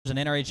an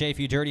NRHA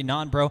Futurity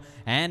non-pro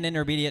and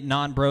intermediate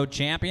non-pro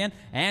champion.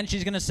 And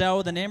she's going to sell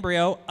with an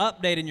embryo.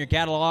 Update in your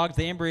catalogs.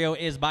 The embryo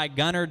is by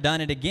Gunner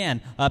Done It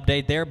Again.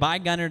 Update there, by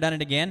Gunner Done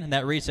It Again.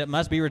 That reset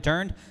must be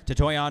returned to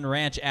Toy on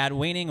Ranch at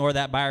Reining, or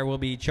that buyer will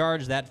be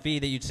charged that fee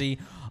that you'd see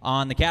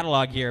on the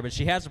catalog here. But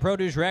she has a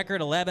produce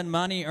record, 11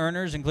 money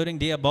earners, including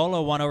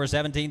Diabolo, won over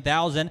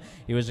 17,000.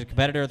 He was a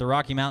competitor at the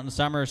Rocky Mountain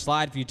Summer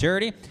Slide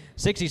Futurity.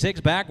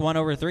 66 back, won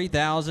over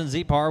 3,000.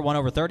 Z-Par won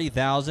over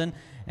 30,000,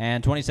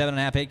 and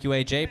 27.5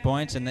 AQHA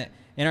points in the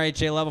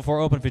NRHA Level 4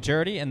 Open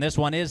Futurity. And this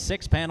one is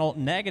 6-panel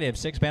negative.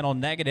 6-panel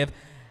negative.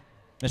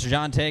 Mr.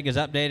 John Tague is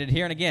updated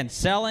here. And again,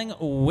 selling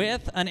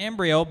with an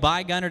embryo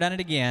by Gunner Done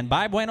It Again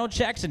by Bueno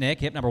Chexenick,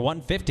 hip number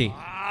 150.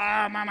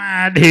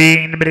 My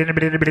team, going to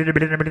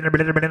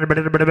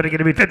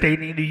be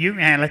 15 into you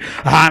handle it.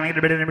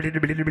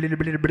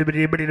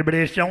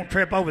 Don't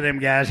trip over them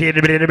guys. Hey,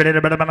 5 going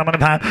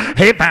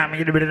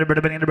to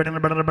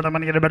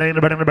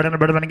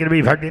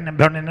be 13 and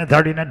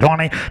 30 and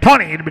 20.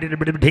 20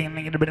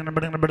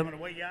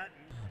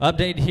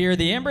 Update here,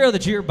 the embryo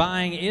that you're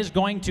buying is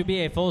going to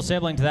be a full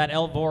sibling to that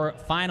L4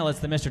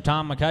 finalist that Mr.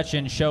 Tom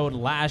McCutcheon showed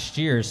last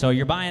year. So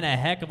you're buying a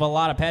heck of a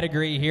lot of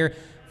pedigree here.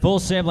 Full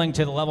sibling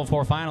to the level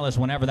 4 finalist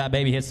whenever that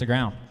baby hits the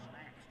ground.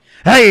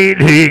 Hey,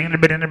 going to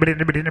be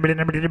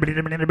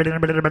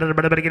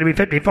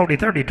 50, 40,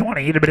 30,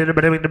 20. I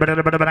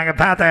got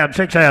 5,000,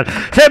 6,000,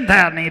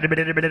 7,000. Going to be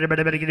 7, going to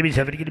be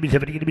 7, going to be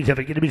 7, going to be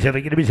 7,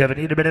 going to be 7.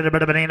 Going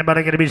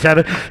to be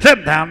 7,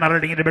 7,000.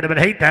 Going to be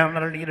 8,000.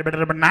 Going to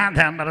be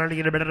 9,000. Going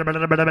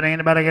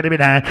to be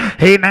 9.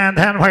 Hey,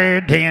 9,000.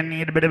 Where 10?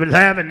 Going to be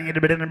 11. Going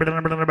to be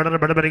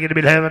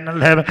 11.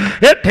 11.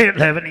 10,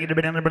 11. Going to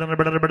be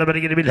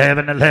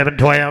 11. 11.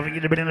 12.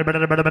 Going to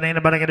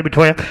be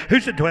 12.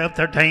 Who's the 12?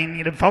 13.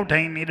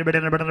 14, need a bit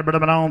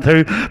on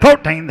through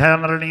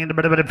 14,000, need a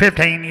bit of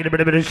 15, need a bit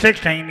of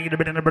 16, need a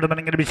bit of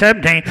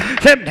 17,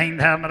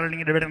 17,000,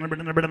 need a bit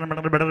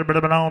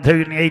on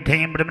through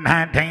 18, but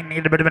 19,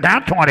 need a bit of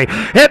 20,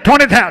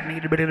 20,000,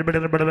 need a bit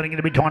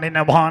of 20,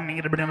 now 1,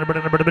 need a bit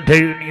of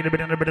 2, need a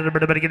bit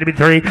of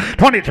 3,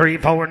 23,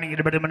 4, need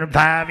a bit of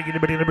 5, need a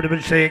bit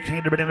of 6,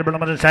 need a bit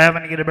of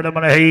 7, need a bit of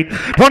 8,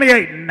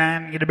 28,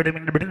 9, need a bit of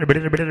 28,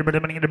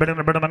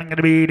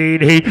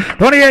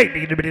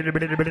 need a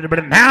bit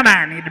of now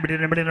 9, need to be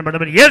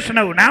yes or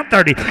no, now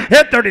 30,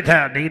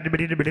 30,000, need to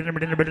be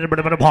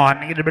 1,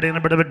 need to be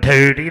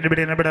 2, need to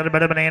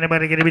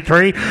be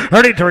 3,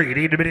 33,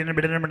 need to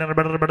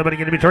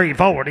be 3,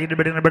 4, need to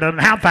be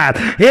now 5,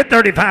 hit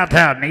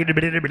 35,000, need to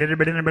be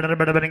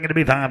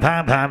 5,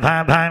 5,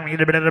 5, 5, need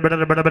to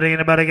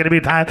be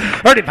 5,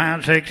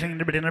 35, 6, need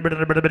to be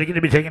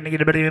taken, need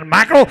to be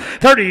Michael,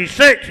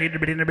 36, need to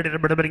be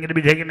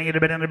taken, need to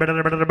be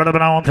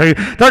on through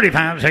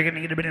 35 seconds,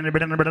 need to be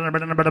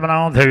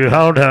on through.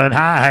 Hold on,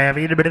 I have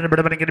need a bit of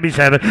going to be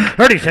 7,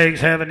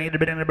 36, 7, need a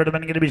bit of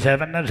going to be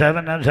 7, 7,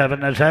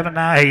 7, 7,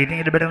 8,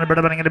 need a bit of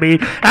going to be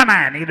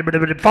 9, need a bit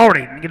of 40,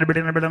 need a bit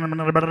of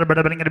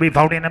going to be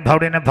 40 and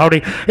 40 and 40,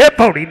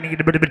 40, need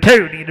a bit of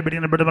 2, need a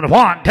bit of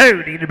 1,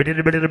 2, need a bit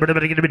of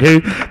going to be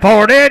 2,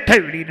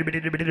 42, need a bit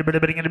of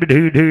going to be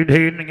 2, 2,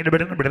 2, need a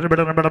bit of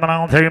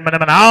on 3,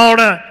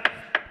 order,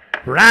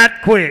 right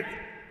quick.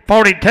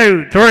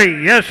 42,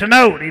 3, yes or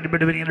no? Need a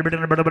bit of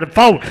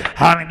 4.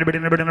 I need a bit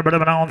of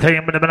on 3,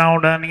 but on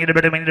need a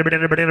bit of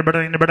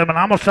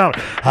almost so.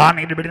 I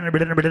need a bit of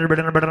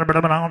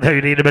on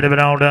 3, need a bit of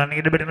all done,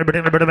 need a bit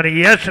of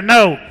yes or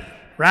no?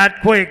 Right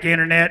quick,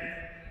 internet.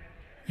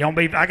 You don't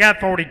be, I got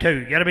 42.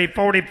 You got to be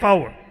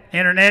 44.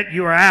 Internet,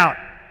 you are out.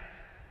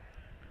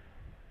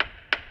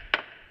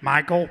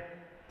 Michael,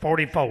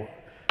 44,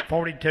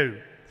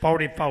 42,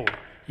 44.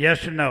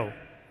 Yes or no?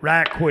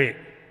 Right quick.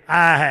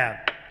 I have.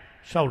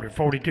 Sold it,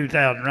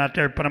 42,000 right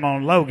there. Put them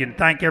on Logan.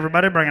 Thank you,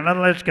 everybody. Bring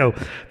another. Let's go.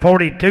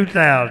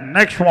 42,000.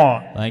 Next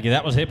one. Thank you.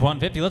 That was hip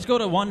 150. Let's go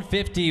to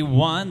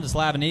 151. The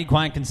Slavin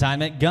Equine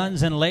Consignment.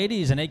 Guns and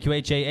Ladies, an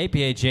AQHA,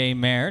 APHA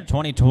mare.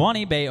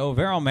 2020 Bay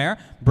Overo mare.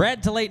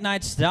 Bred to Late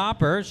Night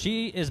Stopper.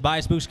 She is by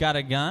Spook's Got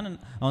a Gun.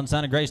 On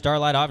Son of Gray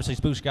Starlight. Obviously,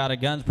 Spook's Got a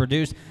Gun's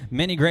produced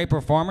many great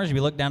performers. If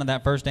you look down at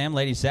that first dam,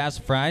 Lady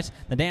Sassafras.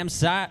 The dam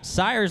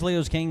sires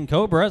Leo's King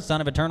Cobra.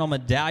 Son of Eternal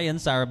Medallion.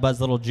 Sire of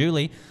Buzz Little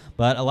Julie.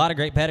 But a lot of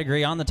great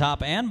pedigree on the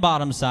top and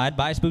bottom side.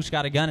 By Spook's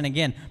Got a Gun. And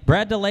again,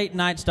 bred to Late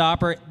Night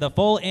Stopper. The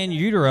full in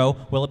utero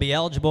will be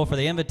eligible for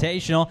the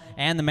Invitational,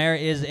 and the mare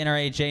is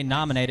NRHA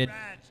nominated.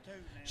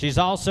 She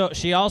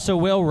also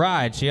will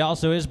ride. She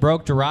also is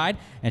broke to ride,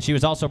 and she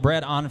was also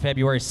bred on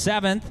February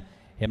 7th.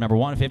 Hip number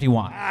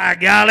 151. Ah,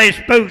 golly,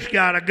 Spook's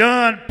Got a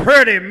Gun.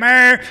 Pretty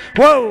mare.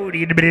 Whoa.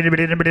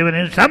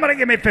 Somebody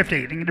give me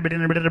 50. Going to be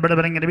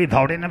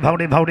 40,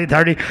 40, 40,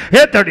 30.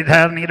 Hit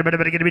 30,000. Need a bit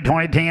of it. Going to be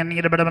 20, 10.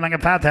 Need a bit of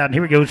it. 5,000.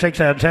 Here we go.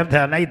 6,000,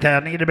 7,000,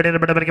 8,000. Need a bit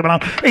of it. Come on.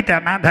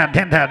 8,000, 9,000,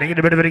 10,000. Need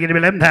a bit of it. Going to be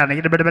 11,000.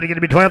 Need a bit of it. Going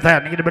to be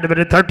 12,000. Need a bit of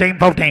it. 13,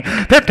 14,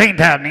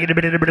 15,000. Need a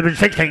bit of it.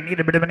 16.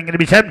 Need a bit of it. Going to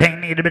be 17.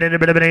 Need a bit of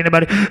it.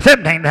 Anybody.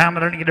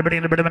 17,000. Need a bit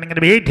of it. Going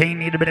to be 18.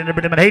 Need a bit of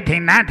it.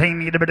 18, 19.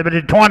 Need a bit of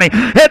it. 20.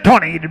 Hit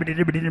 20. need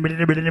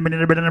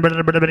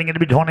to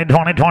be 20,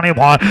 20,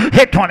 21.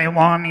 Hit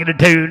 21, need a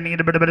 2, need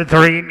a bit of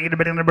 3, need a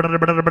bit of 3,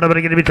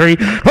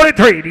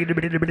 23, need a bit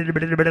of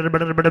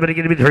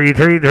 3, 3,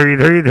 3,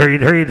 3, 3,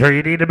 3,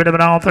 3, need a bit of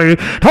it all through.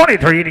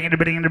 23, need a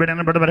bit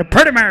of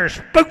pretty mare.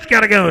 Spooks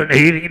gotta go.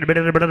 He need a bit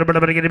of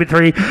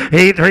 3,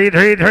 3, 3,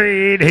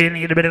 3, he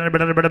need a bit of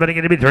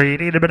 3,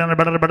 need a bit of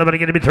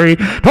 3,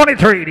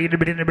 23, need a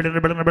bit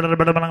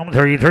of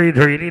 3, 3,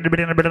 3, need a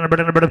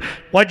bit of.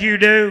 What'd you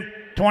do?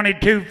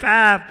 22,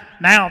 5,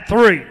 now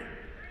 3.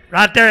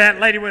 Right there, that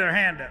lady with her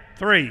hand up.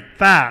 3,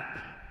 5,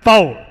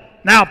 4,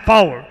 now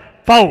 4.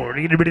 Forward,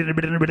 on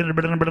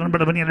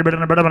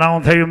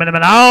 2 minutes,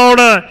 all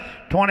done.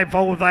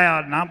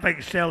 24,000. I'm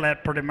fixing to sell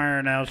that pretty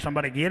mare now.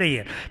 Somebody get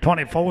in.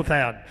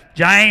 24,000.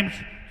 James,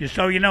 just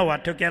so you know, I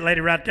took that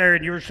lady right there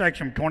in your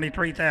section,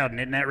 23,000.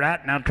 Isn't that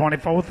right? Now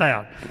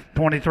 24,000.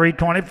 23,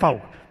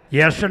 24.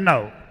 Yes or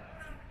no?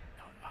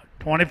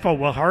 24.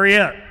 Well, hurry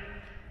up.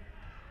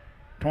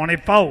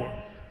 24.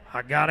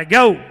 I gotta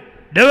go.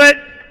 Do it.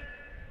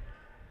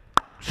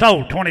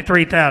 Sold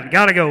 23,000.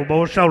 Gotta go,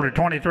 boys. Sold her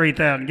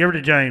 23,000. Give her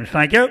to James.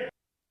 Thank you. Let's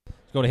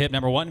go to hip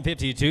number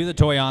 152, the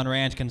Toyon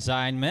Ranch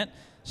consignment.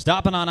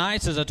 Stopping on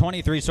ice is a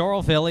 23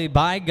 Sorrel filly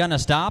by Gonna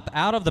Stop.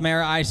 Out of the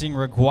mare, icing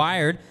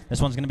required. This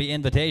one's going to be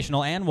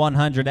invitational and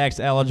 100X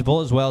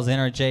eligible, as well as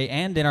NRHA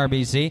and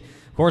NRBC.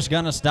 Of course,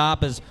 Gonna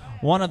Stop is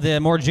one of the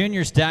more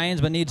junior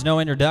stallions, but needs no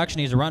introduction.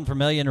 He's a Run for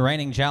Million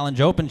Reining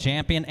Challenge Open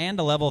champion and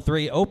a Level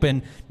 3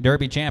 Open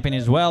Derby champion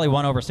as well. He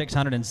won over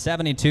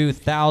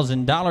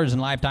 $672,000 in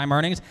lifetime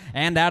earnings.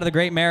 And out of the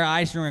great mare,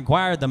 icing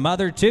required, the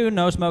mother too,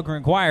 no smoking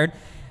required.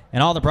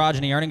 And all the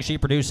progeny earnings, she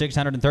produced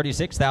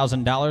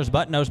 $636,000,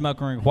 but no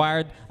smoking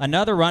required.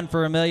 Another Run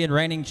for a Million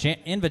Reining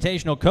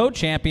Invitational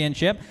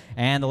Co-Championship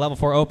and the Level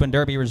 4 Open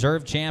Derby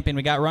Reserve Champion.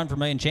 We got Run for a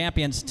Million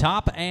champions,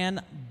 top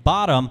and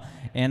bottom.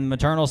 In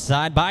maternal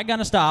side, by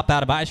Gonna Stop,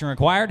 out of icing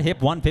required,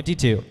 hip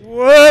 152.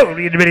 Whoa!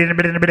 Need a bit of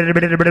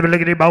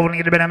lickety bowl,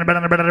 need a bit of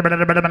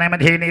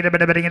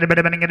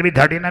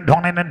 30 and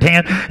 20 and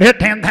 10. Hit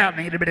 10,000,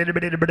 need a bit of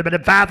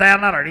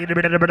 $5,000, need a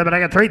bit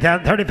of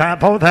 3,000, 35,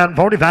 4,000,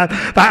 45,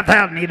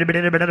 5,000, need a bit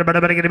of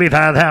 $5,000, need a bit of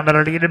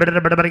 5,500, need a bit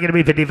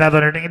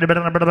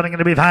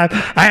of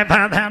 5. I have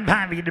 5,000,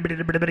 5, need a bit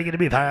of 5,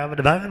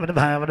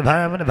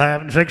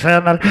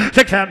 6,000,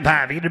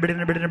 6,005, need a bit of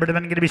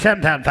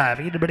 7,005,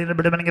 need a bit of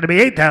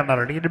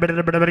 $8,000. Need a bit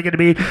of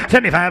be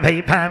 75,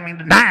 8,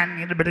 5, 9.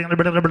 Need a bit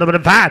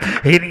of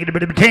 5. He need a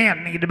bit of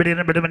 10. Need a bit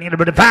of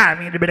 5.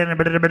 Need a bit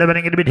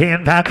of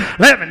 10, 5,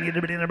 11. Need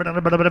a bit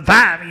of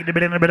 5. Need a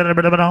bit of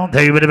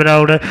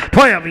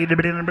 12. Need a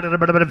bit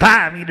of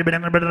 5. Need a bit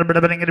of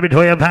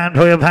 12, 5,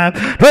 12,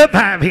 5, 12,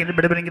 5. Need a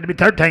bit of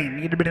 13.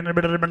 Need a bit of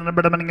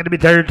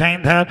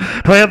 13,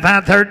 12,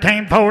 5,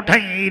 13,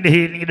 14.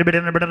 He need a bit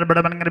of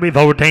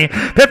 14,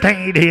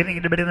 15. He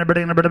need a bit of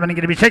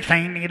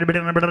 16. Need a bit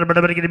of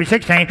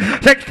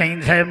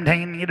 16,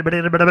 17, need a bit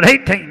of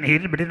 18,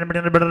 need a bit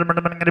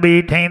of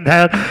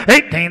 18,000,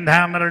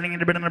 18,000, need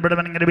a bit of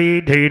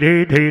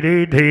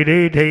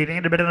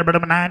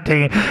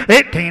 19,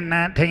 18,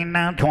 19,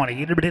 now 20,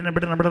 need a bit of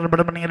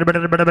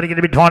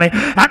 20,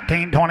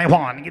 19,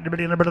 21, need a bit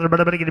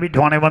of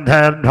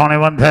 21,000,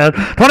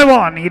 21,000,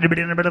 21, need a bit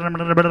of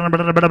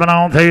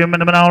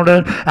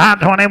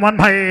 21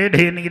 paid,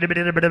 need a bit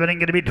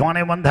of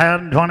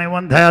 21,000,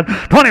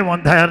 21,000,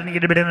 21,000,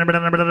 need a bit of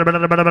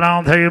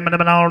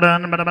all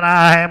done, but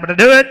I happen to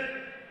do it.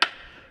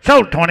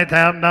 Sold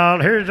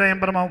 $20,000. Here's the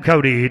emblem on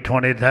Cody.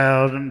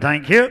 20,000.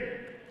 Thank you.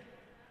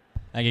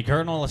 Thank you,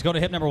 Colonel. Let's go to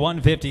hip number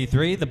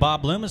 153. The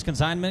Bob Loomis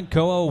consignment,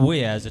 Koa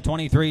Wiz, a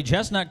 23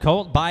 Chestnut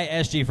Colt by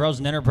SG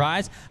Frozen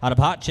Enterprise out of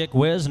Hot Chick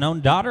Wiz, known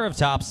daughter of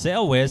Top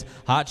Sale Wiz.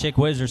 Hot Chick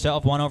Wiz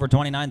herself won over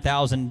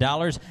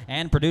 $29,000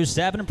 and produced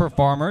 7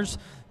 performers.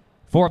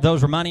 4 of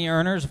those were money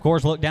earners. Of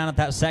course, look down at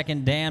that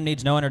second dam.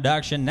 Needs no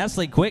introduction.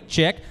 Nestle Quick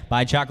Chick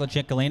by Chocolate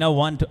Chickalino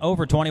won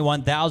over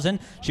 $21,000.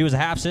 She was a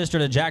half-sister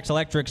to Jack's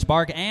Electric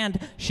Spark, and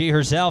she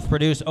herself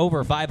produced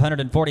over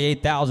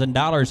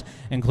 $548,000,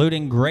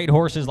 including great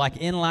horses like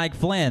In Like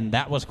Flynn.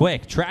 That was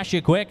quick. Trash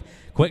You Quick.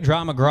 Quick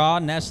Draw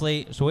McGraw,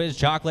 Nestle, Swizz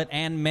Chocolate,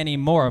 and many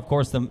more. Of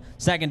course, the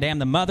second dam,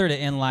 the mother to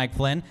In Like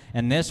Flynn,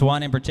 and this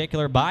one in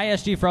particular by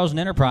SG Frozen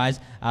Enterprise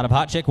out of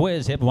Hot Chick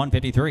Wiz, hip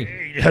 153.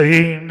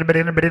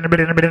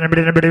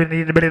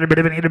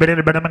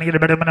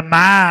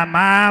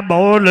 My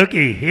boy,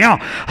 looky here.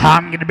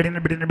 I'm going to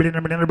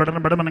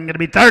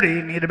be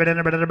 30. Need a bit of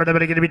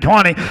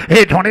 20.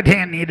 Hey,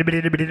 2010. Need a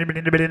bit of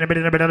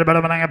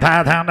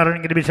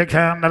 5,000. Need to be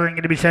 6,000.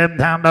 Need to be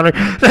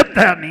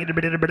 7,000. Need a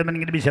bit of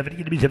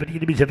 70.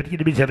 to be 7, need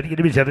to be 7, need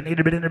to be 7, need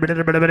to be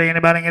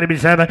anybody going to be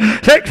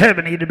 7, 6,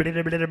 7, need to be going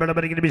to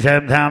be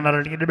 7,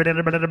 $7, need to be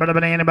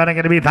anybody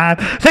going to be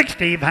 5,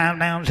 65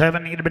 down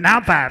 7, need to be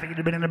now 5, need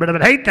to be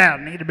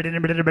 8,000, need to be going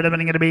to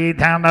be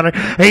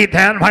 $8,000,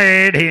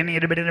 8,000, 8,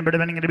 need to be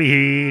going to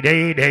be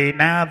 8,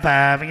 now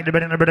 5, need to be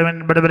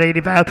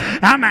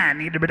 85, now 9,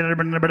 need to be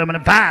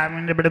 5,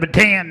 need to be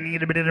 10, need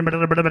to be going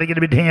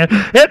to be 10,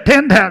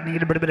 10,000, need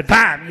to be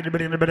 5, need to be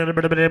going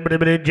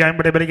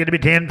to be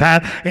 10,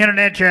 5,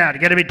 internet chat,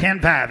 got to be 10,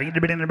 5, need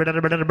to be going to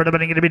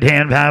be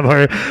 10,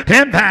 5,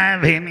 10,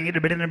 5, need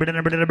to be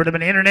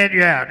internet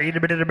chat, need to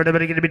be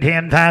going to be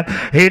 10, 5,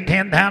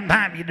 10,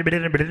 5, need to be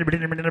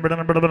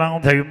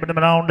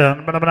on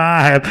done, but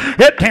I have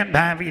 10,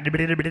 5, need to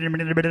be anybody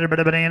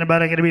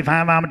going to be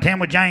 5, I'm 10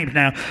 with James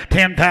now,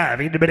 10, 5,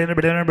 need to be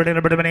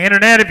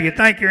internet, if you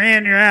think you're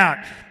in, you're out.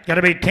 Got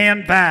to be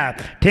 10,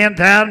 5,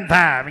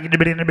 10,005. Need to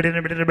be anybody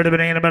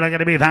got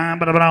to be 5,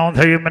 but I'm on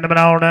 2, but I'm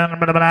all done,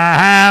 but I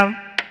have.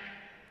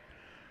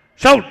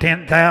 So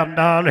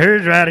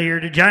 $10,000 right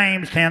here to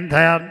James,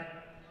 10,000.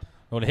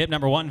 Go to hip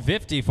number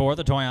 150 for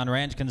the Toy on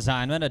Ranch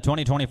consignment, a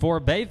 2024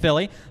 Bay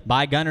Filly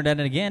by Gunnar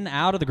Dennett again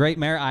out of the Great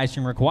Mare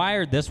Icing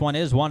Required. This one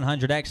is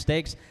 100X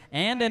Stakes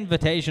and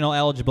Invitational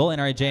eligible,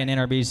 NRHA and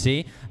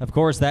NRBC. Of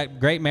course, that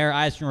Great Mare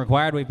Icing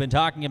Required, we've been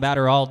talking about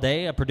her all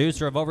day, a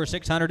producer of over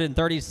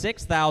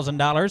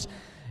 $636,000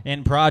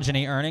 in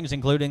progeny earnings,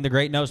 including the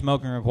Great No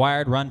Smoking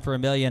Required, Run for a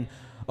Million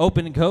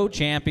Open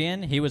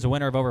Co-Champion. He was a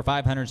winner of over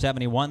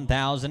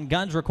 $571,000.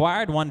 Guns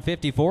Required,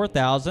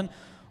 $154,000.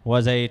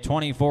 Was a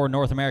 24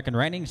 North American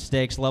Reining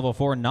Stakes Level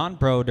 4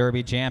 Non-Pro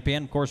Derby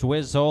champion. Of course,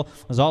 Wiz Soul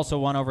was also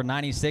won over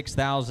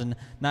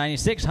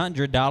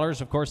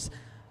 $9,600. Of course,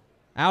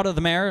 out of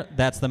the mare,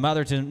 that's the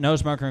mother to No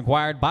Smoking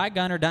Required by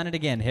Gunnar Done It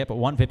Again, hip at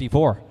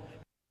 154.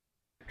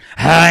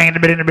 Hey,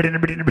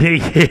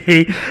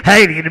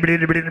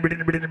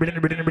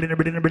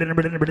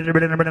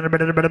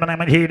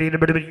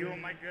 you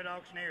my good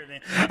ox snare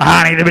then.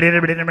 I need to be going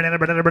to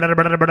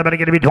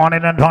be 20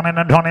 and 20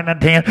 and 20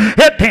 and 10.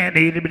 10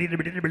 need to be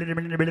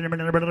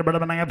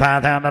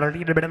 $5,000.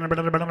 Need to be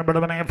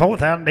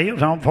 4,000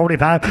 deals on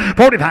 45.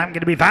 45 going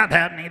to be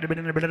 5,000. Need to be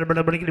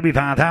 $5,000. Need to be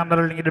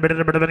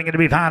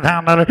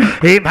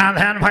 $5,000.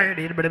 5,000 where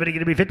need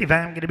to be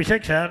 55. Going to be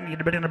 6,000. Need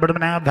to be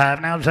now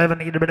 5 now 7.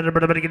 Need to be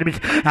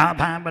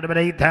 $5, but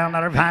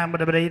 $8,000, 5,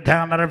 but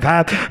 $8,000,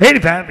 5,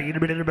 85, need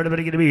to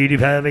be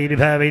 85,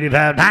 85,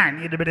 85, 9,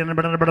 need to be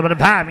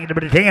 5, need to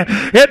be 10,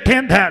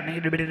 10,000,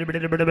 need to be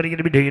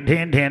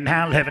 10, 10,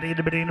 11, need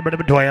to be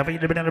 12, need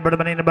to be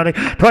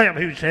 12,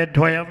 who said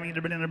 12, need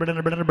to be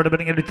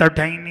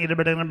 13, need to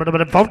be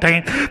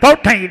 14,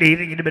 14,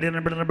 need to be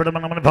 14,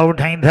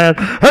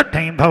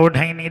 13,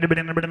 14, need to be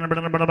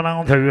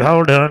through,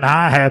 hold on,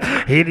 I have,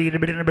 he need to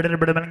be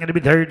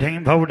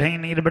 13,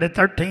 14, need to be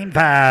 13,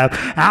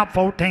 5, out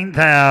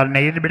 14,000,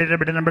 need to be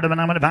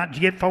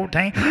get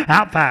 14,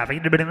 out 5,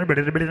 need to be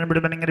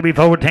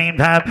 14,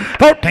 5,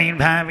 14,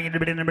 5, need to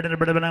be 5 and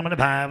a 5 and a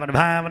 5 and a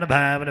 5 and a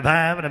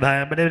 5 and a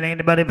 5, but it ain't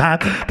anybody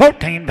 5,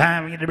 14,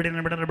 5, need to be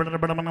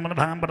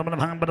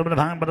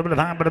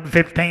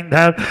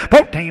 15,000,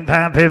 14,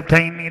 5,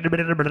 15, need to be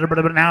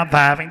now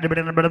 5, need to be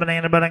anybody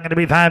going to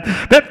be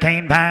 5,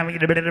 15, 5, need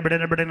to be 5 and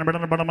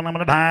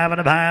a 5 and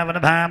a 5 and a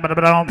 5,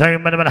 but on 2,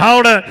 but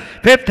hold it,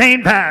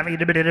 15, 5, need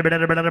to be anybody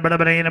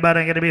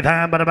going to be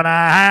 5, but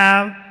I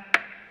have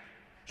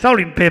sold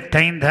him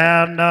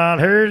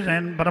 $15,000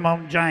 and put him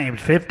on James,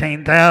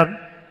 15,000.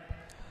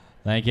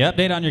 Thank you.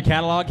 Update on your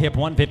catalog. Hip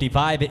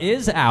 155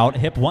 is out.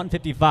 Hip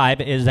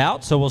 155 is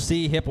out, so we'll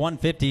see hip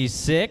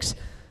 156. It's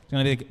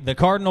going to be the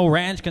Cardinal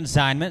Ranch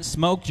consignment,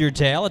 Smoked Your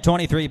Tail, a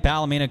 23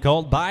 Palomino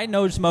Colt by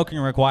No Smoking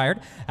Required,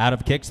 out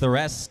of Kicks the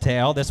Rest's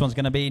Tail. This one's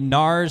going to be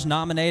NARS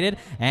nominated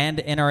and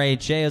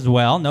NRHA as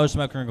well. No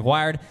Smoking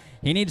Required.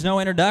 He needs no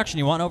introduction.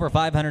 He won over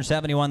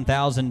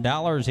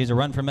 $571,000. He's a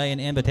Run for a Million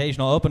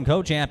Invitational Open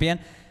Co-Champion,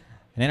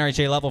 an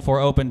NRHA Level 4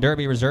 Open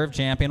Derby Reserve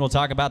Champion. We'll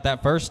talk about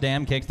that first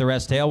dam, Kicks the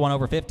Rest Tail, won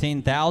over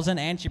 $15,000,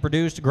 and she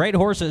produced great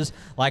horses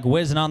like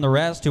Whizzin' on the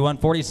Rest, who won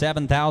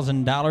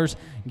 $47,000.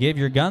 Give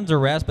Your Guns a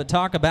Rest. But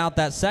talk about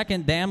that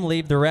second dam,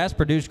 Leave the Rest,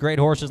 produced great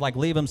horses like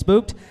Leave 'em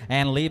Spooked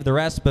and Leave the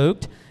Rest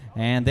Spooked.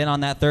 And then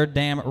on that third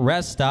dam,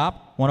 Rest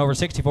Stop, won over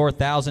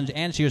 $64,000,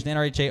 and she was an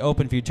NRHA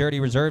Open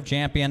Futurity Reserve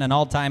Champion, an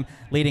all-time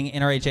leading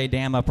NRHA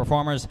dam of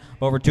performers,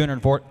 over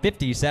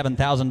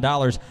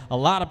 $257,000. A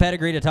lot of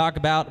pedigree to talk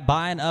about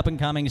by an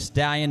up-and-coming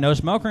stallion, No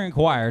Smoking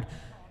Required.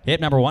 Hit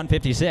number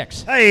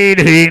 156. Hey,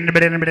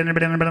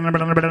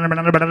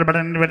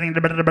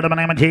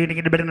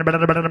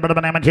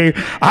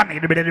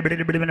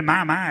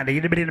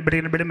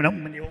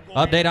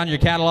 update on your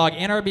catalog.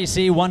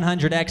 NRBC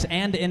 100X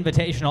and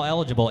Invitational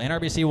eligible.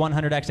 NRBC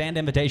 100X and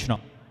Invitational.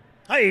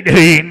 Hey, going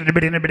to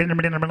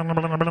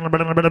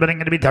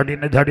be 30,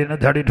 30,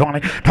 30, 20,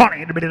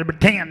 20, 10, 10, 10, 10,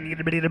 10,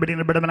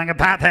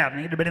 5,000,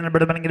 need to be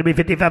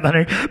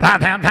 5,500,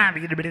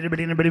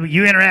 5,005,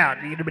 you in or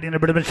out, need to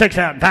be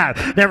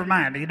 6,005, never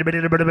mind, need to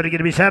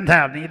be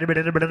 7,000, need to be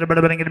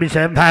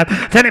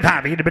 7,500,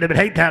 75, need to be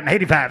 8,000,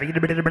 85, need to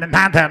be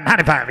 9,000,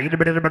 95, need to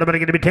be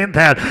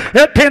 10,000,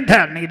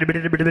 10,000, need to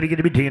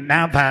be 10,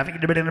 9, 5,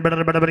 need to be 10,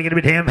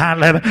 5,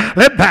 11,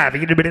 5,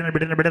 need to be 2, need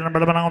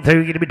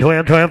to be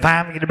 12, 12,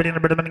 5, need to be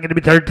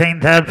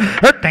 13,000,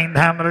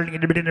 13,000, need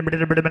to be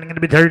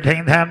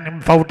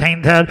 13,000,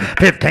 14,000,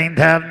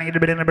 15,000, need to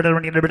be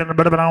 15,000, need to be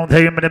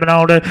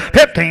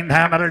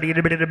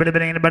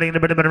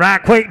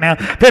right quick now,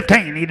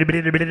 15, need to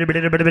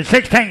be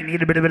 16, need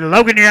to be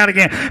Logan, you're out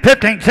again,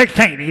 15,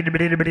 16, need to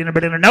be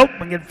nope,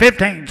 we get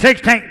 15,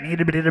 16, need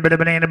to be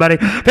anybody,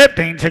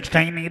 15,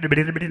 16, need to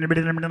be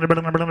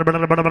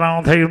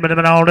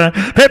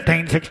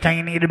 15,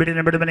 16, need to be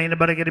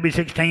anybody, get to be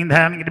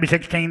 16,000, get to be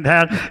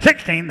 16,000,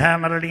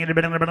 16,000, need to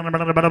be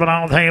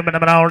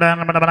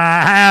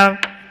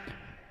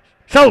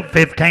so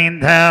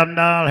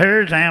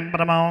 $15,000 and put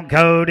them on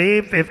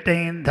Cody,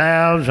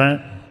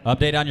 15,000.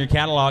 Update on your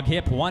catalog.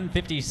 Hip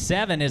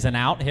 157 is an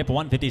out. Hip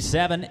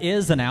 157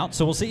 is an out.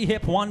 So we'll see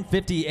hip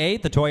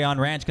 158, the Toyon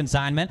Ranch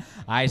consignment.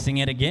 Icing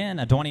it again.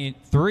 A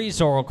 23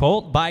 sorrel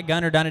colt by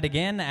Gunner done it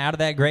again. Out of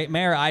that great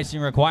mare,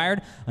 icing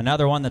required.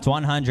 Another one that's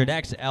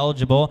 100X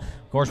eligible.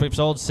 Of course, we've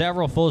sold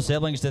several full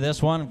siblings to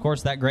this one. Of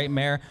course, that great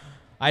mare,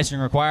 icing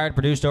required,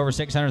 produced over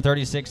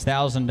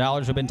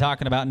 $636,000. We've been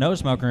talking about no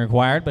smoking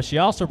required, but she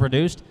also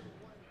produced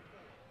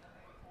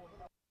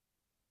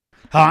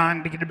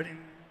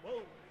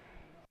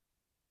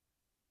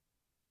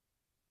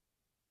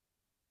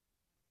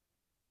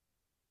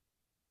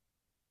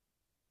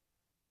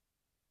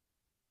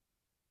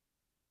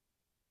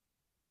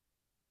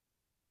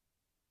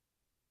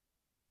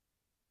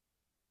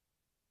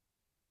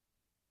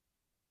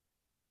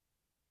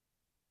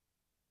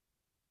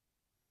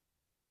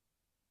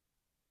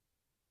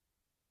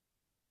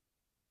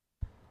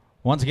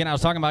once again, I was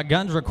talking about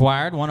guns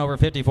required, one over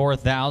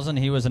 54,000.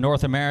 He was a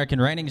North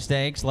American Reining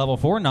Stakes Level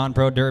 4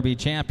 Non-Pro Derby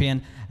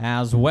champion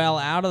as well.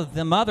 Out of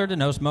the mother to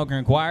no smoking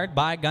required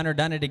by Gunner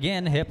done it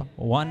again, hip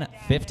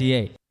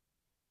 158.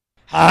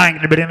 I'll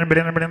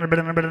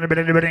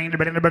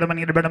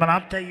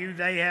tell you,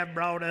 they have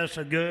brought us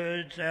a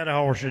good set of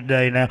horses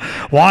today now.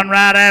 One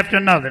right after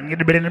another.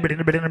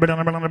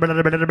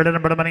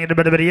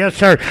 Yes,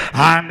 sir.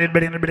 I'm going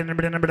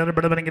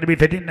to be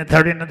 15 and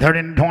 30 and 30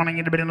 and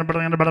 20.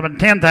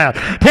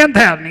 10,000.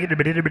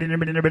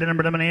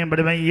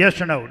 10,000.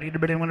 Yes or no?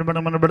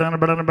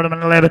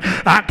 11.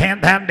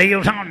 10,000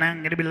 deals on now.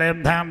 Going to be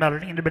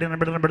 $11,000. Need to be 10. Going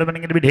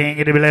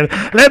to be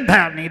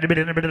 11,000. Need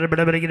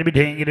to be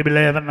 10. Going to be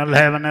 11.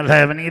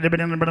 11, need to be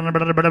 10,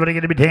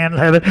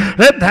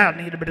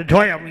 11,000, need to be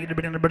 12, need to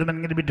be 12,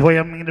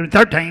 need to be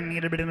 13,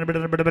 need to be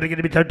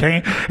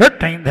 13,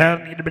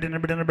 13,000, need to be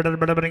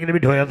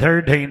 12,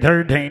 13,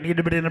 13, need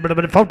to be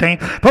 14,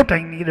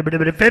 14, need to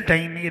be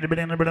 15, need to be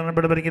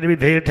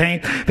 15,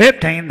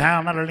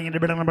 15,000, need to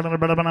be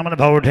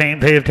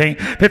 14, 15,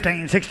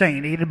 15,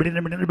 16, need to be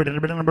 17, need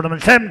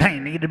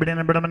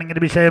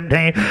to be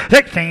 17,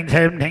 16,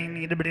 17,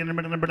 need to be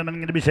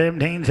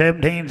 17,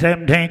 17,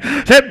 17,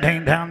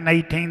 17,000.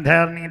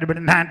 18,000, need to be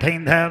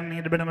 19,000,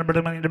 need to be 20,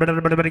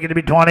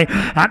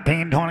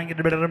 19, 20, need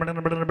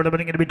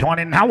to be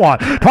 20, now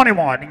what?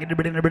 21, need to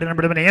be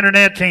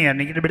internet's in,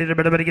 need to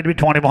be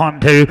 21,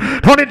 2,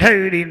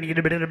 22, need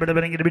to be 2,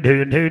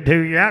 and 2, 2,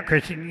 you're out,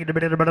 Chrissy, need to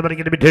be 2,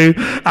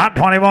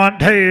 21,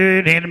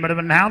 2, need to be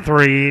now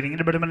 3, need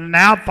to be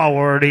now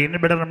 4, need to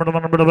be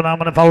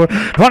 4,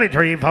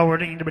 23, 4,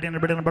 need to be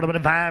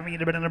 5, need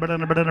to be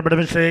 6, need to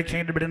be 6,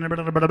 need to be 5,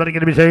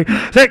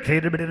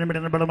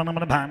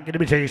 need to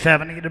be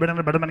 7, need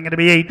to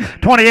be 8,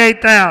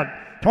 28,000,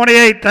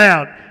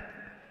 28,000,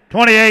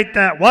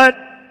 28,000, what?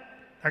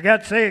 I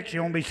got 6,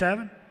 you want to be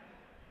 7?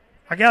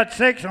 I got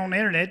 6 on the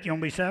internet, you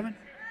want to be 7?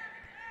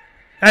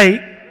 8,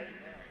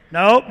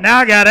 nope, now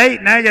I got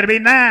 8, now you got to be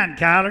 9,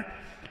 Kyler,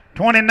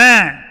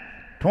 29,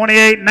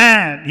 28,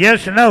 9,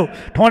 yes or no,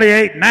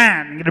 28,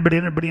 9, you got to be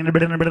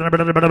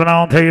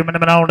on 2,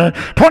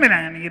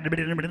 29, you got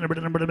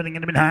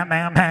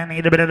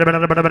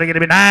to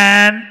be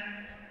 9,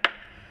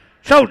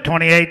 so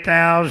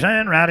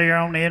 28,000 right here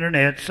on the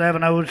internet,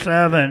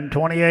 707,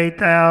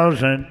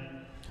 28,000.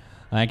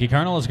 Thank you,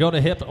 Colonel. Let's go to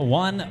hip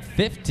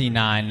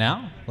 159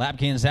 now.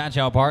 Lapke and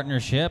Satchow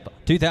partnership,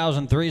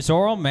 2003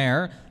 sorrel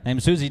mare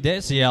named Susie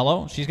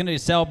Desiello. She's going to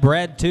sell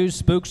bred to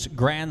Spook's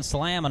Grand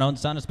Slam, an own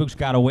son of Spook's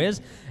Got a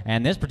Whiz.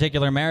 And this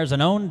particular mare is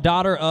an own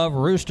daughter of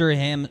Rooster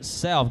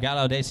himself,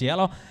 Gallo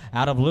Desiello,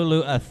 out of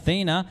Lulu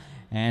Athena.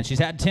 And she's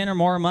had 10 or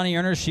more money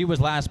earners. She was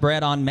last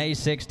bred on May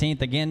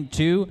 16th, again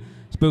to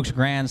Spook's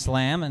Grand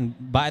Slam, and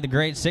by the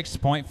great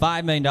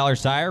 $6.5 million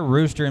sire,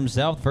 Rooster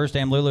himself, first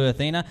name Lulu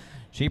Athena.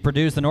 She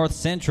produced the North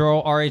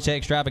Central RHA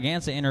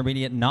Extravaganza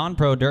Intermediate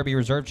Non-Pro Derby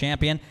Reserve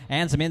Champion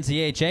and some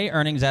NCHA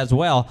earnings as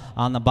well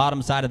on the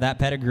bottom side of that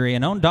pedigree.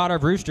 An own daughter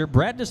of Rooster,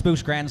 bred to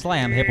Spooks Grand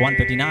Slam, hip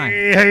 159.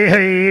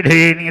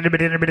 Hey, need to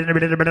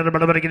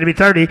be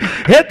 30.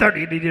 Hit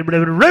 30.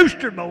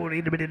 Rooster boy.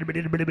 Need to be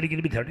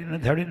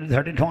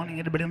 30,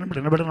 20.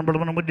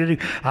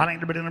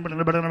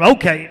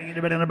 Okay.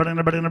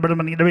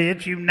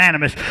 It's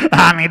unanimous.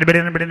 I need to be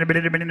 10.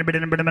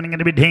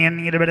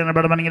 Need to be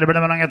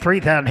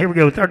 3,000. Here we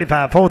go.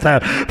 35,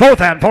 4,000,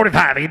 4,000,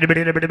 45. Need to be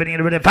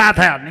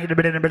 5,000. Need to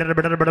be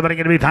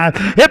 5.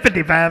 Hit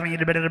 55. Need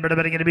to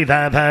be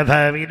 5, 5,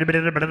 5. Need to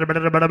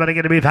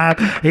be 5.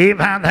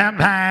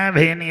 5,005.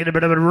 Need to be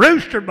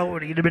Rooster boy.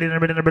 Need to be 5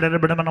 and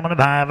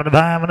 5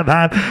 and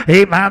 5.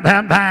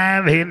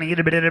 5,005. Need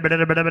to be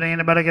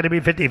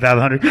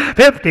 5,500.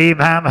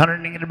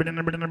 5,500. Need to be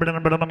 5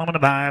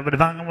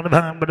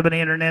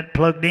 internet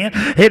plugged in.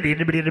 It need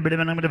to be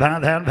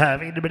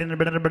 5,005. Need to be 5.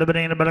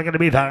 Need to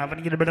be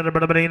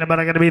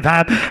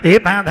 5.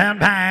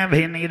 5,005.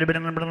 Need to be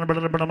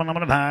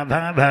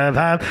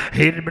 5.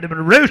 Need to be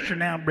Rooster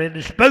now bred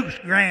to Spooks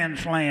Grand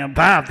Slam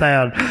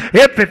 5,000.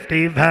 Hit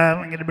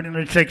 55. Need to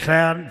be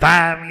 6,000.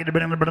 5. Need to be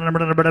 5.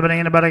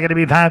 6,005. Need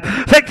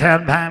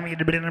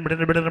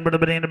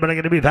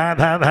to be 5.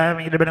 5.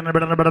 Need to be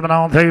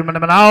all through.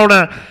 All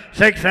the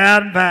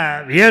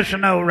 6,005. Yes or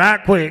no,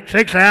 right quick.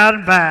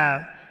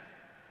 6,005.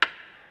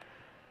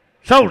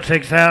 Sold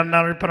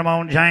 $6,000. Put them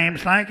on,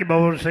 James. Thank you,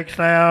 boys.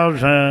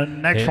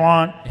 6,000. Next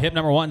one. Hip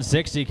number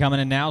 160 coming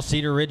in now.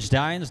 Cedar Ridge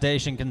Stallion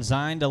Station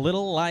consigned a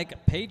Little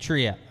Like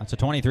Patriot. That's a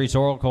 23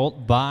 sorrel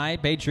colt by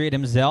Patriot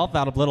himself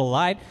out of Little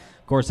Light.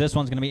 Of course, this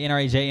one's going to be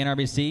NRAJ,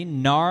 NRBC,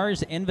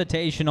 NARS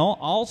Invitational,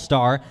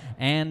 All-Star,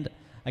 and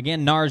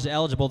again, NARS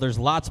eligible. There's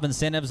lots of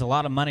incentives, a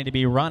lot of money to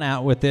be run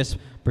out with this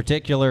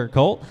particular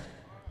colt.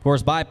 Of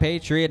course, by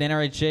Patriot,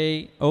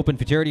 NRHA Open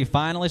Futurity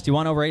finalist. He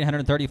won over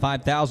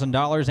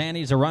 $835,000, and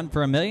he's a Run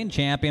for $1 Million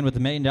champion with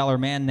the $1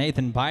 Million Man,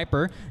 Nathan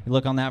Piper. You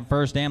look on that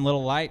first dam,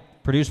 Little Light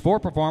produced 4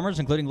 performers,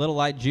 including Little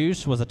Light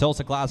Juice, was a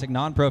Tulsa Classic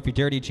Non-Pro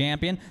Futurity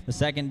champion. The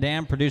second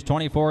dam produced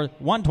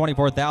won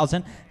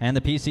 $24,000, and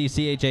the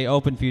PCCHA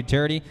Open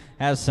Futurity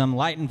has some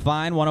light and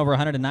fine, won over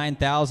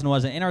 $109,000,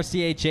 was an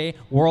NRCHA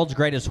World's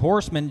Greatest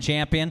Horseman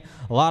champion.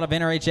 A lot of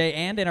NRHA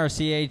and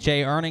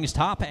NRCHA earnings,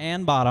 top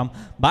and bottom,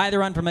 by the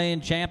Run for $1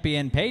 Million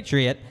champion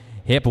Patriot,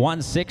 hip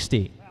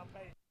 160.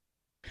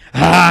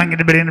 Hey,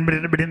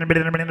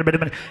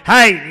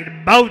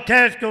 both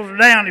testicles are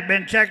down. He's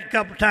been checked a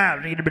couple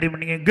times. Need to be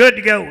good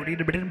to go. Need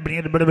to be there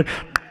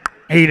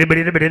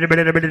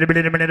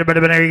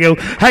you go.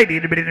 Hey,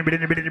 need to be 30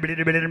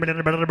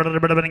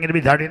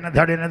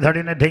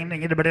 and 10.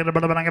 Need to be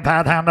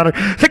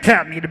 $5,000.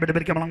 6,000. Need to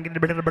be come along. Need to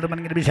be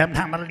 $7,000. Need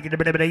to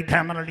be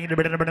 $8,000. Need to be $9,000. Need to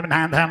be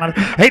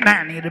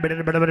 8,900. Need to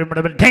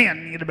be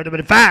 10. Need to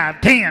be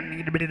 5, 10.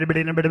 Need to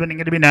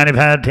be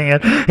 95,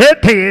 10.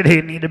 Hit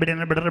 10. Need to be 10.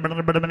 Need to be 10.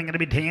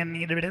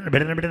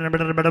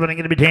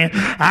 Need to be 10.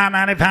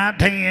 I-95,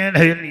 10.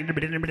 Need to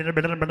be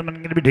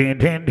 10,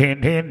 10,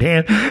 10, 10,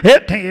 10.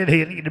 Hit 10.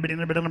 Need to be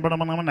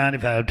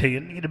 95,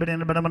 10. Need to be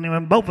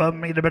both of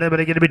them. Need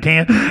to be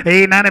 10.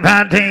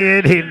 95,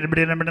 10. Need to be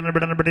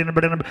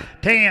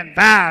 10,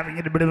 5.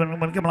 Need to be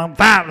come along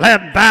 5,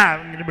 11,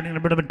 5. Need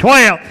to be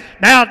 12.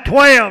 Now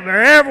 12.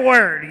 They're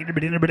everywhere. Need to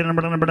be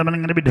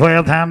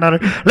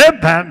 $12,000.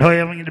 11, 5,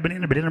 12. Need to be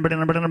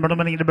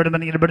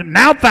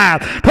now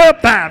 5,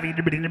 12, 5. Need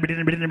to be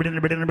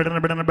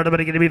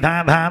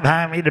 5, 5,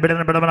 5. Need to be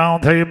all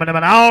through.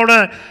 All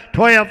the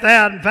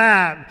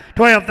 12,005.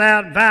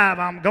 12,005.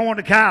 I'm going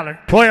to Kyler.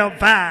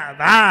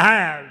 12,500. I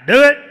have.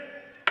 Do it.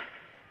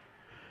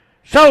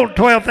 Sold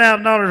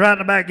 $12,000 right in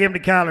the back. Give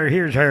him to Kyler.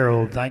 Here's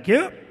Harold. Thank you.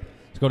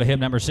 Let's go to hip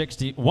number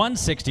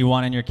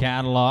 161 in your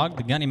catalog.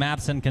 The Gunny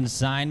Matheson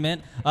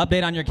consignment.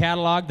 Update on your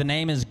catalog. The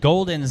name is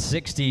Golden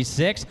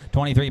 66.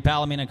 23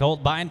 Palomino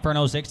colt by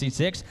Inferno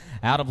 66.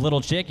 Out of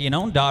Little Chicky, an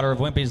own daughter of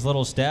Wimpy's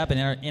Little Step in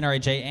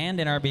NRHA and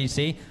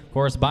NRBC. Of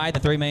course, by the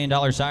 $3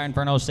 million Sire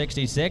Inferno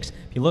 66.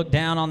 If you look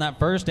down on that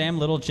first dam,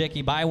 Little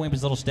Chicky by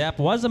Wimpy's Little Step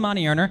was a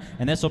money earner,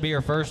 and this will be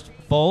her first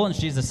foal, and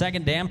she's the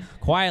second dam.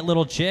 Quiet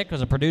Little Chick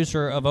was a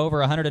producer of over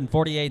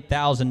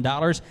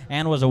 $148,000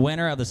 and was a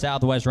winner of the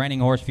Southwest Reining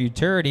Horse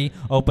Futurity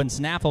Open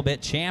Snaffle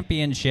Bit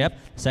Championship.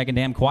 Second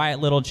dam, Quiet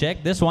Little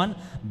Chick. This one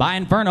by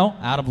Inferno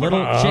out of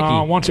Little Chicky.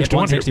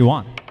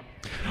 161.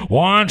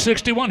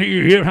 161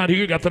 here, how do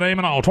you got the name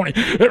and all? 20,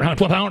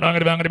 12,000,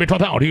 I'm going to be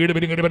 12,000, here to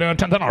be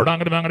 10,000, I'm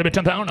going to be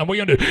 10,000, I'm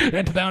going to do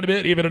 10,000 a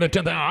bit, even at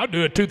 10,000, I'll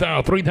do it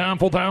 2,000, 3,000,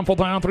 4,000,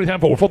 4,000,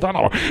 3,000, 4,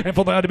 $4,000, and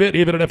 4,000 a bit,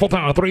 even at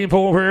 4,000, 3 and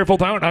 4,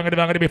 4,000, I'm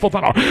going to be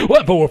 4,000,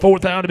 1, 4,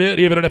 4,000 a bit,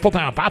 even at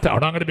 4,000,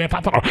 5,000, I'm going to be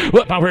 5,000,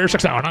 1, 5,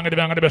 6,000, I'm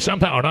going to be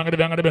 7,000, I'm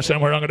going to be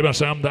somewhere, I'm going to be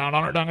 7,000,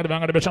 I'm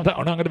going to be 7,000,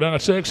 I'm going to be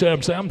 6,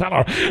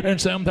 7,000,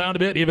 and 7,000 a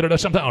bit, even at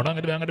 7,000,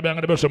 I'm going to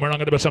be somewhere, I'm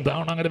going to be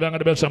 7,000, I'm going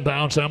to be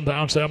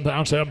 7,000,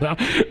 7,000,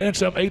 and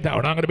some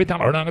 8,000. I'm going to be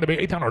 10,000. I'm going to be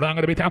 8,000. I'm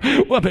going to be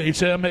 10,000. What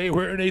page?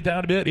 We're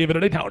 8,000 a bit, even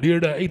at 8,000. Here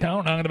to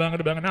 8,000. I'm going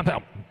to be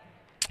 9,000.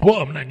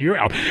 Whoop, and then you're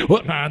out.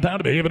 Whoop, 9 down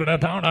to be even 9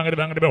 down. I'm going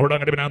to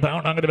be 9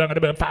 down. I'm going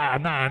to be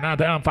 5, 9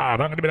 down,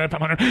 5. I'm going to be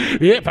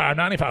 500. Yeah,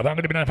 595. I'm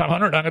going to be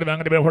 500. I'm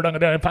going to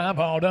be 5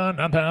 all done.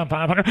 9 down,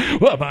 500.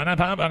 Whoop,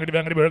 995. I'm going to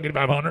be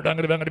 500. I'm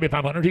going to be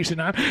 500.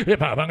 GC9. Yeah,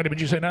 5. I'm going to be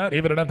GC9.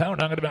 Even 9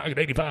 down. I'm going to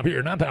be 85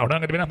 here. 9 down. I'm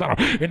going to be 9 down.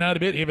 In 9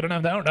 bit. Even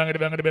 9 down. I'm going to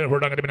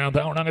be 9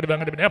 down. I'm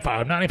going to be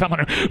 5.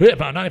 9,500. Yeah,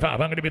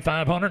 595. I'm going to be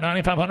 500.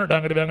 9,500.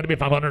 I'm going to be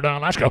 500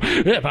 down. Let's go.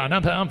 Yeah,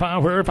 5 down,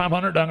 5.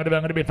 500. I'm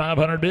going to be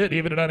 500 bit.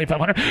 Even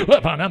 9,500.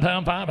 Well, 5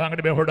 down, 5. I'm going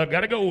to be where I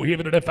got to go. Give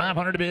it a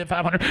 500 to be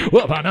 500.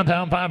 Well, 5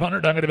 down,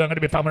 500. I'm going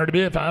to be 500 to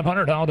be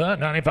 500. All done.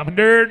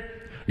 9,500.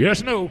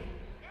 Yes, no.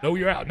 No,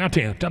 you're out. Now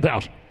 10.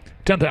 10,000.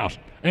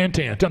 10,000. And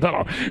 10.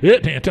 10,000. Yeah,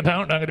 10.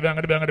 10,000. I'm going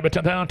to be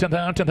 10,000.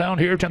 10,000. 10,000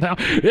 here.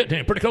 10,000. Yeah,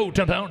 10. Pretty cool.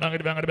 10,000. I'm going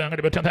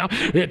to be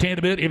 10,000. Yeah, 10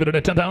 to bit. Even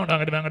at 10,000.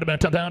 I'm going to be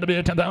 10,000 to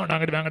bit. 10,000.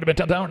 I'm going to be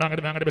 10,000. I'm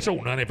going to be so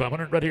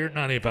 9,500 right here.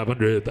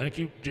 9,500. Thank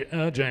you,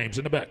 James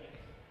in the back.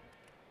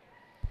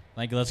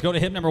 Thank you. Let's go to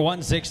hip number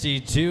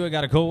 162. I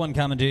got a cool one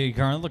coming to you,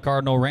 Colonel. The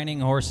Cardinal Reining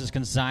Horses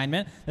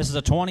Consignment. This is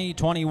a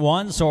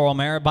 2021 Sorrel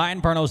Mare by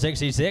Inferno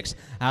 66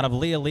 out of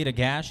Leolita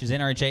Cash. She's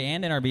NRHA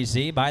and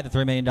NRBC by the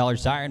 $3 million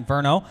sire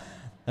Inferno.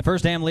 The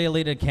first dam,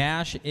 Leolita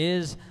Cash,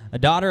 is a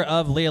daughter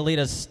of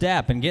Leolita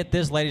Step. And get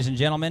this, ladies and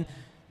gentlemen,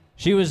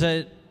 she was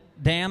a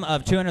dam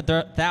of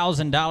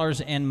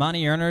 $200,000 in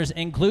money earners,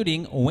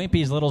 including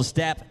Wimpy's Little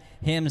Step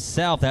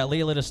himself. That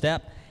Leolita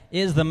Step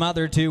is the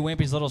mother to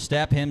Wimpy's Little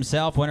Step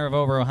himself, winner of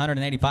over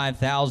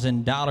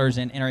 $185,000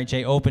 in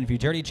NRHA Open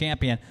Futurity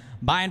Champion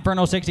by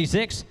Inferno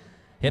 66,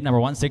 hip number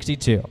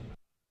 162.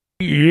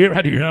 Yeah,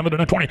 how do you have it in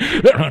a 20?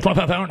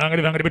 25,000. I'm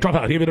going to be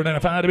 25. Give it in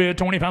a 5 to be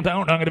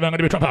 25,000. I'm going to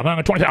be 25. I'm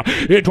going to be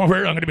 20,000. Yeah, 20.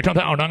 I'm going to be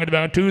 10,000. I'm going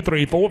to be 2,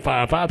 3, 4,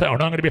 5. 5,000. I'm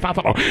going to be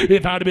 5,000.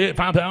 If I to be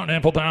 5,000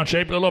 and full down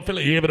shape, little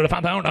filly. Give it a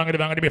 5,000. I'm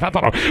going to be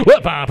 5,000.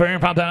 What 5?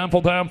 5,000.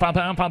 Full down.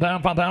 5,000.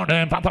 5,000. 5,000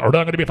 and 5,000. I'm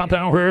going to be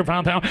 5,000. Where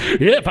 5,000.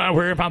 Yeah, if I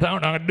were 5,000.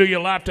 I'm going to do you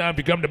a lifetime if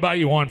you come to buy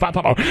you one.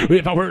 5,000.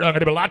 If I were, I'm going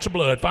to be lots of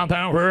blood.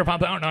 5,000. Where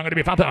 5,000. I'm going to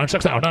be 5,000.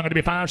 6,000. I'm going to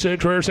be 5,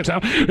 6. Where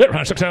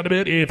 6,000. 6,000 a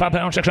bit.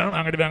 5,000. 6,000.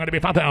 I'm going to be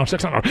 5,000.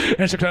 6,000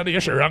 and 6,000.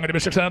 Yes, sir. I'm going to be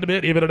 6,000 a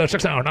bit, even at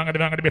 6,000. I'm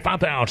going to be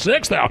 5,000.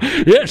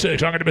 6,000. Yeah,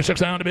 6. I'm going to be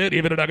 6,000 a bit,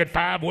 even at I get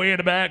 5 way in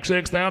the back.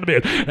 6,000 a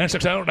bit. And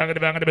 6,000. I'm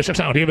going to be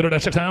 6,000. Even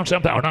at 6,000.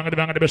 7,000. I'm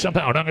going to be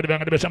 7,000. I'm going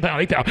to be 7,000.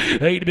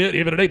 8,000. 8 a bit,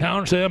 even at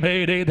 8,000. 7,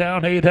 8,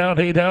 8,000.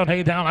 8,000. 8,000.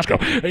 8,000. Let's go.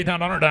 8,000.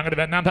 I'm going to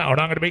be 9,000. I'm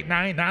going to be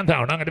 9. 9,000.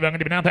 I'm going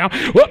to be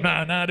 9,000. Whoop,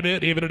 9. 9 a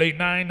bit, even at 8,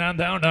 9.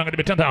 9,000. I'm going to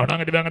be 10,000.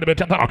 I'm going to be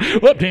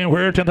 10,000. Whoop, 10.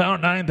 Where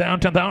 10,000. 9,000.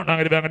 10,000. I'm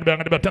going to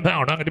be 10,000.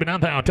 I'm going to be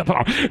 9,000.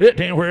 10,000.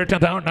 10. Where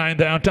 10,000.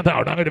 9,000.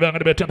 10,000. I'm going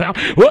to be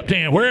 10,000. Whoop,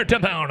 10. Where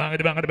 10,000. I'm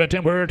going to be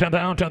 10. Where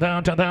 10,000.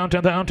 10,000. 10,000.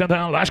 10,000.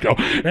 10,000. Let's go.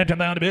 And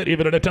 10,000 a bit,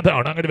 even at 10,000.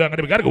 I'm going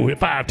to be got to go.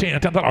 5,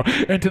 10,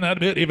 10,000. And 10,000 a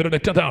bit, even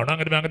at 10,000. I'm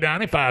going to be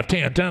down 5,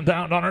 10,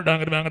 10,000. I'm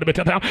going to be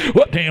 10,000.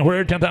 What 10?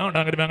 Where 10,000.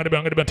 I'm going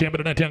to be 10,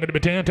 but 10 going to be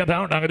 10,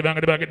 10,000. I'm going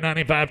to be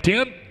 95,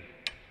 10.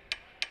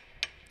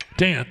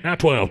 10, now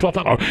 12,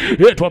 12,000.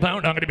 Yeah,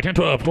 12,000. I'm going to be 10,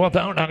 12,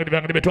 12,000. I'm going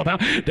to be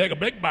 12,000. Take a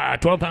big buy,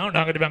 12,000.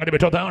 I'm going to be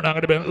 12,000. I'm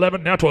going to be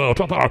 11, now 12,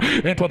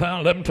 12,000. And 12,000,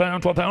 11,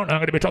 12, 12,000. I'm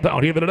going to be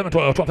 12,000. Even 11,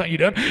 12, 12,000. You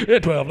done? Yeah,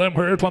 12, 11,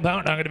 where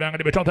 12,000. I'm going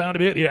to be 12,000 a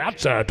bit. Yeah,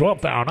 outside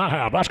 12,000. I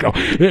have. Let's go.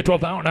 Yeah,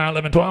 12,000. Now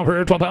 11, 12,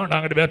 where 12,000.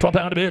 I'm going to be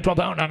 12,000 a bit.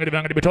 12,000. I'm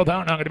going to be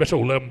 12,000. I'm going to be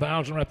sold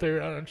 11,000 right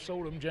there. I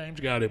sold him. James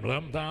got him.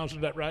 11,000.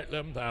 Is that right?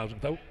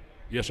 11,000.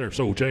 Yes, sir.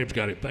 Sold. James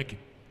got him. Thank you.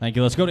 Thank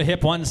you. Let's go to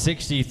hip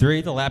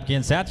 163, the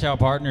Lapkin Satchow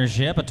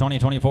Partnership, a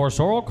 2024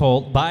 Sorrel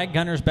Colt by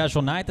Gunner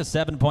Special Knight, the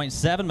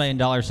 $7.7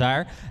 million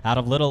sire out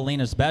of Little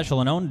Lena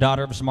Special, an own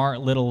daughter of Smart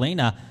Little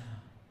Lena.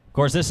 Of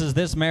course, this is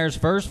this mare's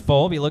first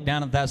foal. If you look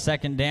down at that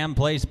second dam,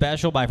 Play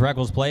Special by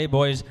Freckles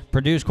Playboys,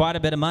 produced quite a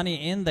bit of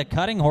money in the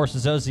Cutting Horse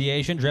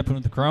Association, dripping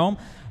with the chrome.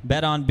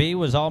 Bet on B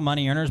was all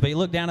money earners. But you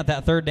look down at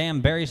that third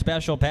dam, Very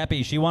Special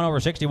Peppy. She won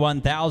over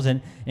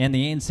 $61,000 in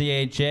the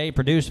NCHA,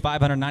 produced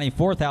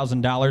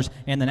 $594,000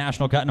 in the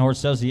National Cutting Horse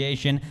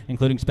Association,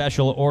 including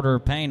Special Order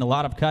Pain. A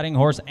lot of Cutting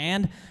Horse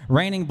and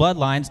Reining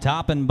bloodlines,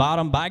 top and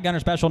bottom by Gunner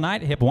Special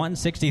Knight. Hip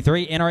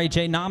 163,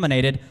 NRHA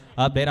nominated.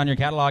 Update on your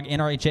catalog,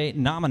 NRHA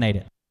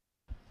nominated.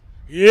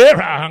 Yeah,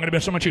 I'm going to be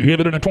so much. You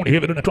hit it in a 20,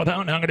 hit it in a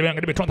 12,000. I'm going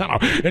to be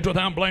 12,000. And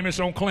 12,000, blame it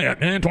on Clint.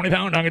 And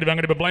 20,000, I'm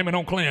going to be blaming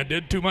on Clint.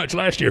 Did too much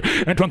last year.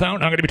 And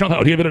 12,000, I'm going to be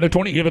 12,000. Give it in a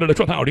 20, give it in a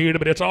 12,000.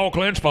 But it's all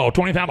Clint's fault.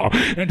 20,000.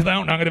 And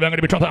 2,000, I'm going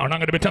to be 12,000. I'm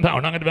going to be 10,000.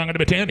 I'm going to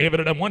be 10. Give it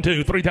in a 1,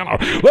 2,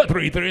 3,000. What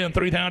 3, 3, and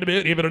 3,000 a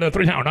bit. Give it in a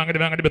 3,000. I'm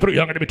going to be 3.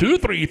 I'm going to be 2,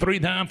 3, 3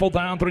 times, full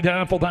time, 3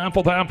 times, full time,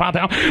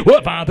 5,000.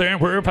 What 5 there?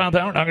 Where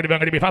 5,000? I'm going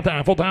to be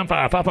 5,000, full time,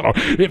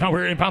 5,000. If I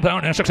were in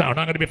 5,000 and 6,000,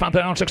 I'm going to be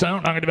 5,000,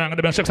 6,000. I'm going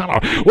to be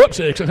 6,000. Whoop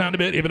 6,000 a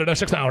bit, even at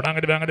 6,000. I'm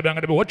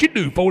going to be what you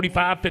do,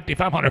 45,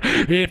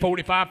 5,500. Yeah,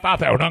 45,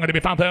 5,000. I'm going to be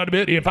 5,000 a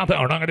bit, yeah,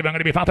 5,000. I'm going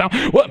to be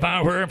 5,000. What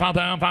 5,000,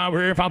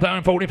 5,000,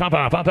 5,000, 45,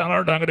 5,000.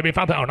 I'm going to be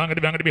 5,000. I'm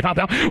going to be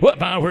 5,000. What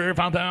 5,000,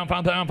 5,000,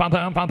 5,000,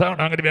 5,000, 5,000.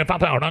 I'm going to be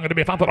 5,000. I'm going to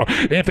be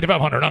 5,000. Yeah,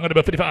 5,500. I'm going to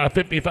be 55,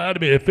 55 to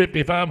be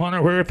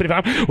 5,500. Where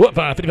 55? What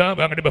 555?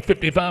 I'm going to be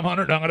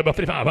 5,500. I'm going to be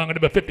 55. I'm going to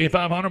be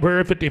 5,500.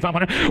 Where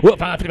 5,500? What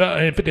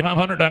 555?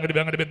 5,500. I'm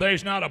going to be.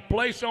 There's not a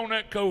place on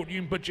that coat you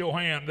can put your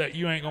hand that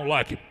you ain't gonna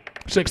like him.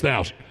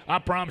 6,000. I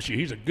promise you,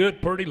 he's a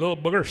good, pretty little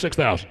booger.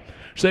 6,000.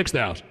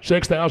 6,000.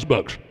 6,000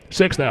 bucks.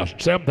 6,000.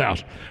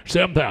 7,000.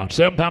 7,000.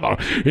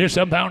 7,000. Here's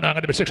 7,000. I'm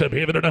going to be 6,000.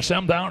 Give it at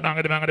 7,000. I'm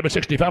going to be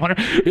 6,500.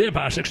 If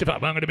I 65,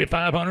 I'm going to be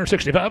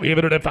 565. Give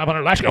it at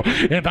 500. Let's go.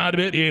 If I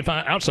bid, if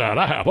I outside,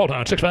 I have. Hold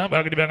on.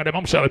 6,500. I'm going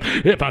to be selling.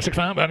 If I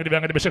 6,500, I'm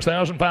going to be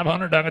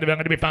 6,500. I'm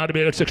going to be 5 to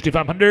bid at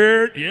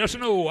 6,500. Yes or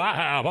no? I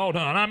have. Hold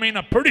on. I mean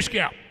a pretty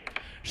scalp.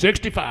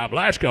 65.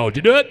 Last call. Did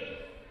you do it?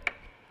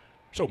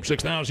 So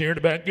 6,000 here in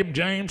the back. Give him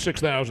James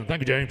 6,000. Thank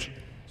you, James.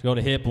 Let's go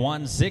to hip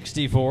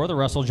 164. The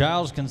Russell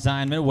Giles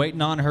consignment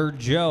waiting on her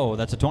Joe.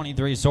 That's a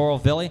 23 Sorrel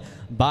filly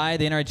by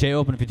the NRHA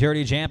Open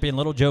Futurity Champion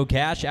Little Joe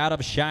Cash out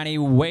of Shiny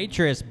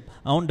Waitress.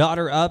 Own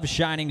daughter of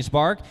Shining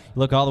Spark. You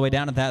look all the way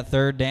down at that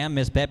third dam.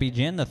 Miss Peppy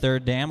Gin, the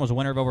third dam, was a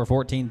winner of over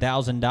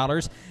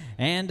 $14,000.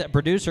 And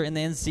producer in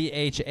the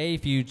NCHA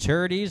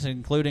Futurities,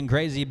 including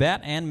Crazy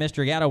Bet and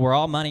Mr. Gatto, were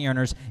all money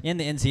earners in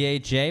the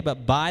NCHA.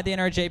 But by the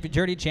NRHA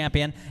Futurity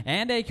Champion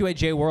and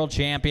AQHA World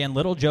Champion,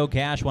 Little Joe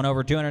Cash won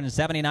over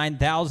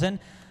 $279,000.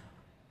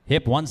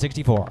 Hip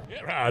 164.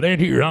 Yeah, right,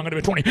 and here, I'm going to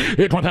be 20.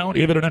 20,000,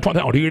 give it a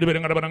 20,000. Here, I'm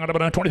going to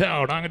be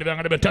 20,000. I'm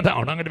going to be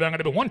 10,000. I'm going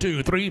to be 1,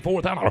 2, 3,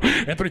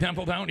 4,000. And 3 times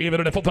 4,000, give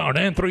it a 4,000.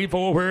 And 3,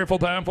 4, where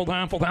 4,000,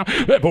 4,000,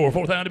 4,000. 4,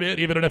 4,000 a bit,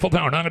 give it a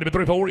 4,000. I'm going to be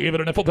 3, 4, give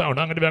it a 4,000.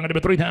 I'm going to be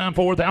 3 times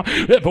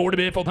 4,000. 4 to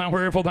be 4,000,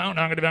 where 4,000.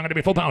 I'm going to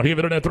be 4,000. Give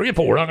it a 3 and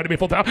 4. I'm going to be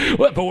 4,000.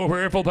 4,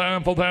 where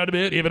 4,000, 4,000 a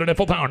bit, give it a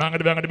 4,000. I'm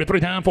going to be 3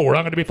 times 4.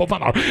 I'm going to be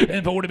 4,000.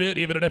 And 4 to bit,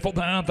 give it a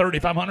 4,000.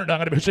 3,500. I'm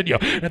going to be Sydney.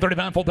 And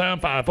 35, 4,000,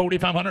 5,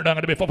 4,500. I'm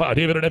going to be 4,500.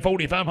 Give it a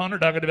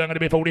 4,500. I'm going to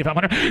be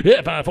 4,500.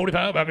 Yeah,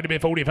 545. I'm going to be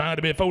 45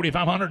 to be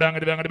 4,500. I'm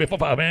going to be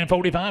 45 and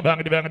 45. I'm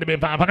going to be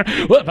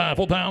 500. What 5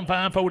 full time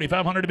 5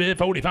 4,500 to be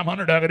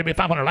 4,500. I'm going to be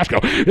 500. Let's go.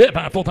 Yeah,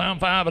 5 full time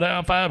 5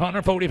 down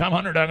 500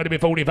 4,500. I'm going to be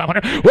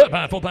 4,500. What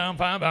 5 full time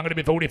 5. I'm going to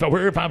be 45.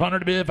 Where 500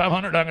 to be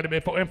 500. I'm going to be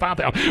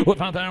 5,000. What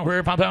 5,000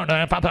 where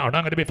 5,000 5,000.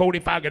 I'm going to be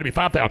 45. I'm going to be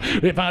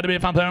 5,000. If I to be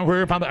 5,000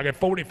 where 5,000. I get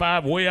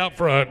 45 way out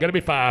front. Going to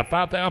be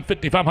 5,000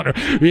 5,500.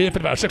 Yeah,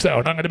 55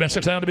 6,000. I'm going to be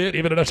 6,000 to be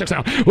even at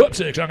 6,000. Whoop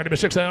 6. I'm going to be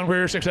 6,000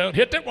 where 6,000.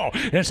 Hit that wall.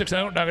 And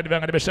 6,000. I'm going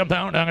to be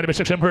 7,000. I'm going to be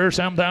 6,000 per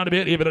 7,000 a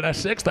bit, even at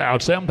 6,000.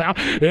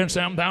 7,000 and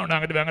 7,000. I'm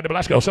going to be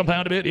let's go.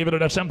 7,000 a bit, even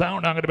at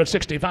 7,000. I'm going to be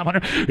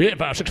 6,500. Yeah,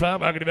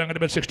 565. I'm going to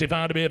be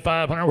 65 to be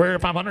 500. Where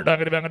 500. I'm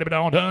going to be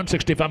all done.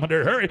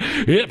 6,500. Hurry.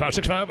 Yeah,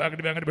 565. I'm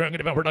going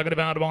to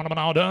be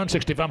all done.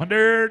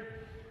 6,500.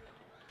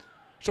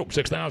 So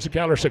 6,000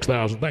 calories.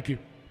 6,000. Thank you.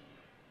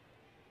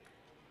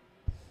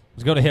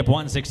 Let's go to hip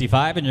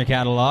 165 in your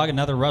catalog.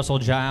 Another Russell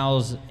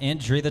Giles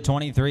entry, the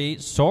 23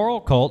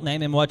 Sorrel Colt.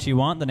 Name him what you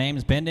want. The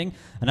name's pending.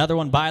 Another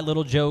one by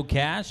Little Joe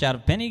Cash out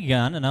of Penny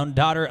Gun, an own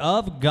daughter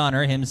of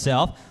Gunner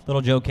himself.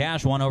 Little Joe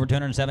Cash won over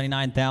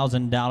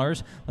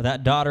 $279,000 with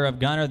that daughter of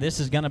Gunner. This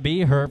is going to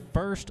be her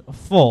first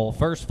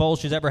full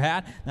she's ever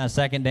had. That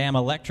second dam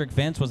electric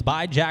fence was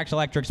by Jack's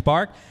Electric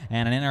Spark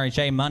and an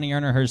NRHA money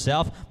earner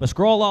herself. But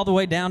scroll all the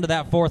way down to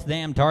that fourth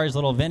dam, Tari's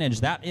Little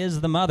Vintage. That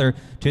is the mother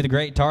to the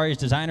great Tari's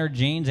Designer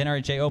Jeans,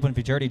 NRHA Open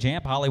Futurity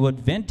Champ, Hollywood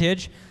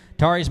Vintage,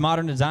 Tari's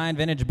Modern Design,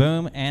 Vintage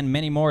Boom, and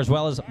many more, as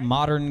well as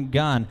Modern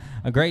Gun.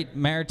 A great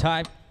mare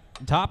type,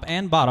 top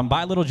and bottom,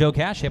 by Little Joe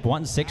Cash, hip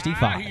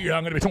 165. I'm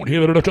going to be 20.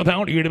 Here,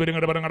 12,000. Here, 12,000.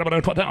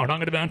 I'm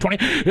going to be 20.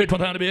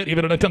 12,000 a bit.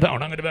 Even at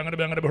 10,000. I'm going to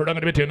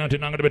be 10. I'm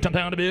going to be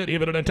 10,000 a bit.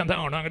 Even at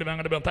 10,000. I'm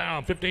going to be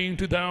 1,000. 15,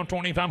 2,000,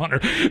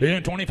 2,500.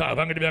 And 25.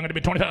 I'm going to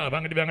be 25.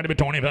 I'm going to be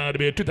 25 to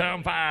be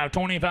 2,005,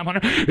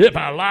 2,500. If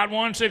I lied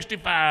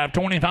 165,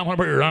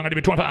 2,500. I'm going to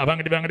be 25. I'm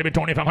going to be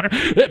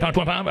 2,500. If I'm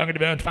 25, I'm going to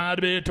be 5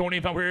 to be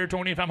 25.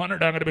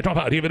 2,500. I'm going to be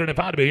 25. Even at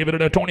 5 to be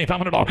even at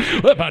 2,500.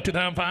 If I'm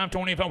 2,005,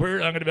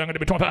 2,500. I'm going to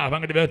be 25. I'm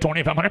going to be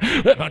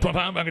 2,500. If I'm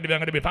 25, I'm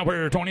going to be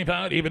 500.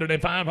 25. Even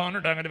at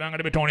 500. I'm going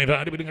to be 25.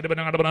 I'm going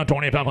to be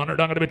 2,500.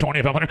 I'm going to be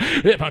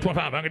 2,500. If I'm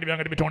 25, I'm going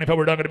to be 25.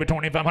 I'm going to be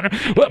 2,500.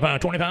 If I'm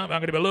 25, I'm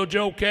going to be Little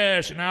Joe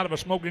Cash and out of a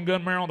smoking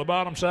gun mare on the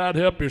bottom side.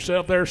 Help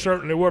yourself there.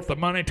 Certainly worth the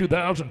money.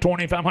 2,000,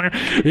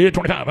 2,500. Yeah,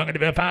 25. I'm going to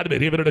be 5 to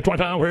bit. Even at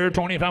 25. Where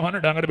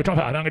 2,500. I'm going to be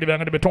 25. I'm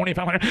going to be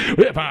 2,500.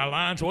 If I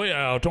lines way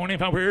out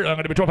 25. Here I'm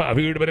going to be 25.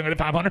 Here to be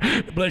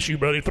 500. Bless you,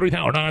 brother.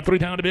 3,000.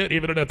 3,000 a bit.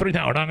 Even at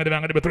 3,000. I'm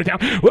going to be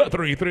 3,000. Well,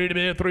 3, 3 to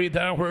bid,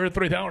 3,000, where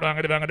 3,000,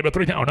 I'm going to be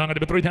 3,000, I'm going to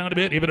be 3,000 to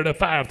bid, even at a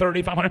 5,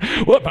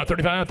 3,500, what,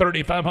 535,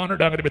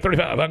 3,500, I'm going to be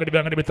 35, I'm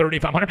going to be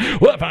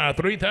 3,500, what, 5,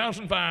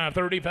 3,000, 5,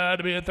 35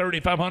 to bid,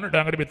 3,500,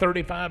 I'm going to be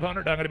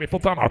 3,500, I'm going to be full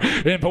time,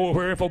 and 4,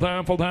 where full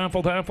time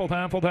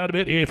to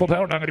bid, yeah, full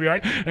time, I'm going to be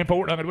right, and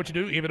 4, I'm going to what you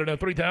do, even at a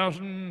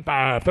 3,000,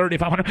 5,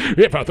 3,500,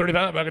 yeah,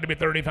 535, I'm going to be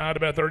 35 to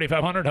about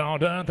 3,500, all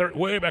done,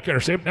 way back there,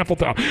 same, now full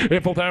time,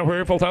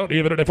 where full time,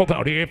 even at a full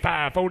time, yeah,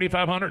 5,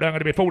 4,500, I'm going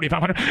to be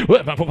 4,500,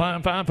 what,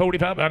 5, 5,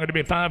 45, I'm going to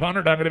be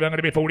 500, I'm going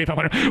to be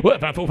 4,500,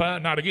 what, 5,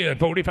 5, not again,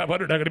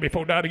 4,500, I'm going to be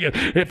 4, not again,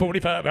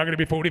 45, I'm going to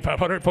be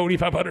 4,500,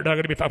 4,500, I'm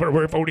going to be 500,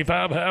 where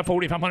 45,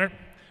 4,500,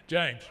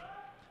 James,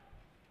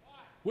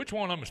 which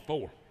one of them is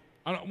 4?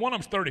 One of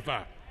them's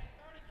 35.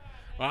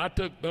 Well, I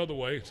took the other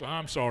way, so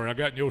I'm sorry, I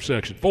got in your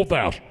section,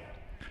 4,000,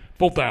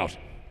 4,000.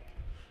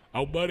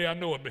 Oh, buddy, I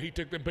know it, but he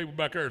took them people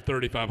back there at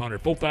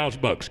 3,500,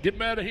 4,000 bucks. Get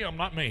mad at him,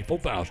 not me,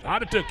 4,000.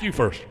 I'd have took you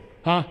first,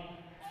 huh?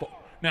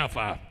 Now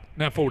 5.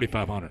 Now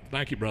 4,500.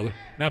 Thank you, brother.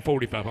 Now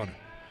 4,500.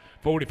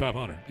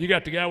 4,500. You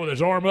got the guy with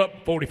his arm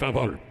up,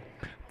 4,500.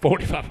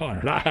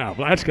 4,500. I have.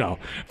 Let's go.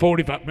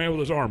 45. Man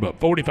with his arm up.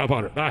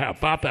 4,500. I have.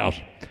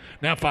 5,000.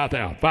 Now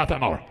 5,000. 5,000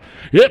 more.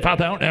 Yeah,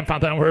 5,000. Now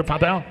 5,000. We're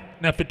 5,000.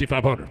 Now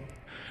 5,500.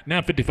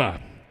 Now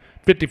 55.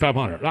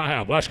 5,500. I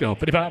have. Let's go.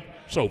 55.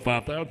 So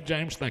 5,000.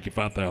 James, thank you.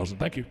 5,000.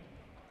 Thank you.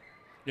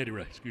 Eddie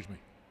Ray, excuse me.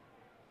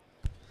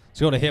 Let's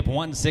go to hip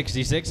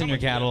 166 in your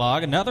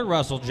catalog. Another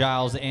Russell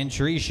Giles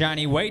entry,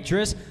 Shiny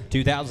Waitress,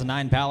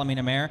 2009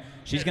 Palomino mare.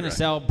 She's going to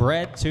sell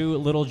bread to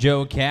Little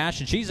Joe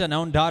Cash, and she's an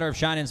own daughter of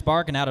Shine and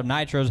Spark and out of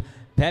Nitro's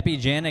Peppy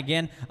Gin.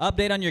 Again,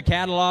 update on your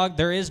catalog.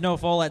 There is no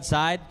foal at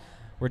side.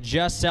 We're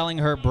just selling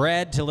her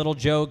bread to Little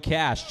Joe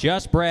Cash.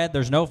 Just bread.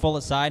 There's no foal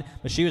at side,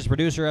 but she was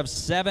producer of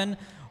 7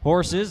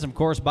 horses, of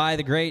course, by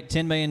the great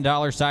 $10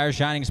 million sire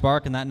Shining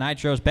Spark and that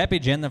Nitro's Peppy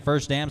Gin. The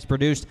first dams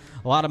produced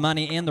a lot of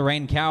money in the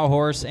Rain Cow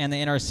Horse and the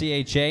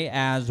NRCHA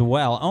as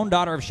well. Own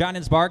daughter of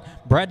Shining Spark,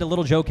 bred to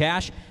Little Joe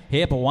Cash,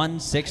 hip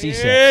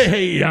 166.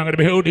 Hey, I'm going to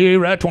be hold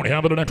here at 20.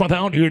 I'm going to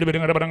 20,000. You're going to be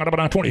 20. I'm going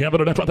to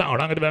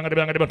 20,000. I'm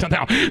going to be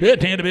 10,000.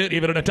 10 to bit,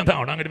 even at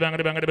 10,000. I'm going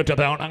to be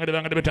 10,000. I'm going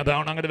to be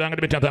 10,000. I'm going to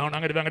be 10,000.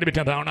 I'm going to be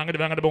 10,000. I'm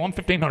going to be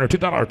 1,500,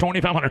 $2,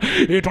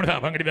 2,500. 25.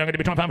 I'm going to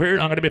be 25 here.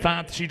 I'm going to be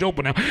 5. She's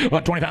open now.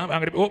 25. I'm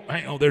going to be, oh,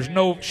 hang on. There's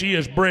no, she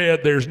is bred.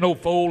 There's no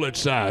foal at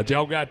sides.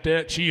 Y'all got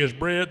that? She is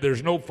bred.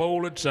 There's no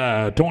foal at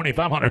side.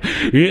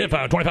 2,500. Yeah,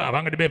 5, 25.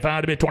 I'm going to be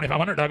 5 to bid,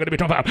 2,500. I'm going to be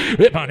 25.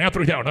 Yeah, 5. Now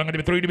 3,000. I'm going to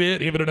be 3 to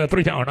bid, even at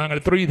 3,000. I'm going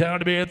to 3,000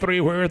 to bid,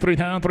 3, where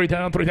 3,000,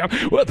 3,000,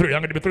 3,000. Well, 3.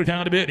 I'm going to be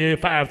 3,000 to bid. Yeah,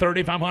 5,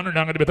 3,500.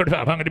 I'm going to be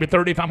 35. I'm going to be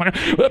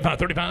 3,500. Well, 5,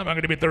 35. I'm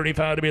going to be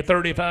 35 to bid,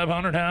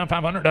 3,500.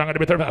 500. I'm going to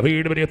be 35.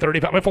 Here to bid,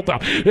 35. Full time.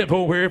 Yeah,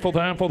 4, where full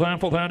time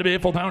to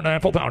bid, full time. 9,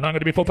 full time. I'm going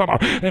to be full time.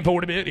 And 4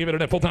 to bid, even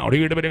at full time.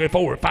 Here to bid,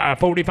 4, 5,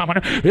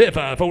 4,500. Yeah,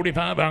 5,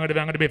 45. I'm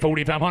going to be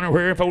 4,500.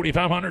 Where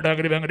 4,500. I'm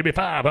going to be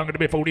 5. I'm going to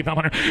be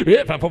 4,500.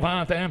 Yeah, 5,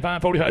 45.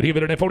 5, 45.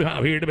 Even at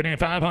 45. Here to bid,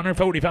 500.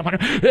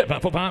 4,500. Yeah,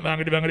 5, 45. I'm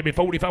going to be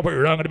 45.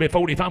 Where I'm going to be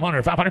 4,500.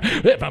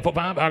 500. Yeah, 5,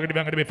 45. I'm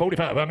going to be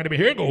 45. I'm going to be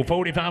here. Go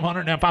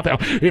 4,500. Now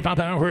 5,000. Yeah,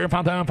 5,000. Where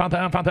 5,000.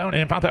 5,000. 5,000.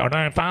 And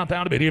 5,000.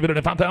 5,000 to bid. Even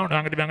at 5,000.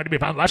 I'm going to be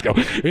 5,000. Let's go.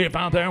 Yeah,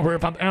 5,000. Where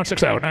 5,000.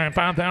 6,000.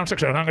 5,000.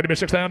 6,000. I'm going to be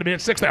 6,000 to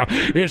bid.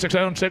 6,000. Yeah,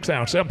 6,000.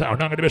 6,000.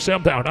 7,000. I'm going to be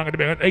 7,000. I'm going to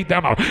be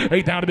 8,000.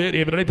 8,000 to bid.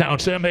 Even at 8,000.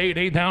 7, 8,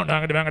 8,000.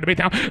 I'm going to be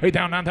 8,000.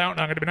 8,000. 9,000.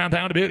 I'm going to be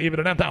 9,000 to bid. Even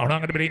at 9,000. I'm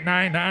going to be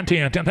 9, 9,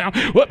 10.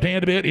 10,000. What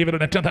 10 to bid. Even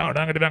at 10,000. I'm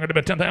going to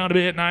be 10,000 to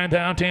bid.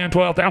 9,000. 10,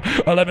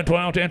 12,000. 11,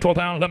 12, 10,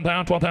 12,000.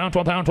 11,000. 12,000.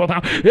 12,000.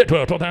 12,000. Yeah,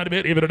 12. 12,000 to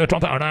bid. Even at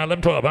 12,000. 9,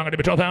 11, 12. I'm going to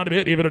be 12,000 to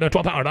bid. Even at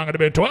 12,000. I'm going to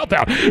be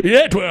 12,000.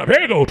 Yeah, 12.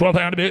 Here you go.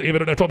 12,000 to bid.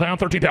 Even at 12,000.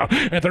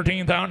 13,000. And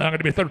 13,000. I'm going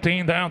to be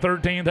 13,000.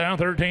 13,000.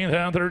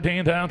 13,000.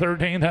 13,000.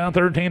 13,000.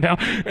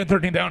 13,000. And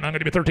 13,000. I'm going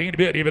to be 13 to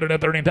bid. Even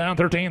at 13,000.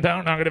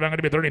 13,000. I'm going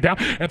to be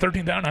 13,000. And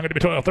 13,000. I'm going to be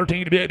 12.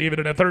 13 to bid.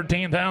 Even at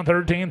 13,000.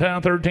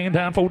 13,000.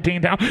 13,000.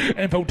 14,000.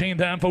 And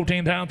 14,000.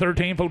 14,000.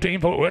 13. 14.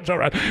 That's all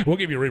right. We'll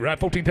give you a rewrite.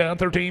 14,000.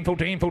 13.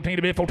 14. 14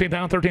 to bid.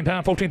 14,000.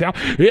 13,000.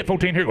 14,000. Yeah,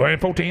 14 here. Go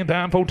ahead.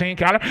 14,000. 14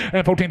 collar.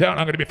 And 14,000.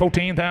 I'm going to be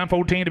 14,000.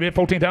 14 to bid.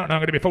 14,000. I'm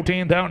going to be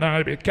 14,000. I'm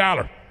going to be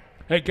collar.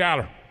 Hey,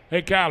 collar.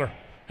 Hey, collar.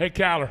 Hey,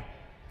 collar.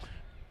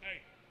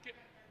 Hey,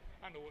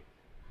 I know it.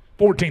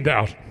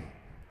 14,000.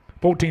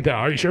 14,000.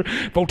 Are you sure?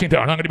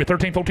 14,000. I'm going to be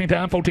 13,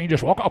 14,000, 14.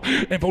 Just walk off.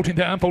 And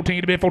 14,000,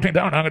 14 to bid,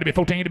 14,000. I'm going to be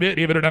 14 to bid.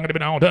 Even I'm going to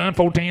be all done.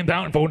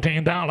 14,000,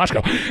 14,000. Let's go.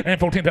 And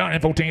 14,000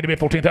 and 14 to bid,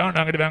 14,000.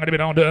 I'm going to be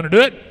all done and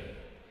do it.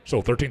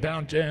 So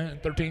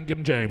 13,000, 13. Give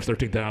him James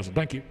 13,000.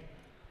 Thank you.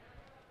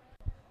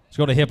 Let's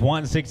go to hip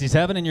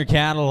 167 in your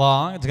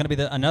catalog. It's going to be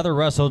another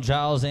Russell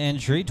Giles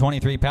entry,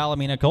 23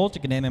 Palomino Colts.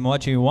 You can name him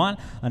what you want.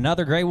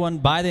 Another great one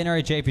by the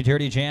NRHA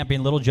Futurity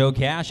Champion, Little Joe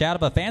Cash, out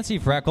of a Fancy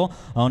Freckle,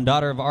 own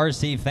daughter of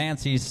RC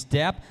Fancy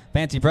Step.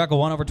 Fancy Freckle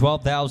won over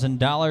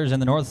 $12,000 in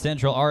the North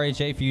Central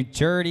RHA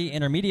Futurity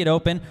Intermediate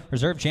Open,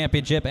 Reserve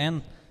Championship,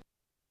 and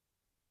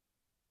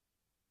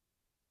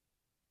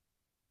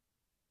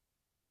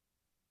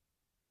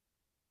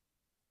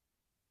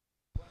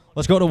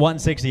let's go to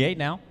 168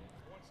 now.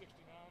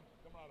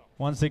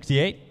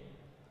 168.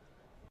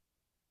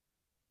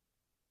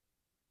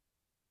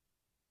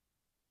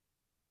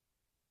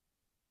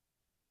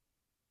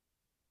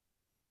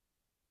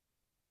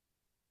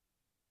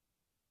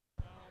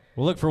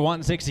 We'll look for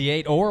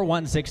 168 or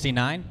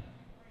 169.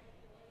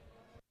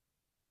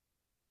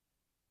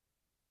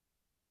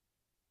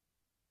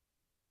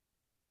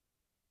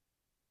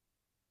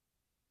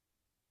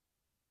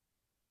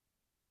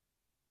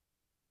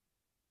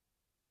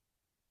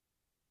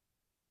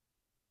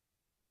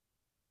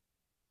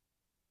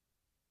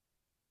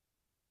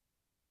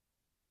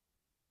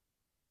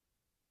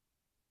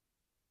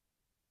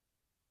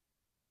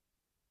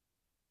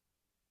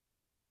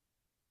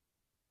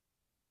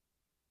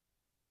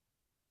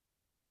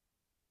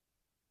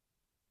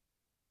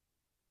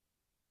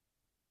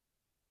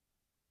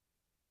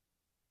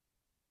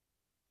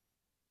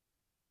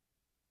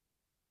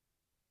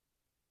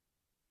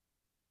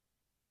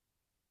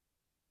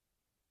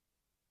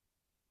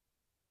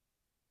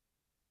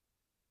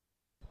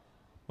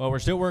 Well, we're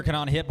still working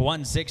on hip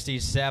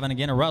 167.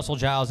 Again, a Russell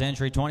Giles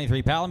entry,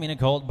 23 Palomino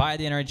Colt by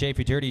the NRHA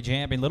Futurity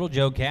Champion, Little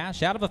Joe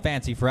Cash, out of a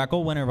Fancy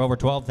Freckle, winner of over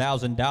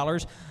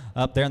 $12,000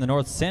 up there in the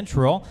North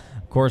Central.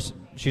 Of course,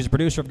 she's a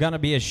producer of Gonna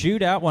Be a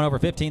Shootout, won over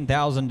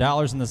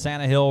 $15,000 in the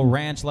Santa Hill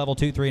Ranch Level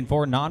 2, 3, and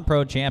 4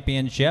 Non-Pro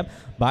Championship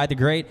by the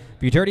great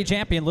Futurity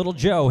Champion, Little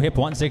Joe, hip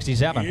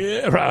 167.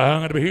 Yeah, right.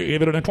 I'm going to be here,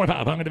 even at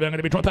 25. I'm going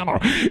to be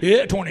 20,000.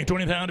 Yeah, 20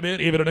 down a bit,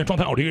 even at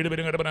 20,000. Here, I'm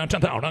going to be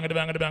 10,000. I'm going to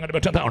be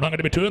 10,000. I'm going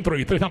to be 2 and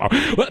 3,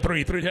 3,000. Well,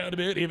 3 down a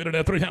bit, even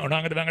at 3,000.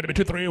 I'm going to be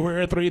 2, 3,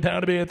 where 3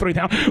 down a bit,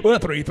 3,000. Well,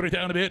 3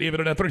 down a bit,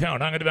 even at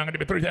 3,000. I'm going to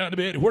be 3 down a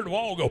bit. Where'd the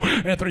wall go?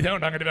 At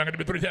 3,000. I'm going to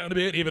be 3 down a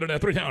bit, even at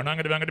 3,000. I'm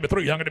going to be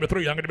 3. I'm going to be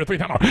 3. I'm going to be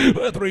 3,000.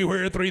 Well, 3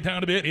 where 3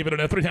 down a bit, even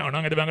at 3,000.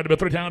 I'm going to be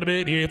 3 down a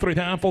bit. Yeah, 3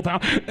 down, full down,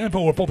 and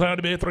 4 full down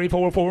a bit. 3,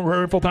 4, 4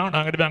 where full down.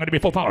 I'm going to be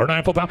full down,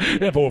 9 full down,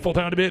 and 4 full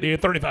down a bit. Yeah,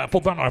 35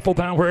 full down,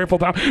 where full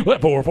down.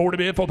 4 forward a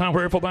bit, full down,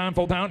 where full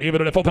down,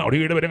 even at full down.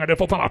 Here, I'm going to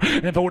full down,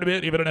 and forward a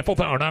bit, even at full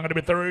down. I'm going to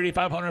be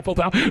 3,500 full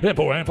down, and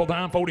 4 and full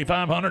down,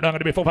 4,500. I'm going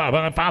to be full 5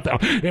 and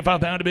 5,000, and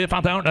 5 down to be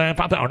 5,000, and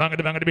 5,000. I'm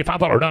going to be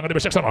 5,000. I'm going to be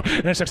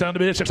 6,000, and 6 down to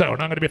be 6,000. I'm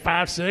going to be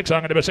 5, 6.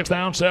 I'm going to be 6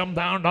 down, 7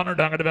 down, I'm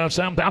going to be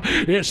 7 down.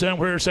 It's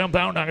somewhere 7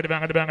 down. I'm going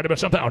to be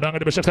 7 down. I'm going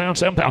to be 6 down,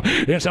 7 down,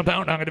 and 7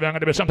 down. I'm going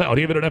to be 7 down.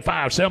 Even at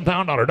 5, 7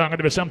 down. I'm going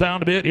to be 7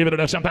 down a bit. Even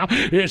at 7 down.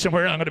 It's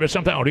somewhere I'm going to be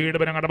 7 down. Here, I'm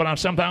going to be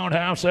 7 down,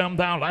 half 7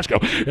 down. Let's go.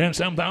 And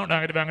 7 down.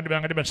 I'm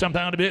going to be 7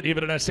 down a bit.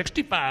 Even at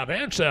 65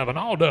 and 7,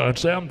 all done.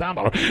 7 down.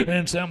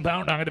 And 7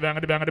 down. I'm going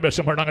to be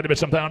somewhere. I'm going to be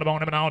 7 down.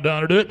 I'm all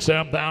done. Do it.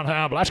 7 down,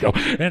 half. Let's go.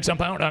 And 7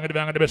 down. I'm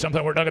going to be 7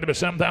 down. We're going to be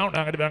 7 down.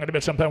 I'm going to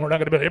be 7 down. We're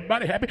going to be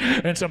everybody happy.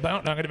 And 7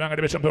 down. I'm going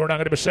to be 7 down. We're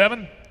going to be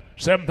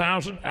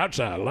 7,000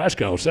 outside. Let's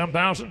go.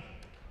 7,000.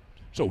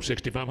 So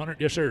 6,500.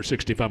 Yes, sir.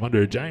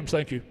 6,500. James,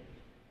 thank you.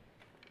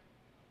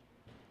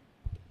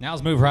 Now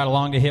let's move right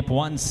along to hip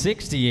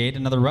 168.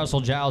 Another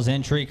Russell Giles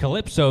entry,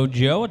 Calypso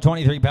Joe, a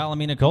 23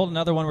 Palomino Colt.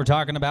 Another one we're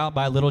talking about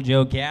by Little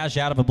Joe Cash,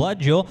 out of a Blood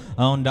Jewel,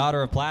 own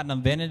daughter of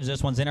Platinum Vintage.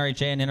 This one's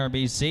NRHA and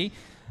NRBC.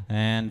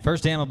 And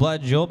first dam of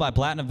Blood Jewel by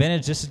Platinum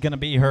Vintage. This is going to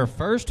be her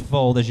first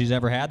foal that she's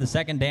ever had. The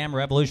second dam,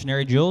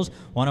 Revolutionary Jewels,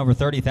 won over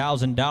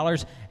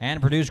 $30,000 and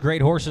produced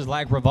great horses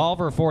like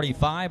Revolver,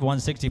 45, won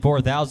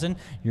 $64,000.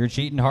 Your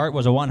Cheating Heart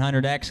was a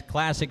 100X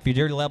Classic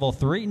Futurity Level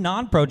 3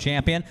 non-pro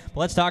champion. But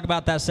let's talk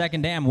about that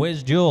second dam,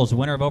 Wiz Jewels,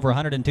 winner of over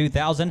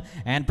 $102,000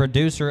 and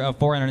producer of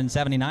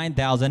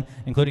 $479,000,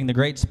 including the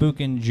great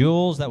Spookin'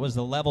 Jewels. That was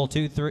the Level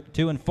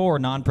 2 and 4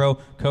 non-pro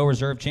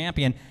co-reserve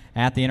champion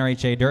at the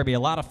NRHA Derby. A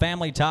lot of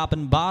family top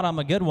and bottom.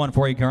 A good one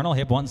for you, Colonel.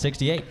 Hip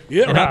 168.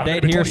 Yeah, an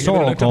update here,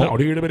 Sorrel Colt.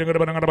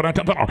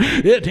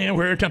 Yeah, 10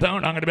 where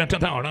 10,000. I'm going to be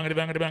 10,000. I'm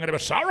going to be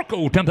Sorrel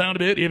Colt. 10,000 a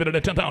bit. Even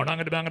at 10,000. I'm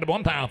going to be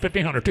 1,000,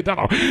 1,500,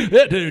 2,000.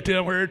 Yeah,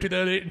 10 where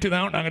 2,000.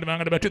 I'm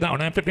going to be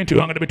 2,000. I'm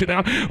 15,200. I'm going to be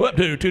 2,000. Up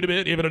to 2 to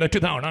bit. Even at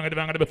 2,000. I'm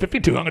going to be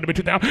 52. I'm going to be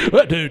 2,000.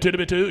 Up to 2 to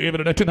bit 2.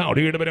 Even at 2,000.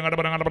 Here to be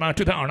 2,000. I'm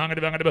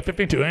going to be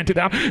 52 and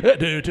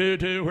 2,000.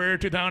 2 where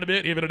 2,000 a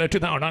bit. Even at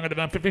 2,000. I'm going to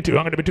be 52.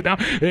 I'm going to be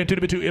 2,000. And 2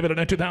 to bit 2. Even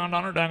at 2,000.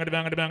 I'm going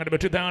to be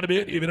 2,000 a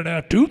bit, even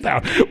at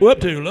 2,000. Up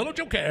to Little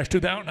Joe Cash,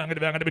 2,000. I'm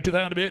going to be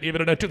 2,000 a bit,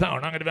 even at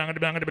 2,000. I'm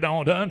going to be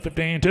all done,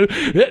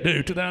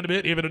 15,2. 2,000 a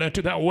bit, even at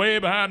 2,000. Way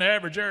behind the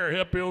average there.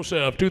 Help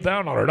yourself.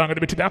 2,000. I'm going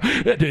to be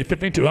 2,000.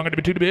 15,2. I'm going to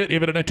be 2 a bit,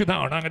 even at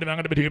 2,000. I'm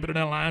going to be 2, even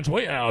at lines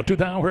way out.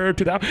 2,000, where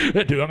 2,000.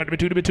 2. I'm going to be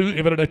 2 to be 2,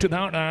 even at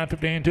 2,000.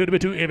 15, 2 to be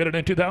 2, even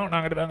at 2,000.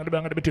 I'm going to be 2,000.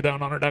 I'm going to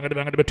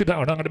be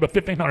 2,000. I'm going to be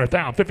 1,500.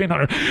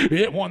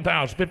 1,500.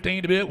 1,000.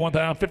 15 to bit,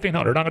 1,000.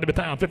 1,500. I'm going to be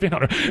 1,000.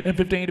 1,500. And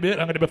 15 to bit.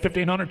 I'm going to be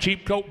 1,500.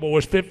 Cheap Colt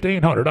boys,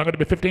 1,500. I'm going to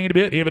be 15 a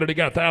bit. Even if he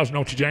got 1,000,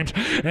 don't you, James?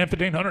 And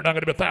 1,500. I'm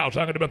going to be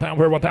 1,000. I'm going to be 1,000.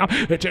 Where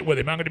 1,000? Let's check with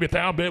him. I'm going to be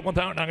 1,000 bit.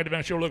 1,000. I'm going to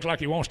be sure looks like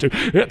he wants to.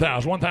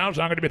 1,000.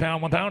 1,000. I'm going to be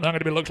 1,000. 1,000. I'm going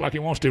to be looks like he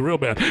wants to real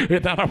bad.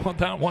 1,000.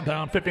 1,000.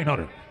 1,000.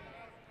 1,500.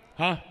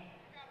 Huh?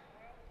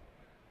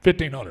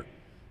 1,500.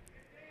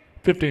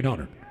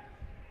 1,500.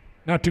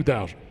 Now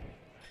 2,000.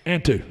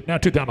 And 2. Now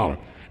 $2,000.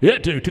 Yeah,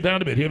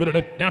 2,000 a bit. Here,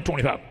 now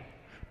 25.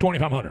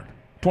 2,500.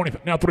 20,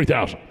 now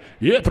 3,000.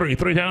 Yeah,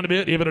 3,000 a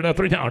bit. Even at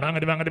 3,000. I'm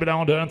going to be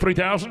all done.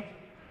 3,000.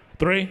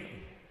 3.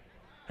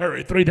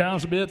 Hurry,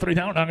 3,000 a bit.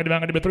 3,000. I'm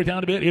going to be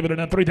 3,000 a bit. Even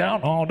at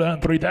 3,000. All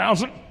done.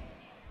 3,000.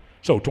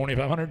 So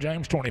 2,500,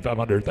 James.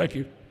 2,500. Thank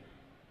you.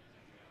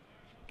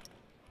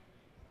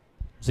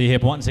 So you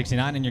hip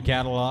 169 in your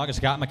catalog.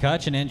 Scott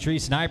McCutcheon entry,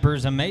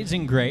 Snipers,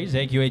 Amazing Grace,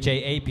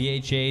 AQHA,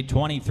 APHA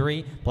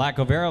 23, Black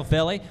Overo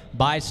filly,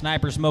 by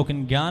Sniper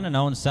Smoking Gun, an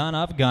own son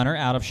of Gunner,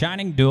 out of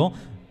Shining Duel.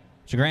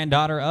 She's a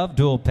granddaughter of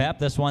Dual Pep.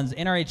 This one's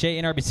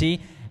NRHA,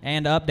 NRBC,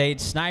 and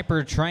update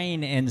Sniper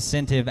Train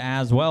incentive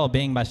as well,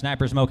 being by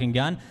Sniper Smoking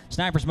Gun.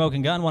 Sniper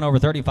Smoking Gun won over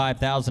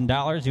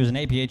 $35,000. He was an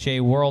APHA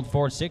World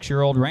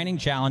 4-6-year-old Reining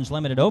Challenge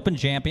Limited Open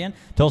champion,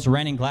 Tulsa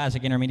Reining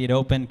Classic Intermediate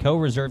Open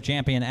co-reserve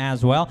champion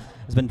as well.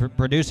 Has been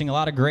producing a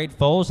lot of great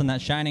foals, and that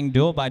Shining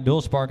Duel by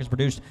Dual Spark has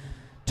produced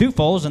 2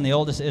 foals, and the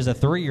oldest is a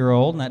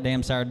 3-year-old, and that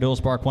damn sire Dual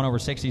Spark won over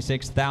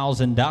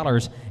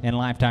 $66,000 in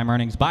lifetime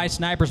earnings. By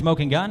Sniper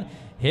Smoking Gun,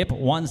 hip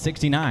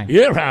 169.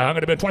 Yeah, right. I'm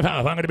going to be 25.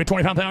 I'm going to be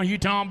 25,000. You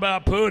talking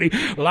about putty.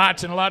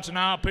 Lots and lots of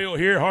uphill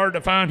here. Hard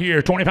to find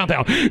here.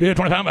 25,000. Yeah,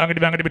 25. I'm going to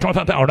be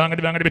 25,000. I'm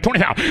going to be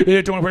 20,000.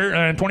 Yeah, 20,000.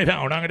 I'm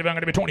going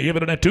to be 20. Give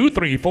it a 2,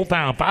 3,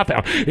 4,000,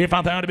 5,000. Yeah,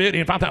 5,000 a bit.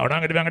 Yeah, 5,000.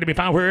 I'm going to be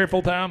 5 where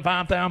 4,000,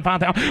 5,000,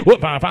 5,000.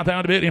 What 5,000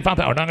 a bit? Yeah,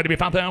 5,000. I'm going to be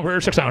 5,000 where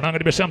 6,000. I'm going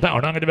to be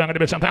 7,000. I'm going to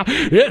be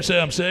 7,000. Yeah,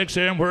 7, 6,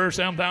 7 where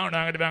 7,000.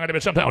 I'm going to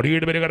be 7,000. Here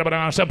to be 7,000.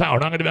 I'm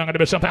going to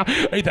be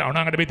 7,000. 8,000.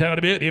 I'm going to be 10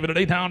 a bit. Give it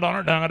 $8,000.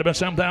 I'm going to be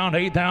 7,000.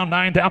 8,000.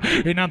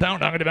 9,000.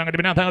 9,000, I'm going to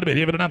be 9,000 a bit.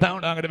 Give it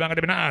 9,000, I'm going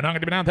to be 9. I'm going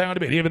to be 9,000 a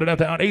bit. Give it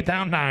 9,000,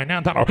 8,000, 9,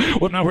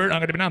 9,000. What now? Where? I'm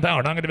going to be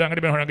 9,000. I'm going to be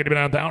 9,000.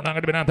 I'm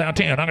going to be 9,000.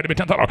 10. I'm going to be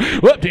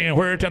 10,000. What 10?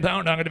 Where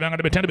 10,000? I'm going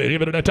to be 10 a bit.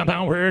 Give it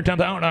 10,000. Where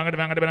 10,000? I'm going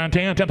to be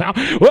 10.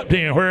 10,000. What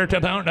 10? Where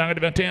 10,000? I'm going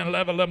to be 10,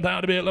 11,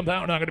 11,000 a bit.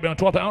 11,000. I'm going to be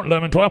 12,000.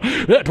 11, 12.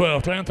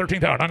 12, 10,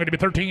 13,000. I'm going to be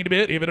 13 a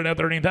bit. Give it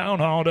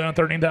 13,000. All done.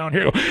 13,000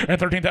 here. And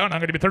 13,000. I'm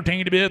going to be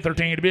 13 a bit.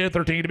 13 a bit.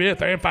 13 a bit.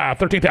 5.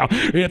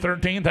 13,000. Yeah,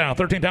 13,000.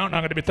 13,000.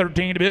 I'm going to be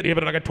 13 a bit. Give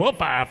it like a 12,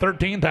 5.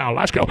 13,000.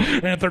 Let's go.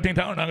 And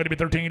 13,000. I'm going to be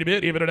 13 a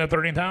bit. Even at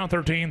 13,000.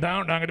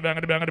 13,000. I'm going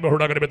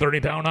to be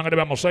 30,000. I'm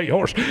going to say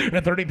horse.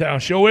 And 13,000.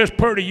 Show is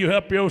pretty. You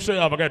help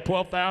yourself. I got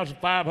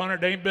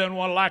 12,500. There ain't been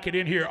one like it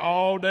in here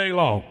all day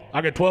long.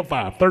 I got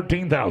 12,500.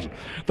 13,000.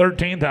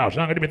 13,000.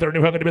 I'm going to be 30.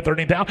 I'm going to be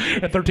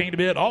 13,000. And 13 a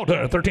bit. All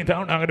done.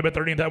 13,000. I'm going to be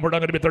 13,000. We're not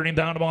going to be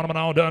 13,000. I'm on them and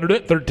all done.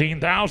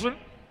 13,000.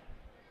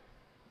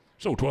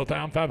 So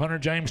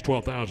 12,500. James,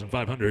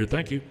 12,500.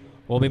 Thank you.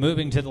 We'll be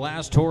moving to the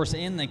last horse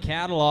in the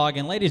catalog.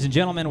 And ladies and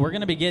gentlemen, we're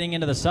going to be getting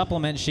into the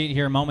supplement sheet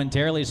here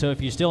momentarily. So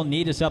if you still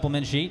need a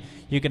supplement sheet,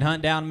 you can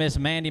hunt down Miss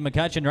Mandy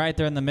McCutcheon right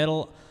there in the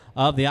middle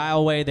of the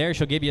aisleway there.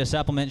 She'll give you a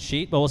supplement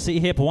sheet. But we'll see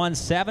hip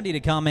 170 to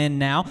come in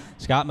now.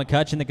 Scott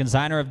McCutcheon, the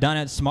consigner of Done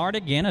It Smart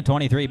again, a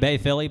 23 Bay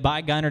filly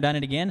by Gunner Done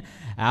It Again,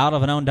 out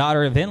of an own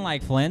daughter of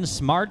Like Flynn,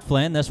 Smart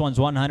Flynn. This one's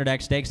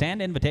 100X stakes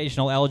and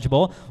invitational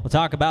eligible. We'll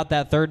talk about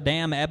that third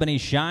dam, Ebony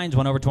Shines,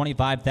 won over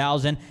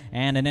 $25,000,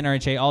 and an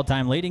NRHA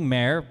all-time leading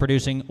mare,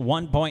 producing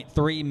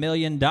 $1.3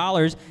 million,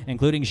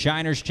 including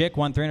Shiner's Chick,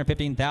 won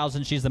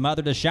 $315,000. She's the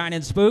mother to Shine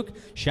and Spook,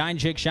 Shine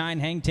Chick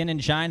Shine, Hang Ten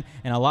and Shine,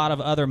 and a lot of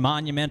other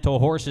monumental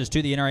horses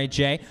to the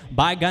NRHA.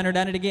 By Gunner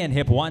Done It Again,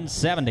 hip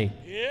 170.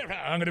 Yeah,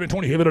 I'm going to be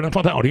 20. Here,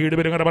 12,000. Here,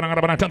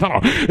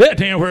 10,000.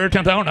 10, where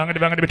 10,000. I'm going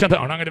to be 10,000.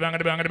 I'm going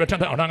to be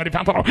 10,000. I'm going to be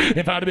 5,000.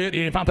 In 5 a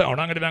bit, 5,000.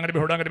 I'm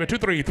going to be 2,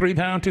 3,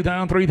 3,000,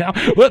 2,000,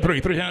 3,000. What 3,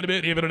 3,000 a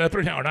bit? Even at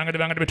 3,000. I'm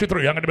going to be 2,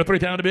 3. I'm going to be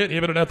 3,000 a bit.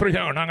 Even at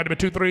 3,000. I'm going to be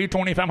 2, 3,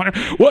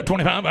 2,500. What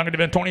 25? I'm going to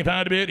be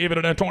 25 a bit.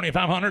 Even at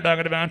 2,500. I'm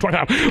going to be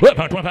 25. What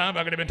 25? I'm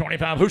going to be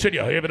 25. Who said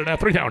you? Even at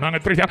 3,000. I'm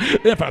going to be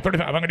 3,000. If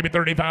 35, I'm going to be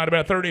 35.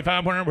 About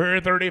 3,500. Where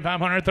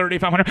 3,500?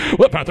 3,500.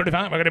 What 35?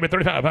 I'm going to be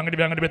 35. I'm going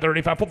to be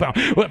 35.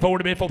 4,000. What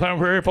 40 bit? 4,000.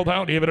 Where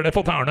 4,000? Even at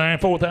 4,000.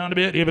 4,000 a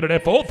bit. Even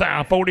at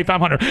 4,000.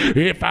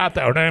 4,500.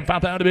 5,000.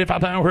 5,000 a bit.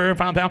 5,000. Where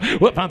 5,000?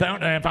 What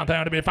 5,000?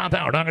 5,000 a bit.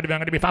 5,000. I'm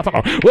going to be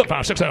 5,000. What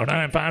 5,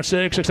 6,000? 5,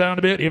 6, 6,000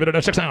 a bit. Even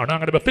at 6,000. I'm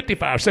going to be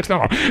 55.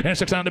 6,000. And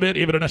 6,000 a bit.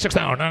 Even at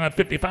 6,000. I'm going to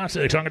be 55.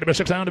 6. I'm going to be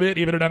 6,000 a bit.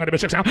 Even at I'm going to be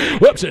 6,000.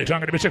 Whoop 6. I'm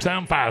going to be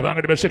 6,000. 5. I'm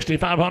going to be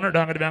 6,500.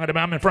 I'm going to be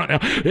I'm in front now.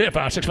 If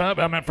I 6,500,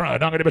 I'm in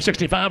front. I'm going to be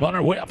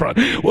 6,500 way up front.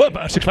 Whoop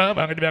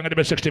 6,500. I'm going to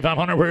be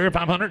 6,500. Where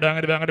 500?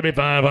 I'm going to be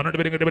 500. I'm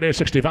going to be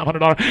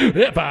 $6,500.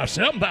 If I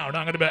 7,000,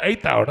 I'm going to be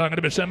 8,000. I'm going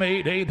to be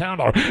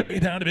 8,000.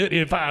 8,000 a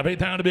bit. 5.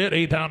 8,000 a bit.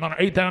 8,000.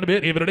 8,000 a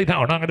bit. Even at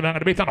 8,000. I'm going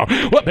to be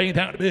 8,000. What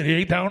 8,000 a bit?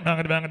 8,000.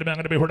 I'm going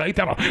to be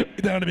 8,000.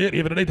 8,000 a bit.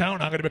 Even at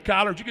 8,000. I'm going to be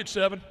Kyler. Did you get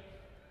 7?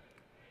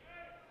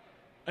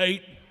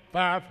 8,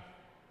 5,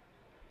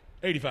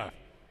 85,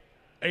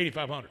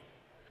 8,500,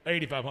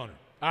 8,500.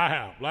 I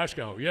have. Let's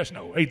go. Yes,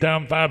 no.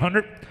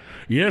 8,500.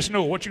 Yes,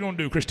 no. What you going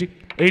to do, Christy?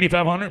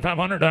 8,500,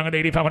 500. I'm going to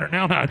 8,500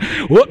 now. 9.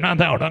 What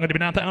 9,000? I'm going to be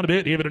 9,000 a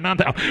bit. Even at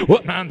 9,000.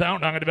 What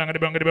 9,000? I'm going to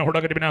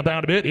be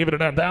 9,000 a bit. Even at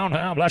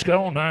 9,000. Let's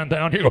go.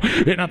 9,000. Here you go.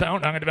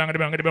 9,000. I'm going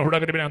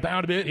to be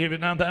 9,000 a bit.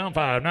 Even 9,000.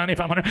 5.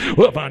 9,500.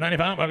 What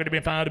 595? I'm going to be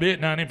 5 a bit.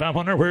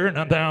 9,500. Where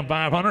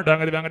 9,500?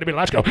 I'm going to be.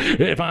 Let's go.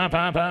 5, 5,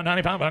 5,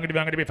 95. I'm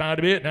going to be 5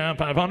 a bit.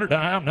 9,500.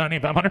 I have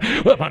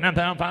 9,500. What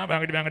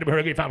 9,500? I'm going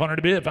to be 500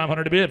 a bit.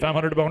 500 a bit.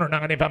 500 a boner.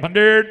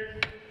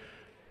 9,500.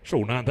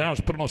 So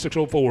 9,000, put it on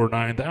 604.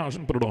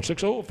 9,000, put it on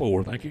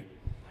 604. Thank you.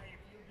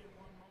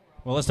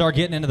 Well, let's start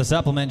getting into the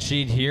supplement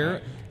sheet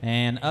here.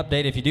 And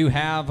update, if you do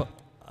have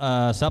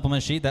a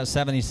supplement sheet, that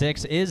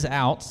 76 is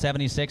out.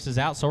 76 is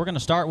out. So we're going to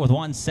start with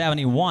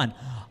 171.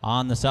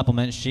 on the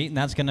supplement sheet, and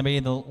that's going to be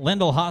the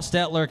Lindell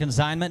Hostetler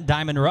consignment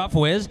Diamond Rough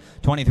Whiz,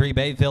 23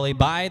 Bay filly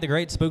by the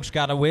great Spook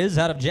Scott Whiz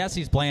out of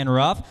Jesse's Playing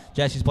Rough.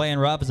 Jesse's Playing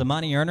Rough is a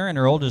money earner, and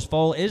her oldest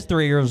foal is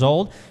 3 years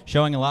old,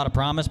 showing a lot of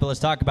promise. But let's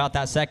talk about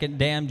that second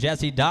dam,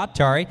 Jesse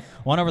Dottari,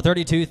 won over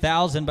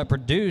 32,000, but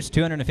produced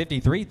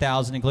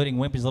 253,000, including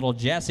Wimpy's Little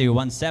Jesse, who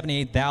won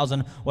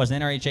 78,000, was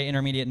an NRHA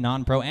Intermediate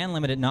Non-Pro and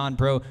Limited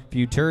Non-Pro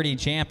Futurity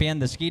champion.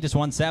 The Skeetus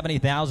won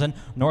 70,000.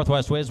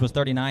 Northwest Whiz was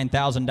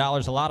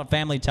 $39,000. A lot of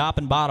family top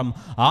and bottom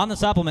on the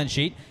supplement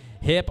sheet.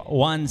 Hip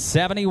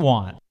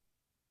 171.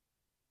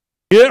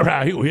 Yeah,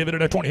 right. He'll hit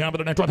it at 20. I'm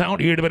going to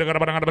 20,000. Here to be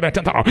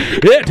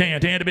 10,000. Yeah,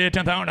 10 to be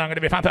 10,000. I'm going to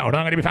be 5,000. I'm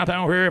going to be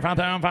 5,000 here.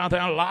 5,000, 5,000.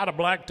 A lot of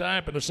black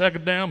type in the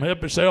second down.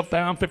 Help yourself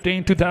down.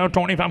 15, 2,000,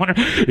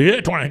 2,500.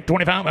 Yeah, 20,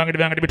 25. I'm going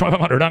to be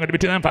 2,500. I'm going to be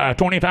 2,500.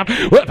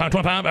 25. Well,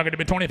 25. I'm going to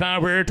be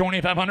 25 here.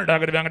 2,500. I'm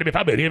going to be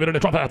 5 bit. Give it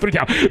at 25.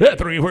 3,000. Yeah,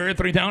 3 here.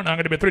 3,000. I'm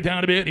going to be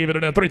 3,000 a bit. Give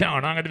it at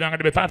 3,000. I'm going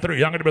to be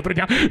 5,3. I'm going to be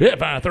 3,000. Yeah,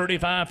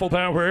 535.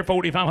 4,000 here.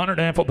 4,500.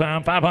 And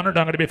 4,500.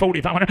 I'm going to be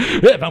 4,500.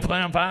 Yeah,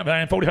 4,500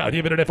 and 45.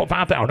 Give it at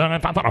 5,000.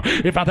 I'm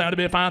 5,000. If 5,000 to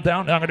be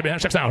 5,000, I'm going to be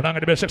 6,000. I'm going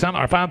to be 6,000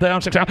 or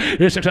 5,000,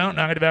 6,000. 6,000.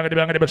 I'm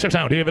going to be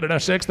 6,000. Give it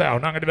at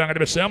 6,000. I'm going to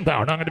be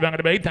 7,000. I'm going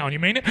to be 8,000. You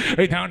mean it?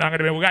 8,000. I'm going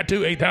to be. We got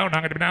 2. 8,000. I'm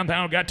going to be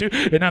 9,000. We got 2.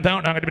 9,000.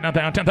 I'm going to be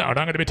 9,000. 10,000. I'm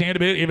going to be 10 to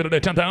bit. Give it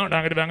at 10,000.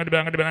 I'm going to be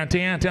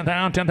 10. 10,000.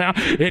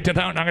 10,000. 10,000.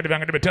 I'm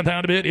going to be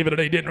 10,000 to bit. Even if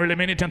they didn't really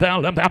mean it.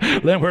 10,000.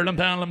 11,000.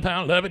 11,000.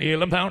 11,000.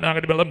 11,000. I'm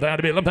going to be 11,000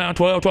 to bit.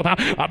 11,000.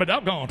 12,000. I've been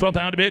doggone.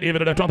 12,000 to bit.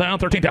 Even at 12,000.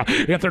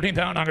 13,000. And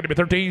 13,000. I'm going to be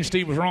 13.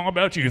 Steve was wrong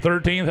about you.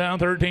 13,000.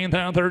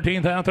 13,000. 13,000.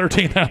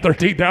 13,000.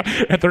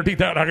 13,000. And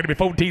 13,000. I'm going to be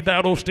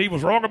 14,000. Oh, Steve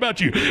was wrong about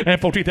you. And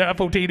 14,000.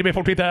 14 to be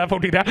 14,000.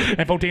 14,000.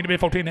 And 14 to be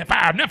 14. And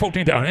 5. Now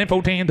 14,000. And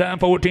 14,000.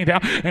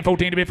 14,000. And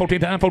 14 to be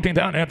 14,000.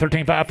 14,000. And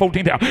 13,500.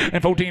 14,000.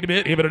 And 14 to be.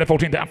 Even at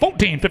 14,000.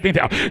 14.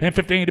 15,000. And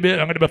 15 to be. I'm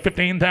going to be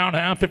 15,000.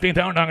 Now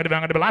 15,000. I'm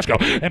going to be let's go.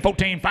 And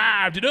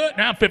 14,500 to do it.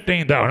 Now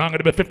 15,000. I'm going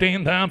to be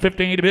 15,000.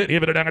 15 to be.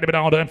 Even at I'm going to be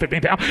all done.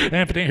 15,000.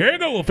 And 15. Here you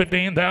go.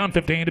 15,000.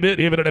 15 to be.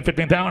 Even at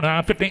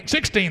 15,000. 15.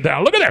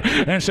 16,000. Look at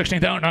there. And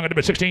 16,000. I'm going to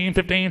be 16.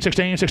 15.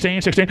 16.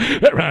 16. 16.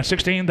 Right.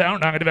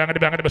 16,000. I'm going to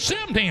be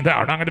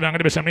 17,000. I'm going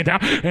to be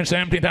 17,000. And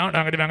 17,000.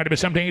 I'm going to be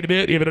 17 to be.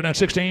 Even at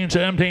 16.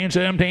 17.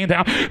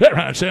 17,000.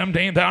 Right.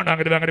 17,000. I'm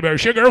going to be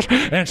sugars.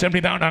 And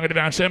 17,000. I'm going to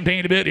be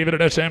 17 to be.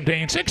 Even at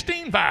 17.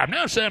 16,500.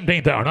 Now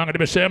 17,000. I'm going to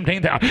be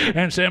 17,000.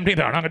 And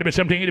 17,000. I'm going to be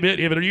 17 to bit.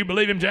 Even you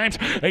believe him, James?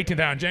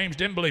 18,000. James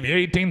didn't believe you.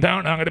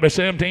 18,000. I'm going to be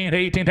 17.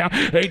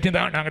 18,000.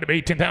 18,000. I'm going to be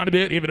 18,000 to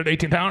bit. Even at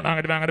 18,000.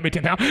 I'm going to be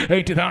 10,000.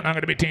 18,000. I'm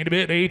going to be 10 to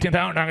bit.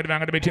 18,000. I'm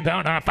going to be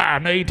 10,000.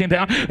 5.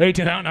 18,000.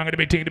 18,000. I'm going to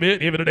be 10 to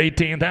bit. Even at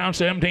 18,000.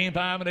 17.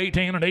 5 and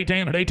 18 and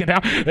 18 and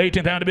 18,000.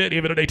 18,000 to bit.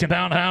 Even at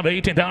 18,000. Have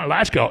 18,000.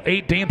 Let's go.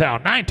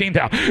 18,000.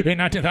 19,000.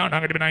 19,000.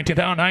 I'm going to be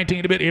 19,000.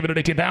 19 to bit. Even at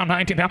 18,000.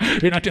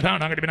 19,000. 19,000. I'm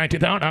going to be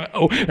 19,000.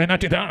 Oh, and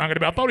 19,000. I'm going to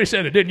be. I thought he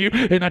said it, didn't you?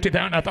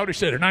 19,000. I thought he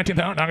said it.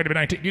 19,000. I'm going to be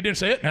 19. You didn't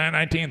say it?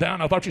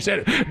 19,000. I thought you said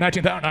it.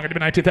 19,000. I'm going to be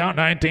 19,000.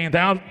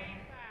 19,000.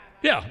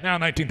 Yeah, now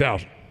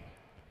 19,000.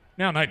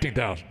 Now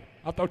 19,000.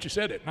 I thought you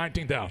said it.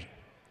 19,000.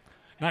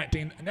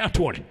 19. Now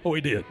 20. Oh,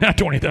 he did. Now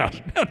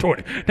 20,000. Now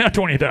 20. Now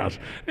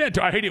 20,000.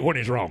 I hate it when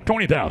he's wrong.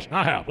 20,000.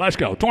 I have. Let's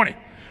go. 20.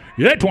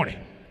 You did 20.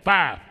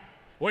 5.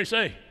 What do you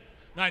say?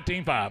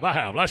 19,500. I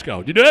have. Let's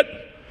go. Did you do it?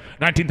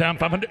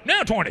 19,500.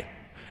 Now 20.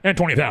 And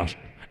 20,000.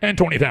 And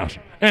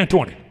 20,000. And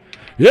 20.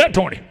 Yeah,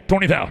 20.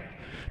 20,000.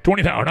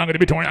 20,000. I'm going to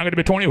be 20. I'm going to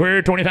be 20.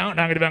 Where? 20,000.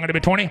 I'm going to be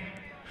 20.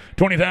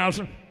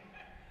 20,000.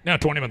 Now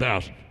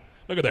 21,000.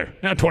 Look at there.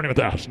 Now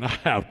 21,000. I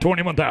have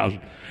 21,000.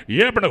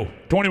 Yep or no?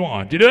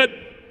 21. Did you do it?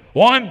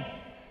 1.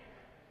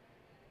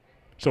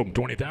 So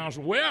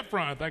 20,000 way up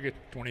front. Thank you.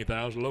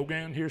 20,000.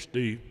 Logan. Here's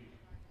Steve.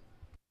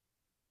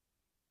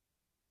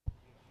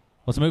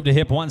 Let's move to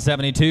hip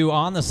 172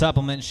 on the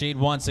supplement sheet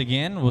once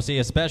again. We'll see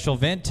a special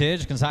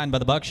vintage consigned by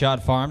the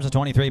Buckshot Farms, a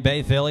 23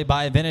 Bay filly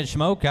by Vintage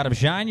Smoke out of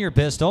Shine Your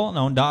Pistol, an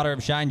own daughter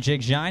of Shine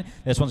Jig Shine.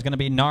 This one's going to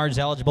be NARS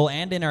eligible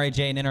and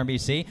NRHA and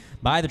NRBC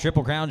by the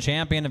Triple Crown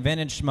champion of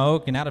Vintage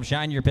Smoke, and out of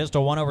Shine Your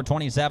Pistol won over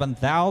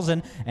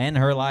 27,000 in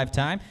her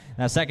lifetime.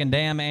 That second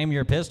dam, Aim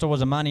Your Pistol,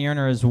 was a money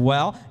earner as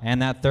well,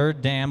 and that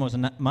third dam was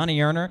a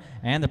money earner,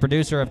 and the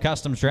producer of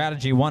Custom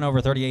Strategy won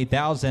over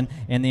 38,000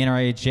 in the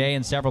NRHA,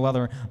 and several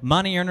other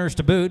money earners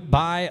to boot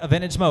by a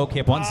Vintage Smoke.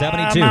 Hip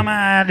 172.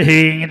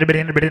 Need to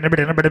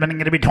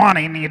be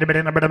 20. Need to be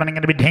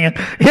 10.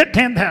 Hit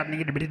 10,000.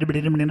 Need to be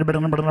 5,000. Need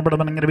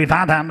to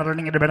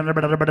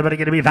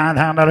be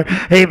 5,000.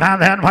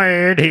 8,000.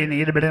 Where?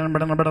 Need to be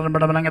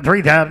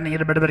 3,000. Need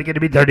to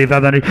be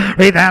 3,500.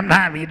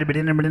 3,005. Need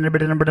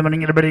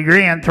to be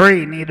grand.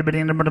 3. Need to be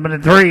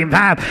 3 and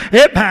 5.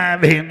 Hit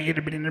 5. Need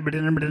to be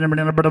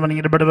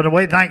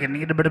wait thinking.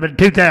 Need to be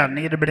 2,000.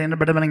 Need to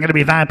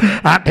be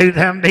 5.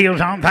 2,000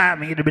 deals on 5.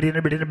 Need to going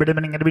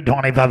to be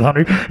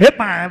 2,500. Hit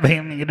 5,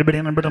 going to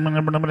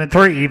be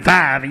 3,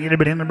 5, going to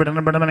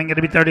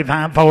be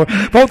 35, 4,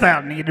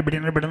 4,000, going to be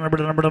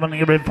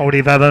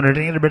 4,500,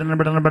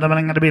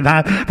 going to be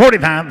 5,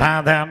 45,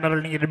 5,000,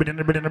 going to be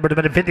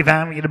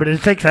 55, going to be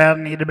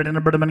 6,000, going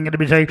to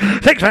be 6,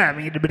 6, 5,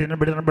 going to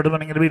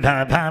be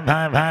 5, 5,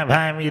 5, 5,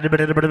 5, going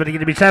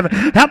to be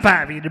 7, top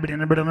 5, going to be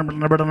 5, 5,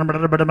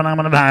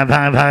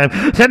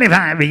 5,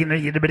 75, going to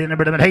be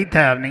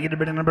 8,000,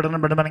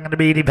 going to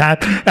be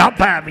 85, top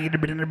 5, going to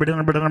be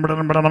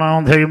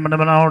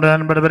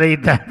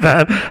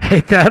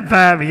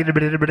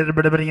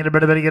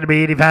 8,500,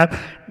 85,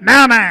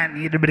 now 9,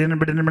 going to be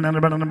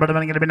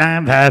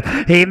 95,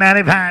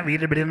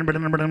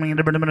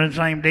 895,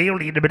 same deal,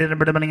 going to be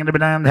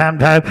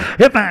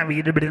 9,500, 5, 5,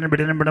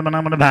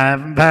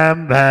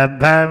 5, 5,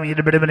 5,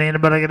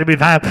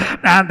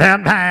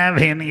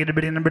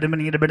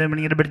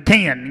 9,500, 10,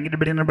 10,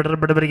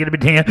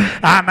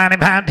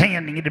 95,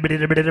 10, going to be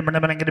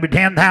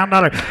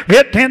 $10,000,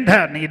 hit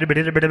 10,000, going to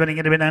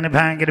be 95,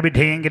 going to be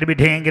 10, going to be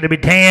 10, going to be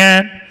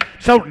 10,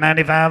 so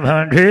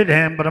 9,500,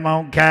 and put them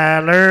on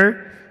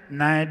Kyler,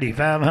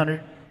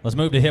 9,500. Let's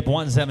move to hip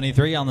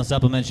 173 on the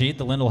supplement sheet.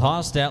 The Lindell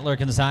Hostetler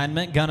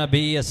consignment gonna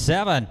be a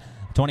 7.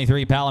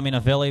 23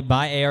 Palomino filly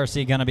by ARC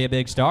gonna be a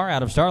big star.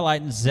 Out of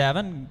Starlight and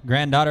 7,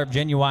 granddaughter of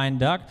Genuine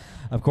Duck.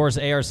 Of course,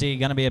 ARC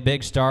going to be a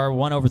big star,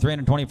 won over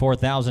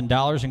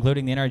 $324,000,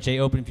 including the NRHA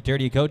Open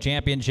Futurity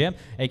Co-Championship,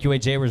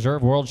 AQHA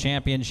Reserve World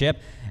Championship,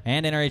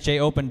 and NRHA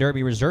Open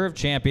Derby Reserve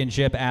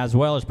Championship, as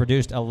well as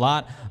produced a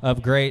lot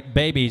of great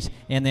babies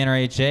in the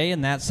NRHA.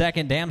 And that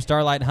second dam,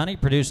 Starlight Honey,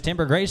 produced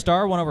Timber Gray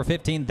Star, won over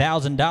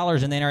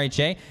 $15,000 in the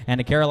NRHA, and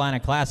a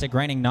Carolina Classic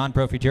reigning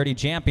non-pro futurity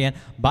champion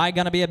by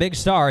going to be a big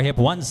star, hip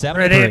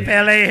 173. Ready,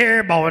 Philly,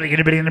 here, boy. Get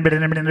a bit in, get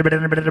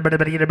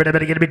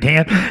a bit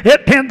 10.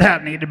 Hit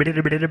 10,000. Need a bit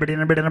 5,000. Need a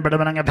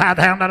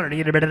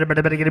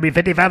bit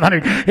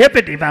 5,500. Hit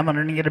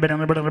 5,500. Need a bit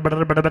get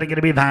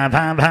a bit 5,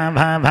 5, 5,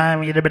 5, 5.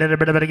 Need a bit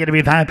get a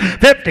bit 5,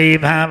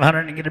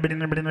 5,500. Get a bit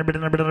get a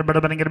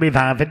bit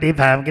 5,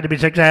 55. Get a bit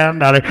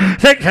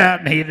 $6,000.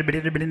 6,000. Need a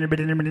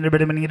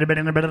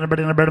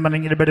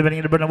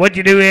bit what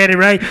you do, Eddie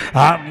Ray?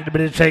 Need a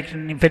bit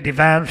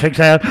 55,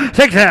 6,000.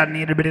 6,000.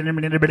 Need a bit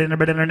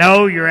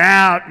no, you're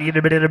out. Need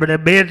a bit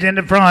of bids in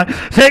the front.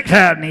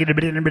 6,000. Need a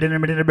bit get a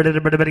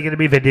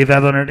bit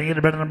 5,500. Need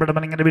a bit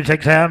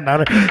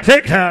 $6,000.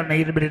 6,000.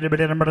 Need a bit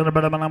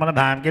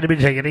 5. Get a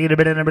bit 6. Need a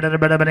bit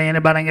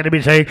anybody get a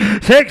bit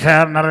 6.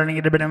 6,000.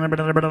 Need a bit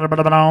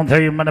on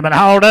 3.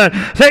 Hold on.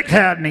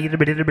 6,000. Need a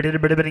bit get a bit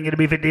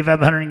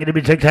 5,500. Get a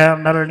bit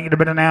 $6,000. Need a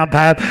bit now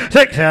 5.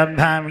 6,000.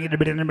 5. Need a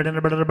bit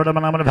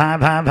 5,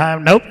 5,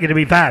 5. Nope. Get a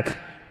bit 5.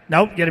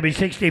 Nope. Get a bit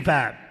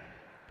 65.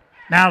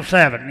 Now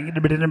 7. Need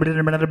to be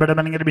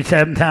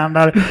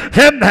 $7,000.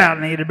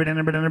 7,000. Need to be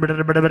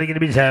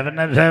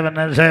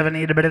 7. 7.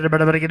 Need to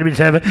be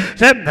 7.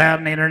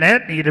 7,000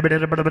 internet. Need to be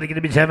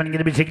 7. Need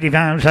to be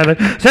 65. 7.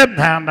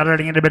 $7,000.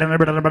 Need to be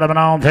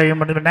on 3.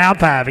 Now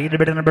 5. Need to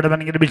be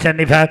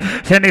 75.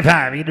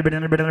 75. Need to be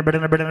 5.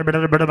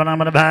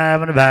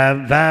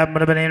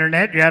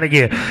 Internet. You got to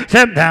get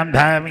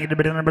 7,000. Need to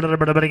be 5.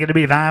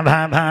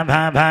 5,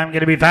 5, 5.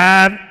 Get to be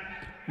 5.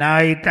 Now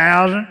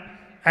 8,000.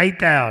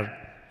 8,000.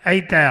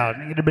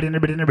 8,000. You get a bit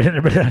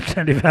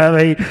 75,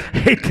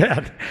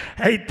 8,000.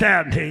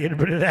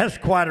 8,000. That's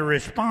quite a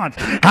response.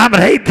 I'm at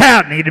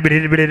 8,000. Need a bit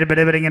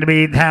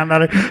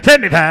 $8,000.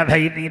 75,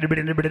 8. Need a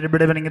bit need a bit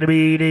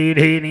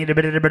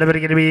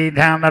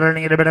 $8,000.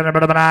 Need a bit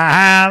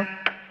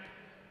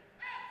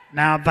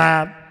now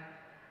 5.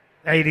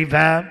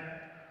 85.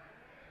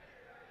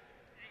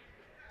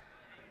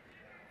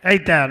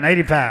 8,000.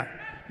 85.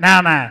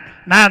 Now 9.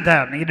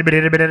 9,000. Need a bit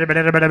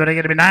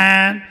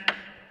 9.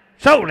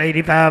 Sold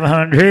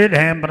 8,500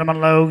 and put them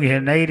on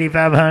Logan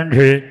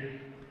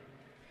 8,500.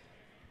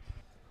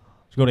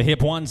 Let's go to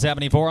hip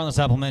 174 on the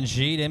supplement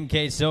sheet.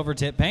 MK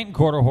Silvertip Paint and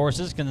Quarter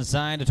Horses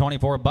consigned to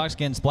 24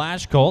 Buckskin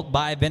Splash Colt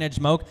by Vintage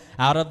Smoke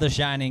out of the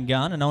Shining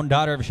Gun, an own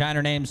daughter of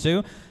Shiner named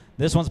Sue.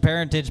 This one's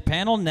parentage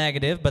panel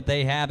negative, but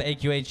they have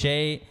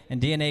AQHA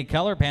and DNA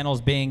color panels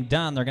being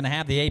done. They're going to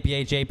have the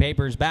APHA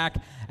papers back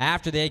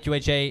after the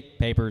AQHA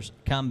papers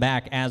come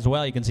back as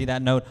well. You can see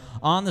that note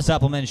on the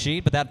supplement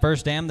sheet. But that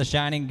first dam, the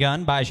Shining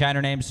Gun by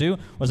Shiner named Sue,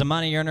 was a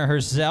money earner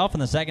herself.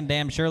 And the second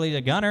dam, Shirley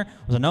the Gunner,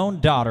 was a known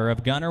daughter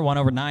of Gunner, won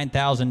over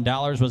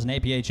 $9,000, was an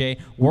APHA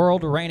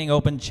World Reining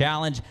Open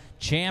Challenge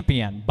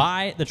champion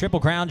by the Triple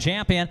Crown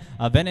champion,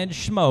 a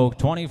Vintage Smoke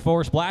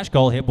 24 Splash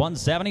Colt, hip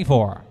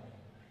 174.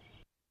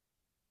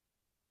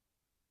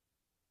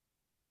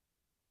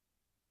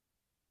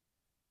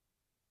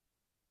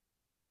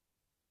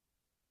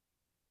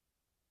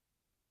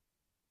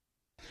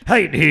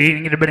 Hey,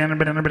 need a bit in a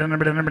bit in a bit in a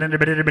bit in a bit in a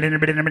bit in a bit in a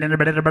bit in a bit in a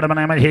bit in a bit of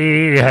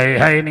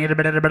hey, need a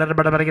bit in a bit of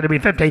a bit to be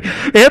 50.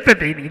 If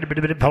 50, need a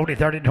bit of 40,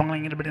 30, 20,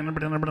 need a bit in a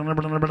bit in a bit in a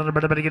bit in a bit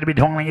in a bit to be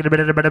 20, need a bit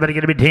of a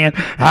bit to be 10.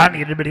 I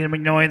need a bit of a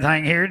noise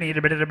thing here, need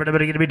a bit of a bit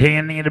to be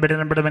 10, need a bit of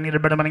a bit of need a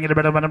bit of money, need a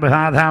bit of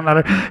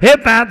 $5,000.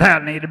 If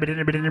 5,000, need a bit in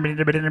a bit in a bit in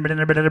a bit in a bit in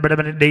a bit in a bit of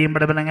a D,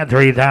 but a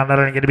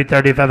 $3,000, get to be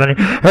 3,500,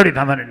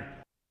 3,500.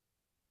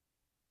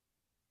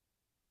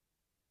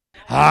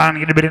 I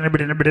need a bit in a bit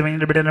in a bit in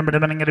a bit in a bit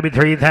in a bit to be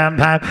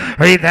 3,005,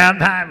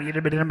 3,005, need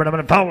a bit in a bit of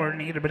a 4,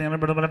 need a bit in a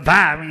bit of a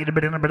 5, need a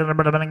bit in a bit in a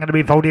bit of a to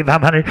be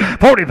 4,500,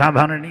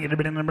 4,500, need a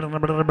bit in a bit in a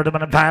bit of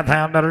a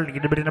 $5,000,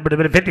 need a bit in a bit of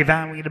a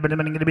 55, need a bit in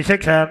a bit to be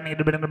 6,000, need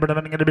a bit in a bit of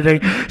a to be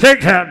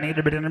 6,000, need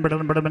a bit in a bit of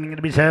a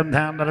to be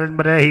 7,000,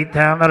 but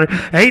 8,000,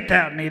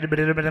 8,000, need a bit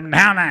in a bit of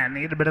now 9,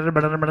 need a bit of a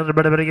bit of a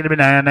to be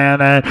 9,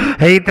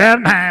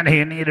 8,000,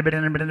 here, need a bit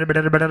in a bit of a bit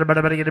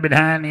of a to be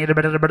 9, need a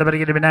bit of a bit of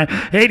to be 9,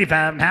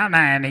 85, now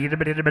 9, need a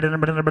bit in a bit of a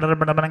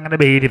going to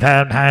be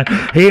 85, 9,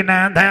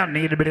 9,000,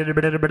 need a bit of a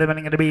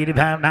going to be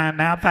 85, 9,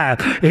 now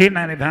 5,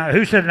 95,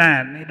 who said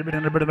 9, need a bit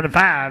of a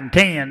 5,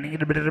 10,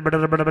 need a bit of a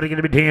going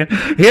to be 10,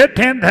 here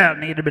 10,000,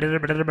 need a bit of a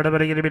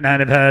going to be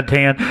 95,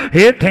 10,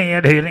 here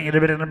 10, here need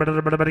a bit of a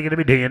going to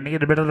be 10,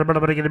 need a bit of a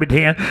going to be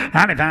 10,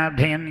 95,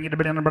 10, need a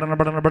bit of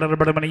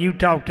a you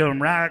talk to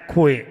them right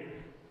quick.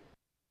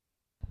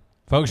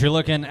 Folks, you're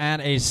looking at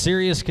a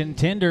serious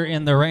contender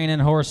in the Reining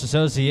Horse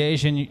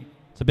Association.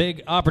 It's a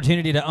big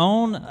opportunity to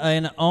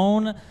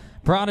own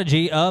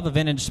prodigy of a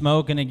vintage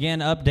smoke. And again,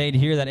 update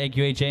here that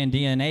AQHA and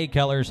DNA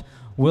colors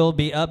will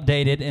be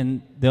updated,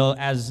 and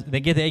as they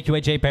get the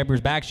AQHA papers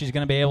back, she's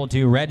going to be able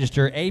to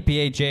register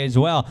APHA as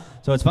well.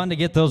 So it's fun to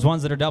get those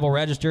ones that are double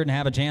registered and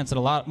have a chance at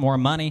a lot more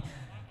money,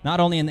 not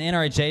only in the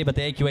NRHA but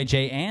the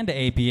AQHA and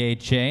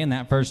APHA. And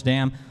that first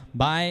dam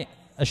by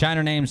a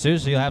shiner named Sue,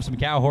 so you'll have some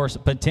cow horse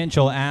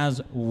potential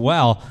as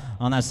well.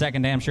 On that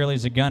second dam,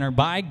 Shirley's a gunner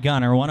by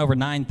Gunner, won over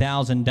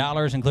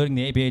 $9,000, including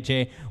the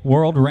APHA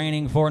World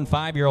Reining 4- and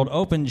 5-year-old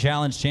Open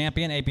Challenge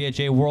champion,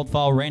 APHA World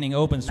Fall Reining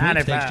Open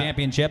Sweepstakes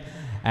Championship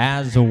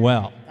as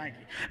well. Thank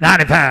you.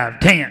 95,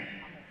 10.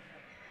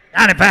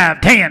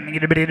 95, 10.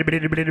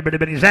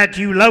 Is that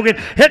you, Logan?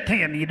 Hit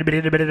 10. Get a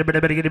bit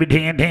of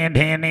 10, 10,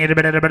 10. Get a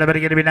bit of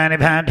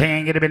 95,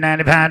 10. Get a bit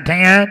 95,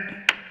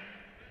 10.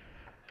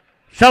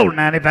 Sold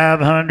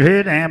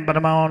 9,500 and put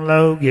them on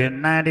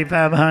Logan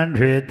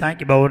 9,500. Thank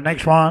you, boy.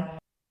 Next one.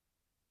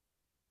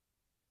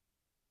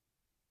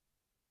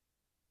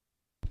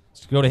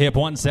 Let's go to hip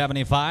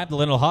 175. The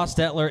little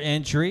Hostetler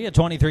entry, a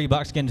 23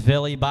 buckskin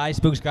filly by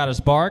Spook's Got a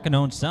Spark, an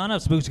own son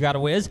of Spook's Got a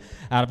Whiz,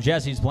 out of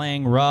Jesse's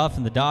Playing Rough,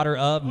 and the daughter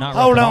of Not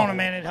Rough. Hold on a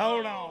minute.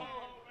 Hold on.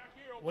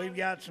 We've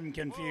got some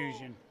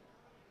confusion.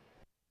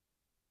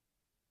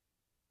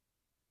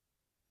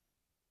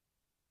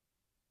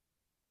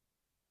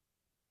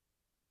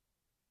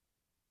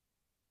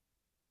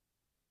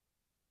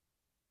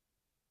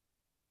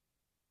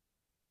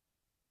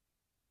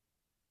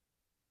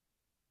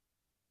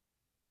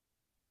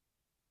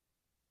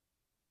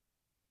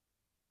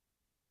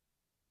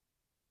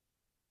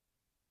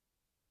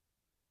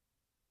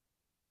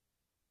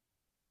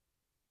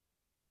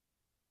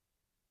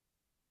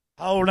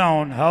 Hold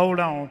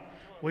on.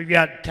 We've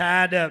got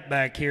tied up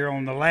back here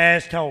on the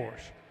last horse.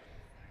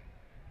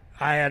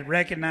 I had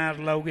recognized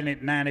Logan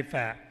at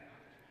 95.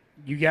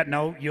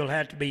 You'll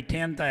have to be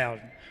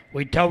 10,000.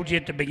 We told you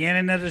at the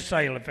beginning of the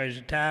sale, if there's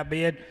a tie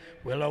bid,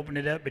 we'll open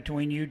it up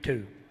between you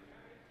two.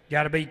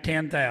 Got to be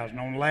 10,000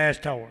 on the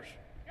last horse.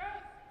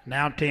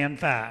 Now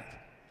 10,500.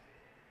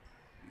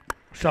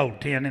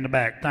 Sold 10 in the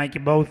back. Thank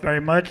you both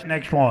very much.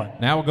 Next one.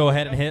 Now we'll go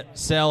ahead and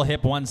sell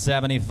hip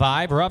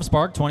 175. Rough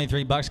Spark,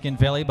 23 buckskin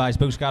filly by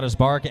Spook's Got a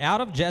Spark,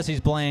 out of Jesse's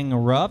Playing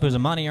Rough, who's a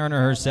money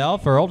earner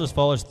herself. Her oldest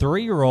foal is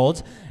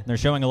 3-year-olds, and they're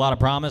showing a lot of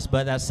promise.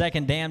 But that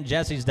second dam,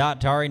 Jesse's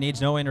Tari,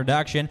 needs no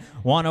introduction.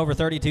 Won over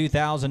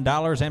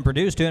 $32,000 and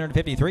produced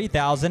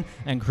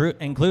 $253,000,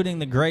 including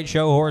the great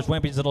show horse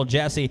Wimpy's Little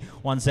Jessie,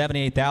 won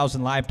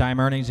 $78,000 lifetime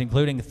earnings,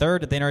 including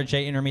third at the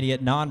NRHA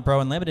Intermediate Non-Pro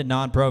and Limited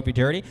Non-Pro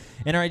Futurity,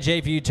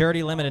 NRHA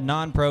Futurity Limited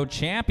Non-Pro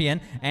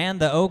Champion, and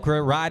the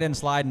Okra Ride and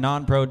Slide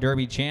Non-Pro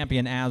Derby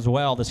Champion as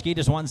well. The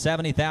Skeetus won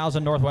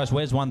 $70,000, Northwest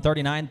Wiz won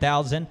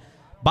 $39,000.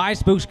 By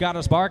Spook's Got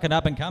a Spark, an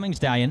up-and-coming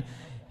stallion.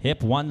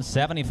 Hip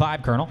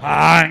 175, Colonel. 50,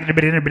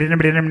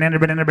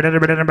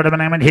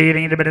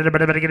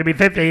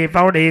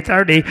 40,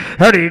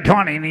 30,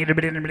 20. Need a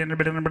bit in a bit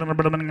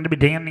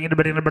 10. Need a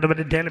bit in a bit of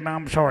a tell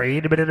I'm sorry.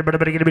 Need a bit in a bit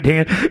of a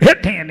 10.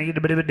 Hit 10. Need a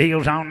bit of a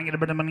deals on. Need a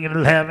bit of a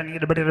 11.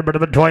 Need a bit of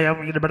a 12.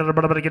 Need a bit of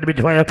a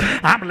 12.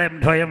 I'm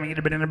 11, 12. Need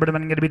a bit in a bit of a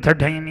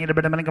 13. Need a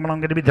bit of a come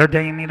along. Get a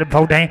 13. Need a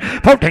 14.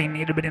 14.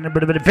 Need a bit in a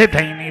bit of a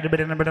 15. Need a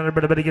bit in a bit of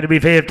a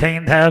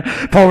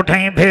 15,000.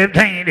 14,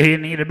 15.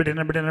 Need a bit in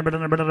a bit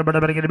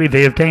of a need to be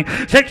 15,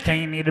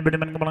 16, need to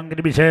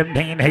be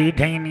 17,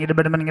 18, need to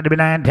be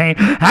 19,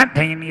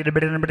 19, need to be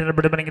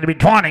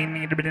 20,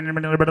 need to be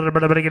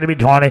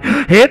 20,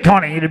 hit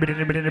 20, need to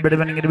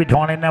be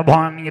 20, now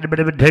 1, need to be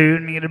 2,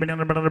 need to be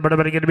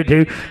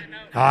 2,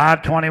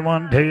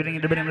 21, 2,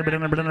 need to be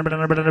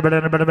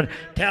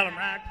tell them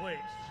right quick.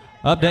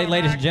 Update,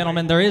 ladies and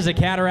gentlemen, there is a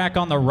cataract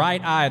on the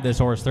right eye of this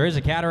horse. There is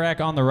a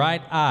cataract on the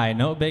right eye.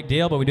 No big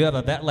deal, but we do have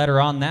a vet letter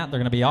on that. They're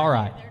going to be all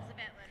right.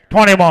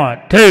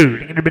 21, 2,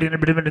 need to be 3,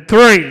 need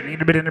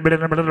to be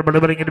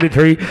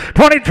 3,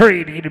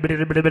 23, need to be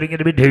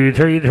 2,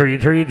 3,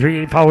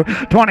 4,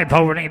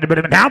 24, need to be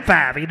now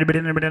 5, need to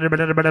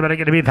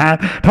be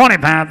 5,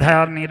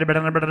 25,000, need to be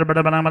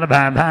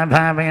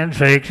 5 and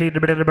 6, need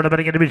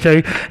to be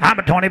 6, I'm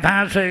a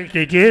 25, 6,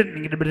 did you?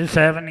 Need to be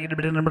 7, need to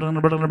be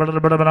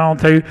on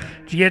 2, did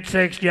you get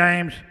 6,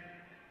 James?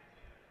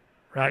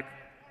 Right,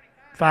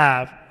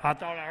 5, I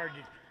thought I heard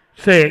you.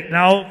 6,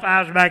 no,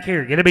 5's back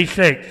here, get to be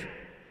 6.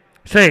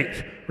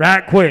 6,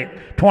 right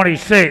quick,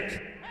 26,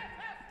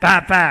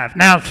 5,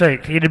 now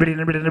 6, need to be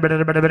 6,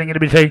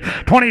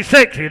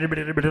 26, need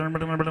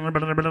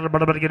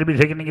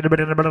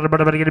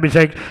to be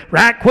 6,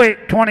 right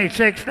quick,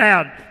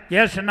 26,000,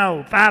 yes or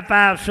no,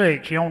 5,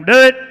 6, you don't do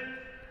it,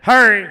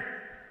 hurry,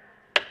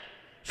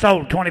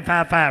 sold,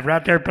 25.5,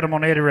 right there, put them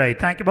on Eddie Ray,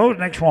 thank you both,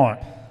 next one.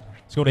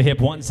 Let's go to hip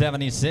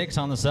 176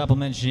 on the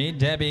supplement sheet.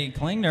 Debbie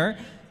Klingner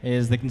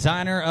is the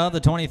consigner of the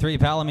 23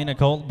 Palomino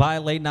Colt by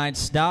Late Night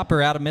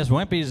Stopper out of Miss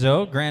Wimpy's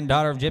Oak,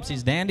 granddaughter of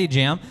Gypsy's Dandy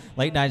Jim.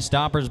 Late Night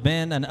Stopper's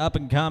been an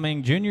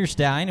up-and-coming junior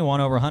stallion who won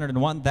over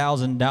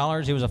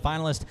 $101,000. He was a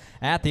finalist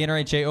at the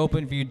NRHA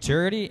Open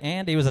Futurity,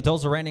 and he was the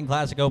Tulsa Reining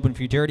Classic Open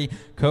Futurity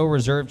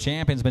co-reserve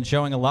champion. Has been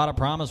showing a lot of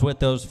promise with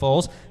those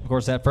foals. Of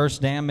course, that first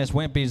dam, Miss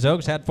Wimpy's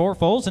Oaks, had 4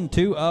 foals and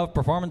 2 of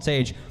performance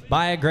age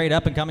by a great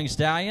up-and-coming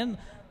stallion.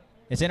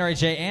 It's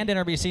NRHA and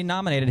NRBC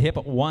nominated, hip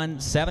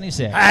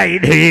 176. I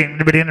need to be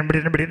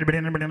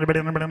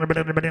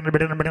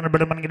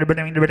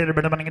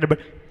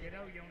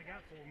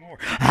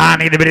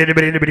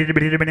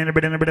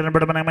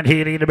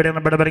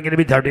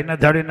 30,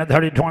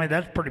 20.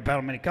 That's pretty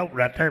Palomino coat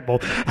right there, boy.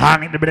 I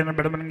need to be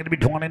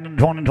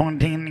 20,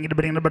 10, need to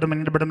be 11,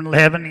 need to be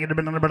 11,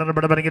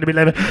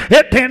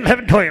 hit 10,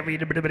 11, 12, need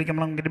to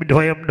be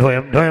 12,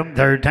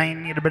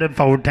 13, need to be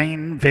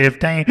 14,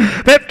 15,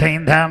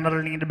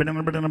 15,000, need to be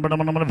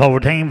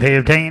 14,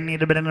 15, need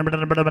to be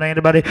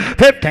anybody,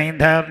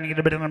 15,000, need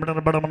to be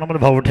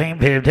 14,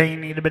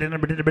 15, need to be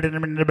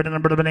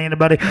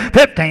anybody,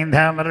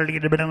 15,000,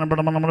 need to be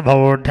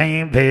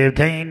 14,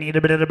 15, need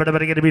to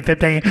be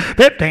 15,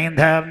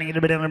 15,000, need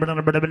to be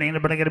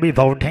anybody, get to be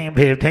 14,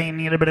 15,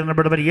 need to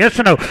be yes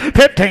or no,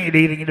 15,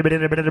 need to be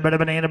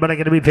anybody,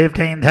 get to be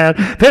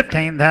 15,000,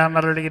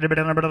 15,000, need to be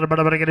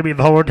anybody, get to be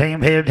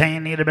 14,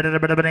 15, need to be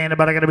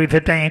anybody, get to be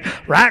 15,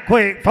 right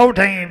quick,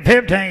 14,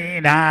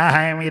 15,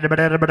 I need to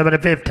be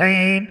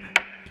 15.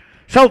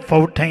 So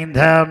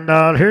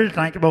 $14,000.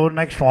 Thank you both.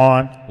 Next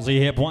one. We'll see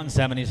hip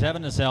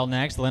 177 to sell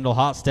next. Lindell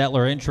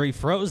Hostetler entry,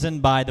 Frozen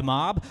by the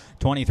Mob.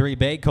 23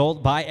 Bay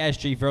Colt by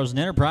SG Frozen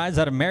Enterprise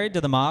out of Married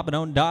to the Mob, an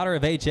own daughter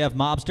of HF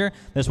Mobster.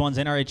 This one's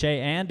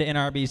NRHA and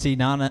NRBC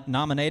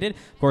nominated.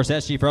 Of course,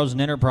 SG Frozen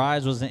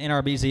Enterprise was an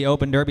NRBC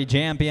Open Derby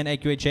champion,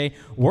 AQHA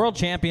World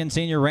Champion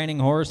Senior Reining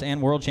Horse,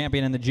 and World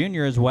Champion in the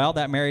Junior as well.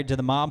 That Married to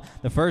the Mob,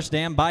 the first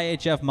dam by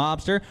HF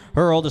Mobster.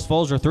 Her oldest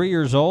foals are 3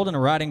 years old and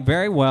are riding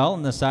very well.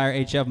 And the sire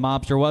HF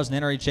Mobster was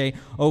an NRHA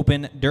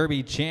Open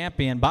Derby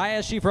champion by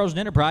SG Frozen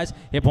Enterprise,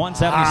 hip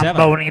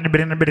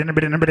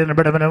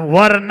 177.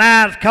 What a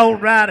nice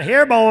colt right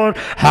here, boys.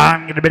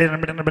 I'm going to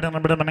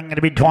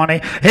be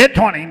 20. Hit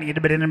 20. Need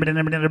to be 10, get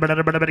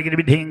to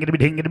be 10, get to be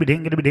 10, get to be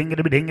 10, get to be 10, get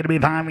to be 10, get to be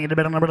 5. Need to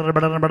be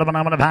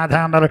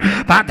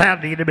 $5,000.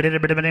 5,000. Need to be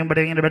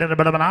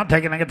I'll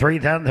take it. I get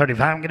 3,000.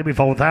 35. Get to be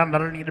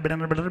 4,000. Need to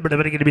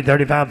be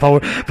 35. 4.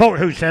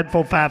 Who said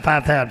 4, 5,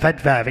 5,000?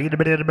 55. Need to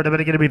be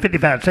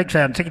 55.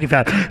 6,000.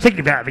 65.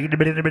 65. Need to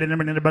be 5.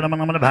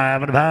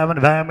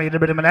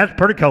 That's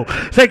pretty cool.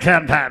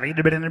 6,500. Need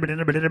to be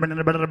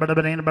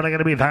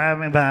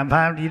 5 and 5.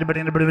 5. Need to be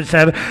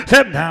 7.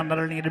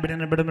 7,000. Need to be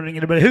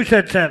who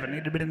said 7?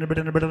 Need to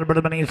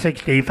be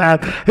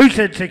 65. Who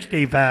said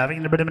 65?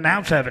 Need to be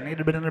now 7. Need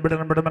to be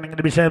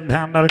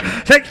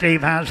 7,000.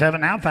 65.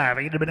 7 now 5.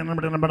 Need to be 5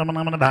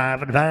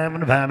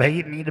 and 5.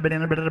 8. Need to be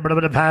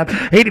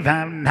 5.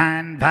 85.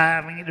 9.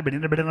 5. Need to be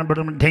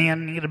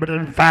 10. Need to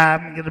be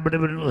 5. Need to be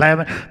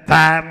 11.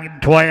 5.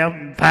 12.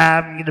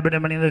 5. Need to be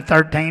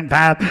 13.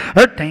 5.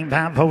 13.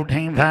 5.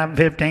 14. 5.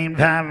 15.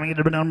 5. Need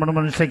to be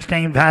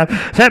 16.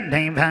 5.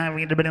 17. 5.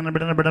 Need to be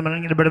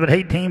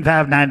 18.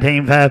 5.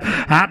 19.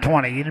 5.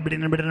 20. Need to be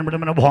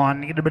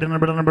 1. Need to be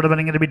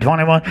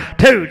 21.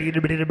 2. Need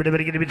to be 3.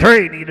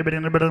 Need to be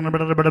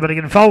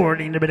 4.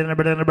 Need to be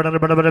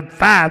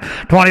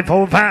 5.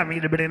 24. 5.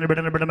 Need to be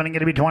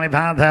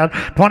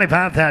 25,000.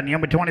 25,000. You'll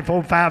be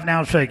 24. 5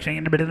 now 6.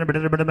 Need to be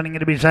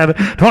 7.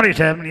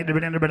 27. Need to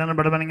be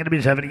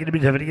 7. 7, get to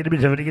be 7, get to be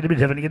 7, get to be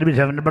 7, get to be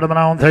 7, but I'm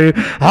on through.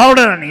 Hold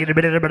on, need to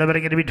be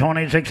get to be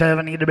 26,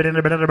 7, need to be in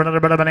the better,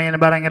 but I'm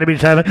going to be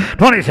 7,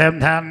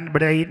 27,000,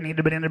 but 8, need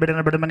to be in the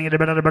better, but I'm going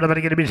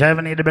to be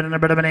 7, need to be in the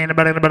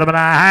better, but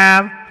I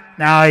have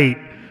now 8,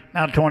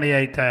 now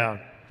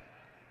 28,000,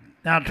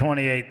 now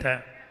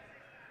 28,000,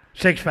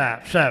 6,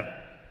 5, 7,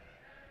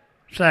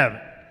 7,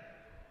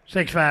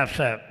 6, 5,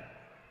 7,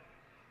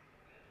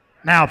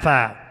 now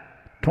 5,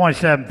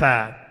 27,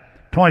 5,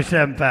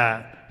 27,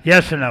 5,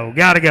 yes or no,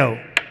 gotta go.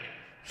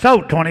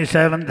 So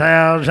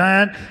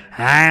 27,000.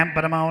 And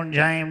put them on,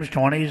 James.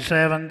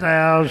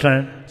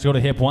 27,000. Let's go to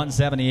hip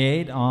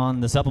 178 on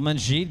the supplement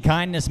sheet.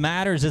 Kindness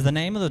Matters is the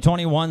name of the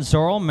 21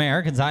 Sorrel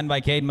mare, consigned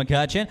by Cade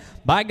McCutcheon.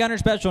 By Gunner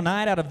Special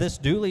 9 out of this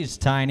Dooley's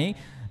Tiny,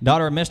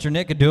 daughter of Mr.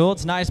 Nick Adoul.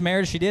 It's a nice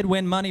mare. She did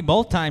win money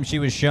both times she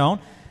was shown.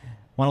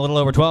 Won a little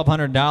over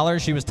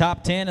 $1,200. She was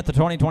top 10 at the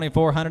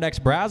 2024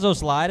 100X Brazos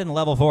Slide in the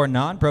Level 4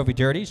 non-pro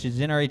futurity. She's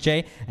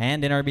NRHA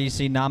and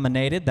NRBC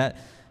nominated. That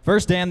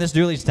first dam, this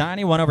Dooley's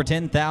Tiny, won over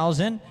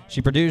 $10,000.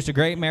 She produced a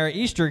great mare,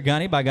 Easter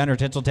Gunny, by Gunner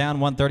Tinseltown,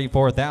 won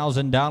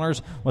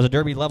 $34,000. Was a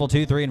Derby Level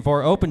 2, 3, and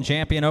 4 Open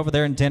champion over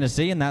there in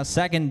Tennessee. And that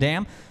second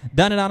dam,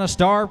 Done It on a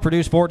Star,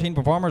 produced 14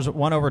 performers,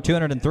 won over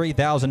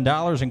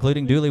 $203,000,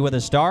 including Dooley with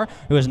a Star,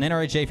 who is an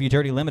NRHA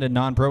Futurity Limited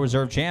non-pro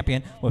reserve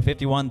champion with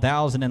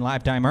 $51,000 in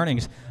lifetime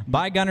earnings.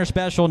 By Gunner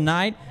Special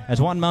Night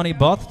has won money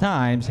both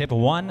times, hip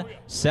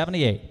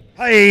 178.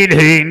 Hey,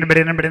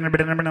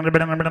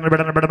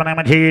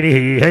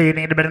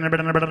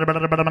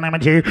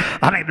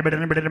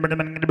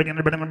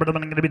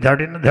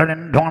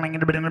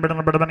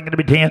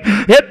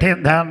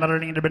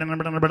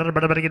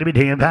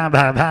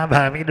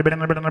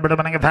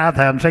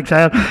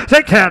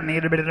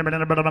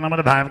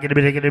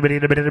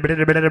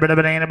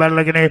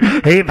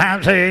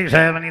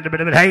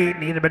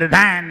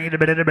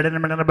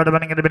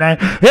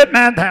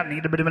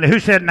 who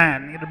said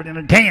 9?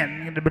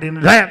 10. Need to be in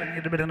the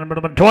bit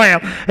of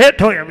 12. Hit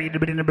 12. Need to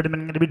be in the bit of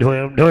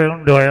 12.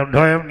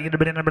 12. Need to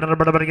be in the bit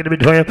of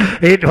 12.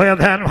 8, 12.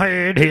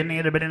 Need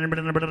to be in the bit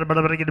of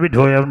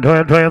 12.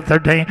 12.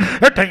 13.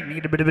 13.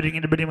 Need to be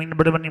in the bit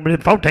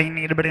of 14.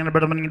 Need to be in the bit of 13. 14. Need to be in the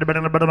bit of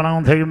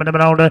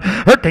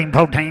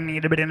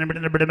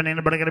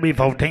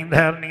 14.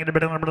 Need to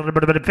be in the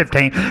bit of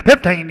 15.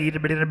 15. Need to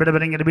be in the bit of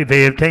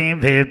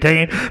 15.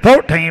 15.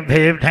 14.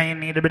 15.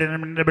 Need to be in the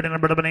bit of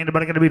 15.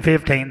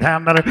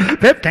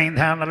 15.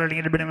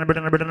 Need to be in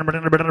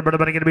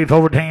the Get to be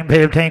 14,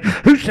 15.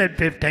 Who said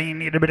 15?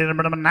 Need a bit of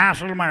a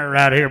nice little mare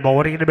right here,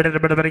 boy. Need a bit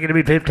of get to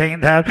be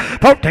 15,000.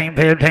 14,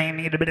 15.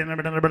 Need a bit of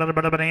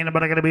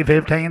a get to be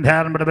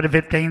 15,000, but a bit of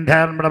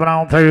 15,000, but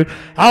on through.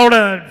 All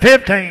done.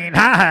 15.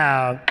 I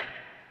have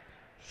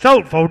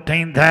sold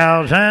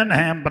 14,000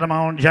 and put them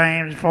on,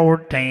 James.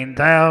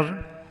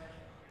 14,000.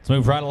 Let's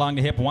move right along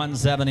to hip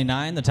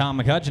 179, the Tom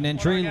McCutcheon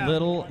entry,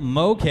 Little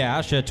Mo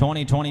Cash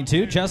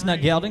 2022. Chestnut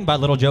Gelding by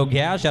Little Joe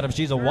Cash out of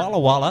She's a Walla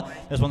Walla.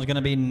 This one's going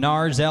to be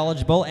NARS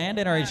eligible and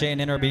NRHA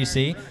and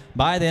NRBC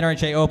by the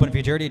NRHA Open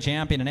Futurity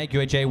Champion and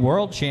AQHA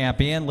World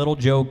Champion, Little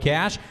Joe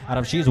Cash out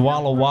of She's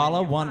Walla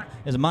Walla. One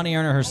is a money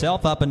earner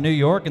herself up in New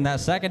York, and that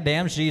second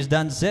dam, She's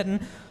Done Sitting.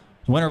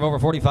 Winner of over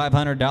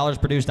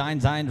 $4,500, produced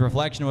Einstein's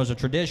Reflection, was a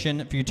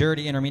Tradition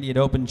Futurity Intermediate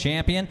Open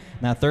champion.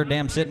 And that third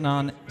dam sitting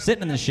in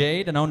the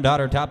shade, an own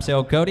daughter, Top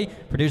Sale Cody,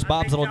 produced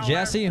Bob's Little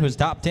Jessie, who's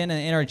top 10 in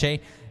the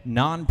NRHA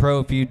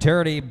non-pro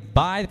futurity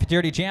by the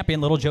futurity champion,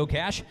 Little Joe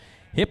Cash,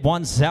 hip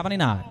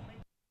 179.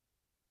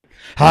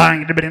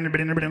 Need to be in the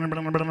bit of 30.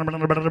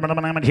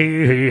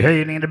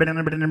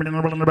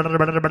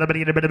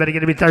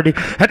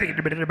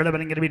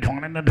 Need to be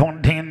 20,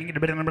 10. Need to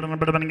be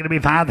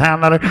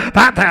 5,000.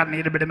 5,000.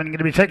 Need to be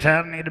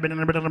 6,000. Need to be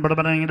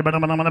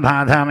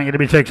 5,000. Need to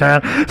be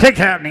 6,000.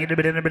 6,000. Need to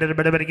be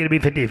 5,500. Need to be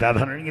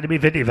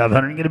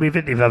 5,500. Need to be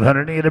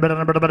 5,500. Need to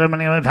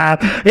be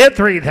 5. Hit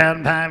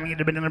 3,005. Need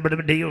to be in a bit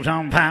of deals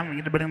on 5.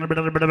 Need to be in a bit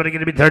of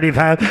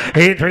 35.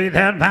 Hit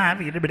 3,005.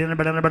 Need to be in a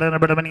bit of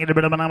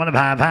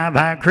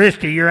 5.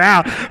 Christy, you're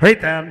out.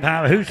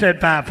 3,005. Who said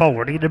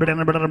 5-4? Need to be in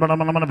the bit of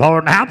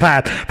 4. Now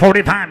 5.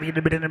 45. Need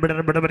to be in the bit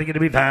of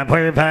 5.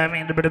 45.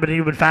 Need to be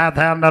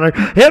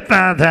 $5,000. Hit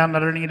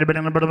 $5,000. Need to be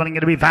in the bit of 5.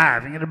 Need to be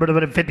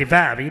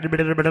 55. Need to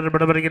be in the bit of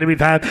 5.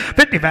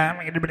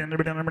 55. Need to be in the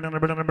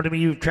bit of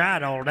you've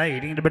tried all day.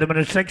 Need to be in the bit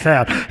of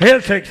 6,000.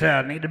 Hit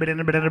 6,000. Need to be in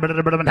the bit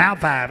of now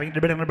 5. Need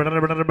to be in the bit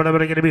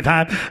of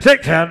 5.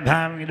 6,000.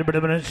 5. Need to be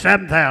in the bit of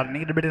 7,000.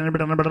 Need to be in the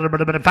bit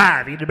of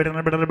 5. Need to be in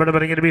the bit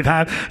of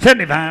 5.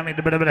 75. Need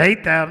to be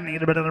 8,000.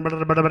 Need a bit of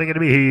get to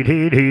be heat.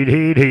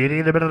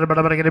 Need a bit of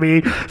get to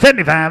be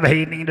 75.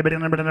 Heat. Need a bit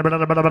of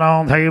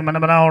on 3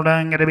 minutes all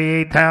done. Get to be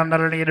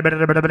 8,000. Need a bit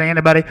of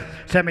anybody.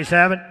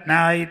 77.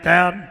 Now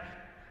 8,000.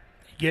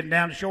 Getting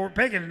down to short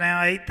pickings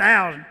now.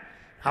 8,000.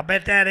 I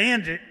bet that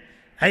ends it.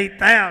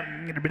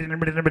 8,000. Get a bit of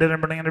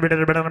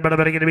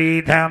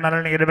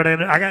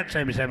 8,000. I got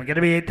 77. Get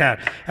to be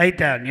 8,000.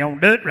 8,000. You don't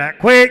do it right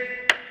quick.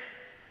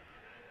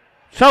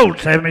 Sold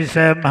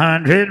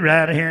 7,700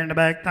 right here in the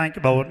back. Thank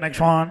you, boys. Next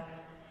one.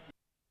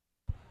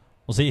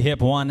 We'll see hip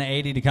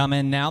 180 to come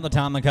in now. The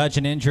Tom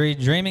McCutcheon entry,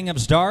 Dreaming of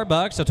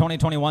Starbucks, a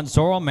 2021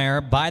 sorrel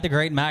mare by the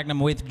great Magnum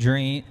with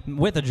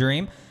a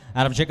Dream.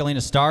 Out of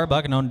Chickalina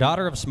Starbuck, known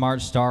daughter of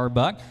Smart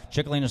Starbuck.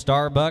 Chickalina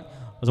Starbuck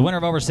was a winner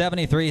of over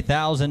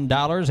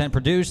 $73,000 and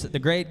produced the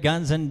great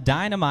Guns and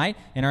Dynamite,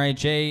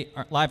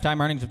 NRHA lifetime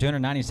earnings of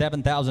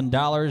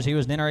 $297,000. He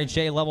was an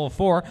NRHA Level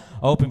 4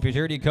 Open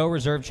Futurity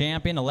Co-Reserve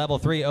Champion, a Level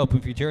 3 Open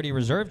Futurity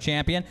Reserve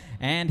Champion,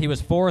 and he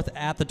was 4th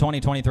at the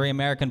 2023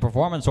 American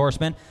Performance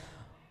Horseman.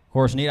 Of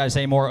course, need I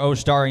say more? Oh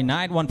Starry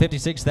Night,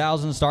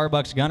 156,000.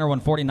 Starbucks Gunner,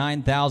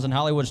 149,000.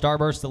 Hollywood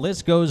Starburst, the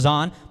list goes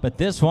on, but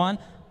this one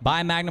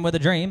by Magnum with a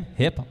Dream,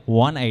 hip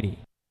 180.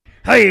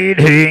 Hey, get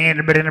to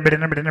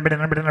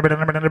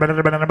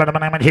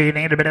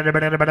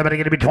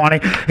be 20.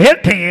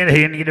 Hit 10,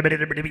 need to be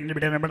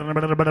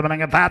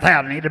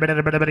 5,000, need to be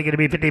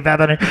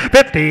 5,500,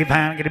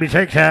 55, get to be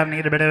 6,000,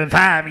 need to be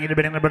 5, need to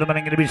be 7,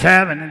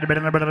 need to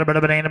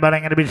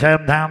be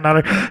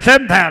 $7,000,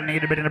 7,000,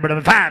 need to be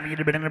 5, need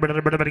to be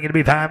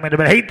 5, need to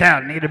be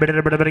 8,000, need to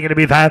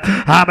be 5,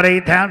 how about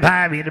 8,000,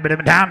 5, need to be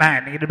down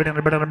 9, need to be down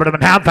 5,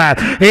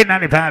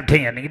 895,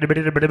 10, need to be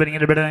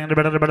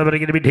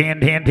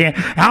 10, 10, 10.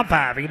 Out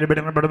 5, need to be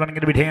going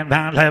to be 10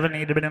 pounds, 11,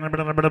 need to be going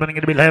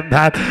to be 11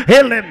 pounds,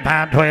 11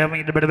 pounds, 12,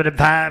 need to be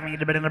 5, need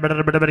to be going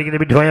to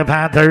be 12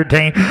 pounds,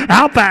 13,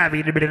 out 5,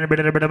 need to be going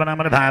to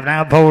be 5,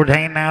 now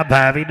 14, now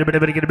 5, need to be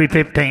going to be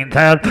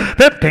 15,000,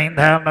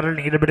 15,000,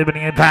 need to be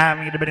 5,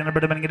 need to be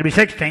going to be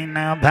 16,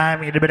 now 5,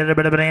 need to be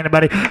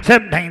anybody,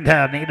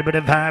 17,000, need to be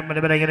 5, need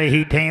to be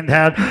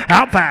 18,000,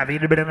 out 5,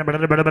 need to be 5,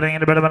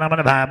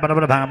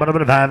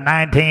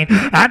 19,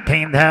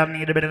 19,000,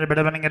 need to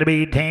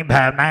be 18,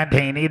 5,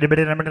 19, need to be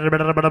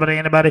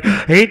anybody,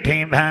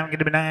 18 pounds, get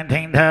to be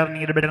 19,000,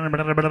 need to be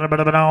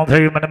all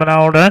through,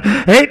 all done,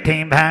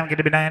 18 pounds, get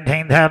to be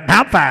 19,000,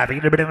 now 5,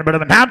 need to be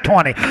now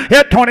 20,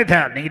 hit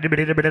 20,000, need to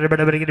be 20,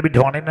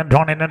 then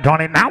 20, then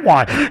 20, now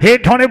 1,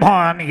 hit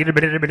 21, need to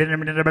be get to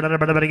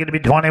be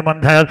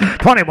 21,000,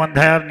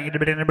 21,000, need to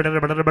be get to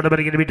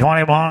be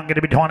 21, get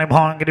to be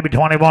 21, get to be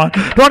 21,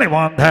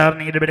 21,000,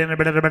 need to be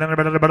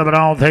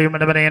all through,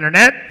 the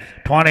internet,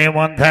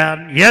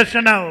 21,000, yes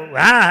or no,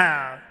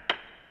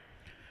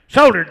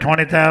 sold her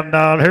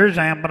 $20,000,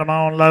 and put them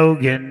on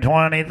Logan,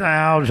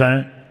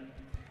 20,000.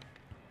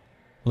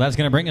 Well, that's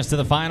going to bring us to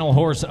the final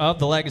horse of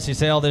the Legacy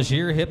Sale this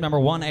year. Hip number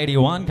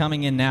 181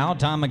 coming in now.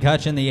 Tom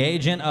McCutcheon, the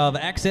agent of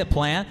Exit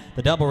Plan,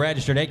 the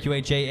double-registered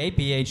AQHA,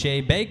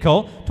 APHA Bay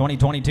Colt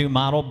 2022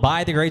 model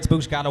by the great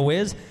Spook Scott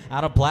Wiz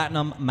out of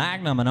Platinum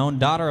Magnum, an own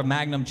daughter of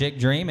Magnum Chick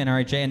Dream,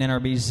 NRHA and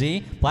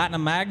NRBC.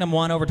 Platinum Magnum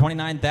won over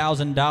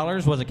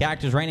 $29,000, was a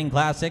Cactus Reining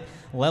Classic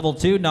Level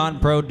 2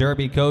 Non-Pro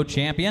Derby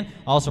Co-Champion.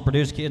 Also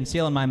produced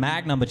Concealing My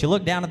Magnum. But you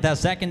look down at that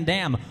second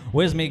dam,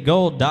 Wiz Me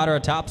Gold, daughter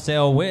of Top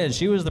Sale Wiz.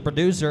 She was the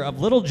producer of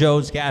Little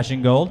Joe's Cash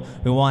and Gold,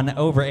 who won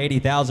over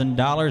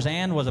 $80,000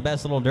 and was a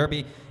Best Little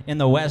Derby in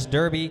the West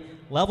Derby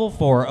Level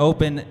 4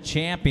 Open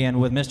Champion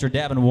with Mr.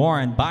 Devin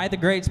Warren by the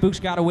great Spook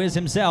Scott Wiz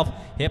himself,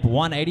 hip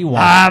 181.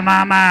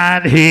 My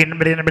mind,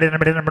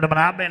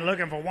 I've been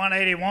looking for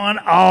 181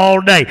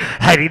 all day.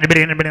 I need to be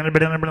 $10,000,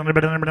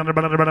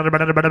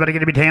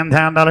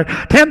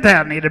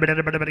 $10,000, need to be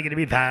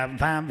 5,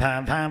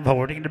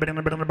 4, need to be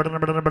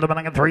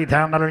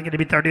 $3,000, need to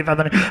be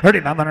 3,500,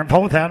 3,500,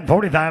 4,000,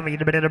 45, need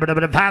to be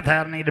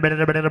 5,000, need to be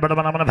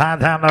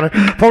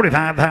 5,000,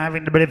 45, 5,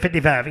 need to be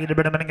 55, need to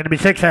be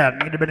 6,000,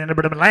 need to be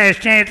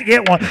last chance to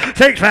get one,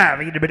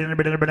 6,500, need to be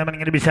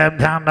 $7,000,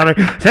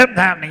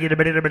 $7,000, need to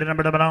be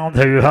on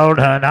through, hold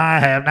on, I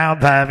have now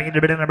 5, need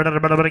to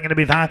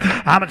be 5,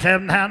 I'm at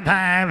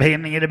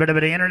 7,500, need to be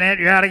the internet,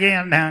 you're out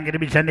again, now get to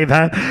be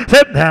 75,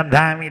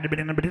 7,500, need to be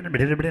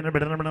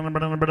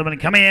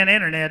come in,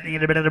 internet,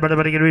 need to be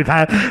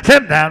 5,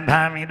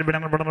 7,500, need to be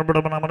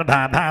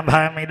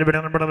 5, need to be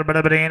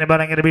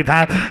anybody, get to be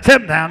 5,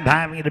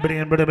 7,500, need to be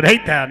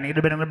 8,000, need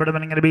to be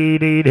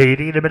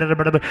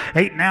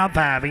 8 now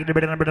 5, need to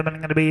be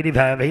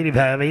 85,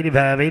 85,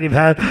 85,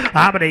 85,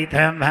 I'm at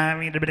 8,500,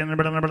 need to be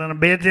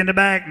bids in the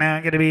back now,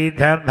 get to be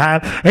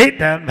 8,500,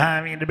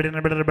 8,500, need to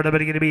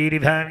be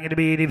 85, need to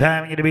be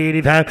 85, need to be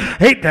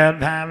 85,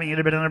 8,500, need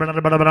to be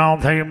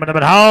on through,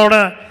 but hold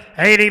up,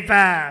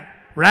 85,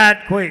 right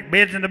quick,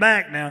 bids in the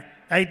back now,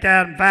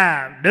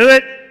 8,500, do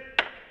it,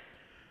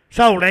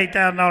 sold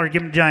 $8,000,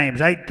 give him James,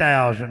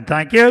 8,000,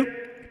 thank you.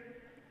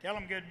 Tell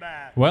them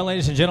goodbye. Well,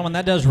 ladies and gentlemen,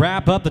 that does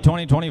wrap up the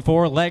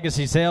 2024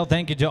 Legacy Sale.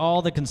 Thank you to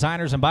all the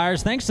consigners and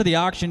buyers. Thanks to the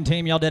auction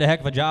team. Y'all did a heck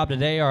of a job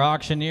today. Our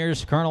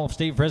auctioneers, Colonel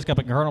Steve Friskup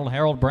and Colonel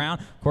Harold Brown.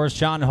 Of course,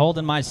 Sean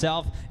Holden,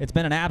 myself. It's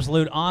been an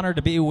absolute honor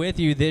to be with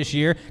you this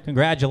year.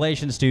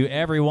 Congratulations to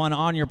everyone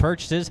on your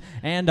purchases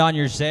and on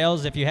your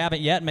sales. If you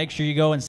haven't yet, make sure you go and